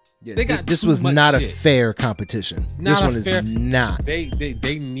 This was not a fair competition. This one is not.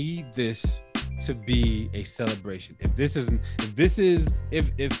 They need this to be a celebration. If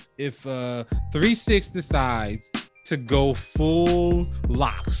 3-6 decides to go full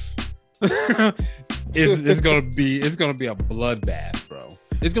locks, it's gonna be a bloodbath, bro.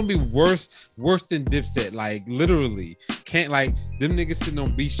 It's gonna be worse than Dipset. Like literally, can't like them niggas sitting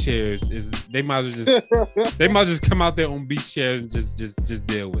on beach chairs. They might as well just come out there on beach chairs and just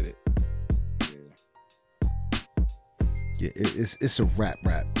deal with it. Yeah, it's a rap.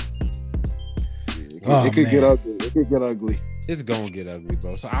 It could get ugly. It could get ugly. It's gonna get ugly,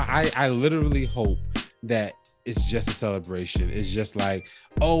 bro. So I literally hope that it's just a celebration. It's just like,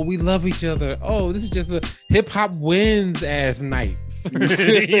 oh, we love each other. Oh, this is just a hip hop wins ass night. I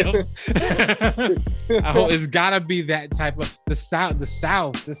hope it's gotta be that type of the South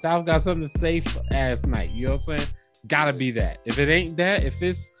got something to say for ass night. You know what I'm saying? Gotta be that. If it ain't that, if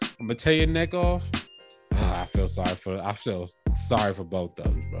it's I'm gonna tear your neck off. I feel sorry for both of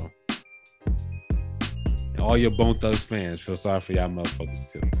them, bro. And all your Bone Thugs fans feel sorry for y'all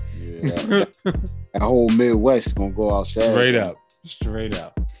motherfuckers too. Yeah, that whole Midwest gonna go outside. Straight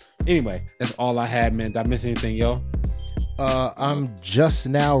up. Anyway, that's all I had, man. Did I miss anything, yo? I'm just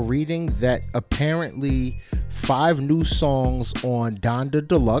now reading that apparently 5 new songs on Donda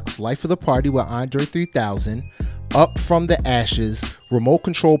Deluxe, Life of the Party with Andre 3000, Up From the Ashes, Remote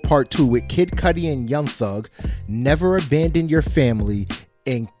Control Part 2 with Kid Cudi and Young Thug, Never Abandon Your Family,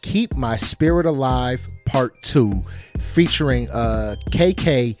 and Keep My Spirit Alive Part 2, featuring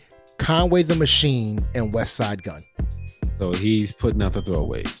KK, Conway the Machine, and West Side Gun. So he's putting out the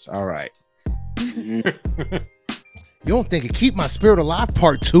throwaways. All right. You don't think Keep My Spirit Alive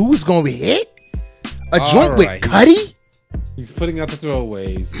Part 2 is going to be hit? A joint with Cudi? He's putting out the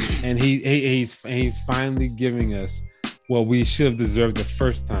throwaways, and he's finally giving us what we should have deserved the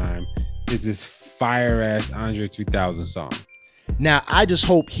first time, is this fire-ass Andre 3000 song. Now, I just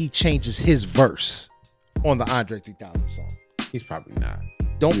hope he changes his verse on the Andre 3000 song. He's probably not.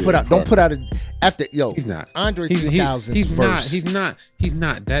 Don't put out after he's not. Andre 3000's verse. He's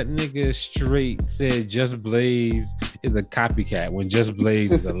not. That nigga straight said Just Blaze is a copycat when Just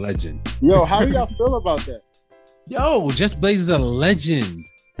Blaze is a legend. Yo, how do y'all feel about that? Yo, Just Blaze is a legend.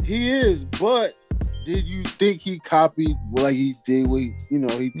 He is, but did you think he copied like he did? He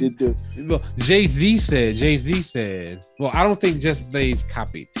did the. Well, Jay-Z said. Well, I don't think Just Blaze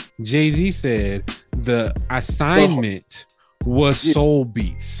copied. Jay-Z said the assignment was Soul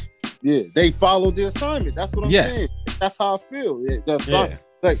Beats. Yeah, they followed the assignment. That's what I'm saying. That's how I feel. Like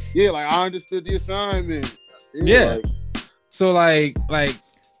I understood the assignment. So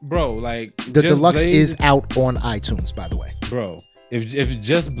bro, the Deluxe is out on iTunes, by the way. Bro, if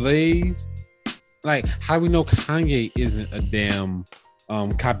Just Blaze, like, how do we know Kanye isn't a damn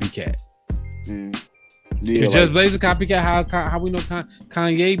copycat? Yeah, if Just Blaze a copycat, how we know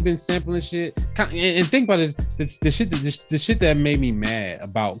Kanye been sampling shit? And think about it, the shit that made me mad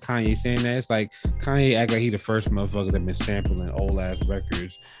about Kanye saying that, it's like Kanye act like he the first motherfucker that been sampling old ass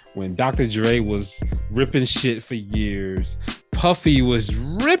records when Dr. Dre was ripping shit for years. Puffy was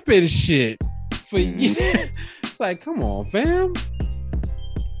ripping shit for years. It's like, come on, fam.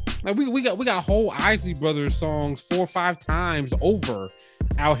 Like we got whole Isley Brothers songs 4 or 5 times over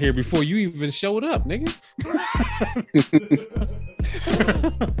out here before you even showed up, nigga.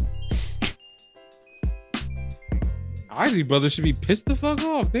 Isley brothers should be pissed the fuck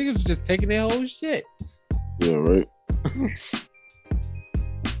off. Niggas was just taking their whole shit. Yeah, right.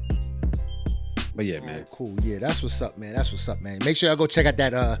 But yeah, man. Cool. Yeah, that's what's up, man. That's what's up, man. Make sure y'all go check out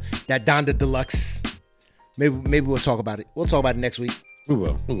that Donda Deluxe. Maybe we'll talk about it. We'll talk about it next week. We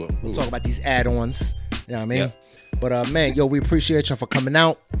will. We'll talk about these add-ons. You know what I mean? Yeah. But man, yo, we appreciate y'all for coming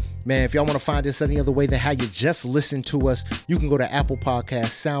out. Man, if y'all want to find us any other way than how you just listened to us, you can go to Apple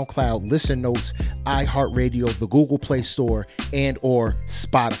Podcasts, SoundCloud, Listen Notes, iHeartRadio, the Google Play Store, and or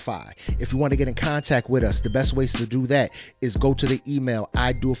Spotify. If you want to get in contact with us, the best ways to do that is go to the email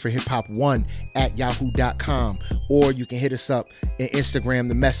idoitforhiphop1@yahoo.com, or you can hit us up in Instagram,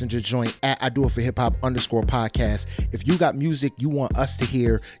 the messenger joint at idoitforhiphop_podcast. If you got music you want us to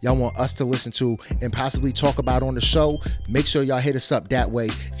hear, y'all want us to listen to and possibly talk about on the show, make sure y'all hit us up that way.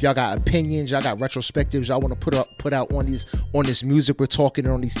 If y'all got opinions, y'all got retrospectives, y'all want to put out on this music we're talking,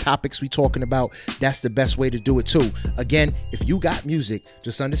 on these topics we talking about, that's the best way to do it too. Again, if you got music,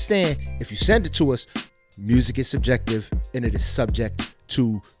 just understand, if you send it to us, music is subjective and it is subject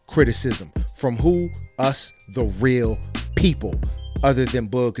to criticism. From who? Us, the real people. Other than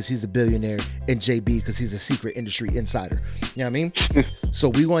Bug, because he's a billionaire, and JB, because he's a secret industry insider. You know what I mean? So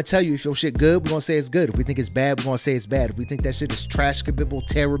we want to tell you, if your shit good, we're going to say it's good. If we think it's bad, we're going to say it's bad. If we think that shit is trash-cabibble,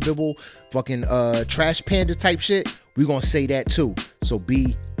 terrible, fucking trash panda type shit, we're going to say that too. So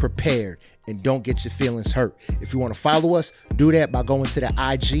be prepared and don't get your feelings hurt. If you want to follow us, do that by going to the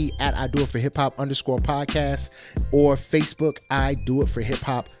IG at idoitforhiphop_podcast or Facebook, I Do It For Hip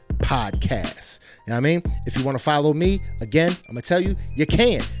Hop Podcast. You know what I mean? If you want to follow me, again, I'm gonna tell you, you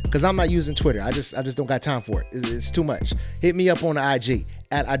can, because I'm not using Twitter. I just don't got time for it. It's too much. Hit me up on the IG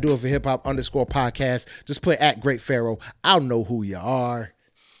at I Do It For Hip Hop _podcast. Just put at Great Pharaoh. I'll know who you are.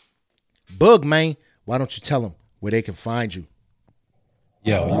 Bug, man, why don't you tell them where they can find you?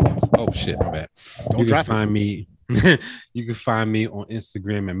 Oh shit, my bad. You can find me. You can find me on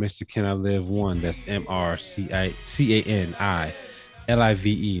Instagram at Mr. Can I Live 1. That's MrCanI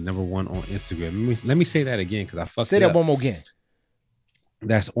LIVE #1 on Instagram. Let me say that again because I fucked Say it that up. one more again.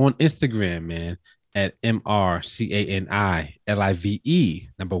 That's on Instagram, man, at MrCanI LIVE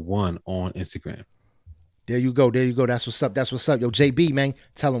 #1 on Instagram. There you go. That's what's up. Yo, JB, man,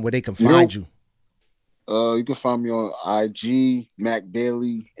 tell them where they can find you. You can find me on IG, Mac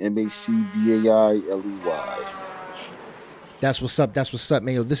Bailey, MacBailey. That's what's up,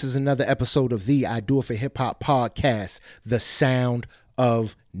 man. Yo, this is another episode of the I Do It For Hip Hop podcast, the sound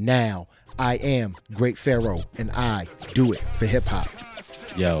of now. I am Great Pharaoh, and I do it for hip hop.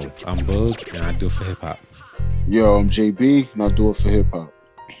 Yo, I'm Bug, and I do it for hip hop. Yo, I'm JB, and I do it for hip hop.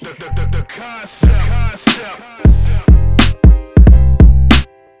 The concept.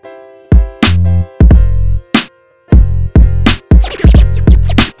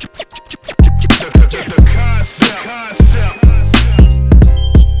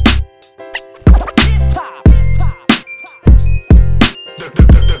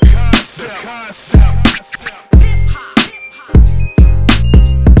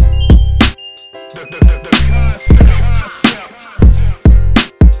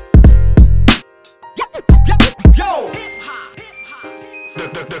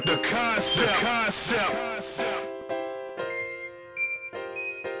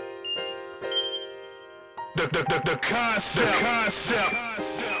 The concept.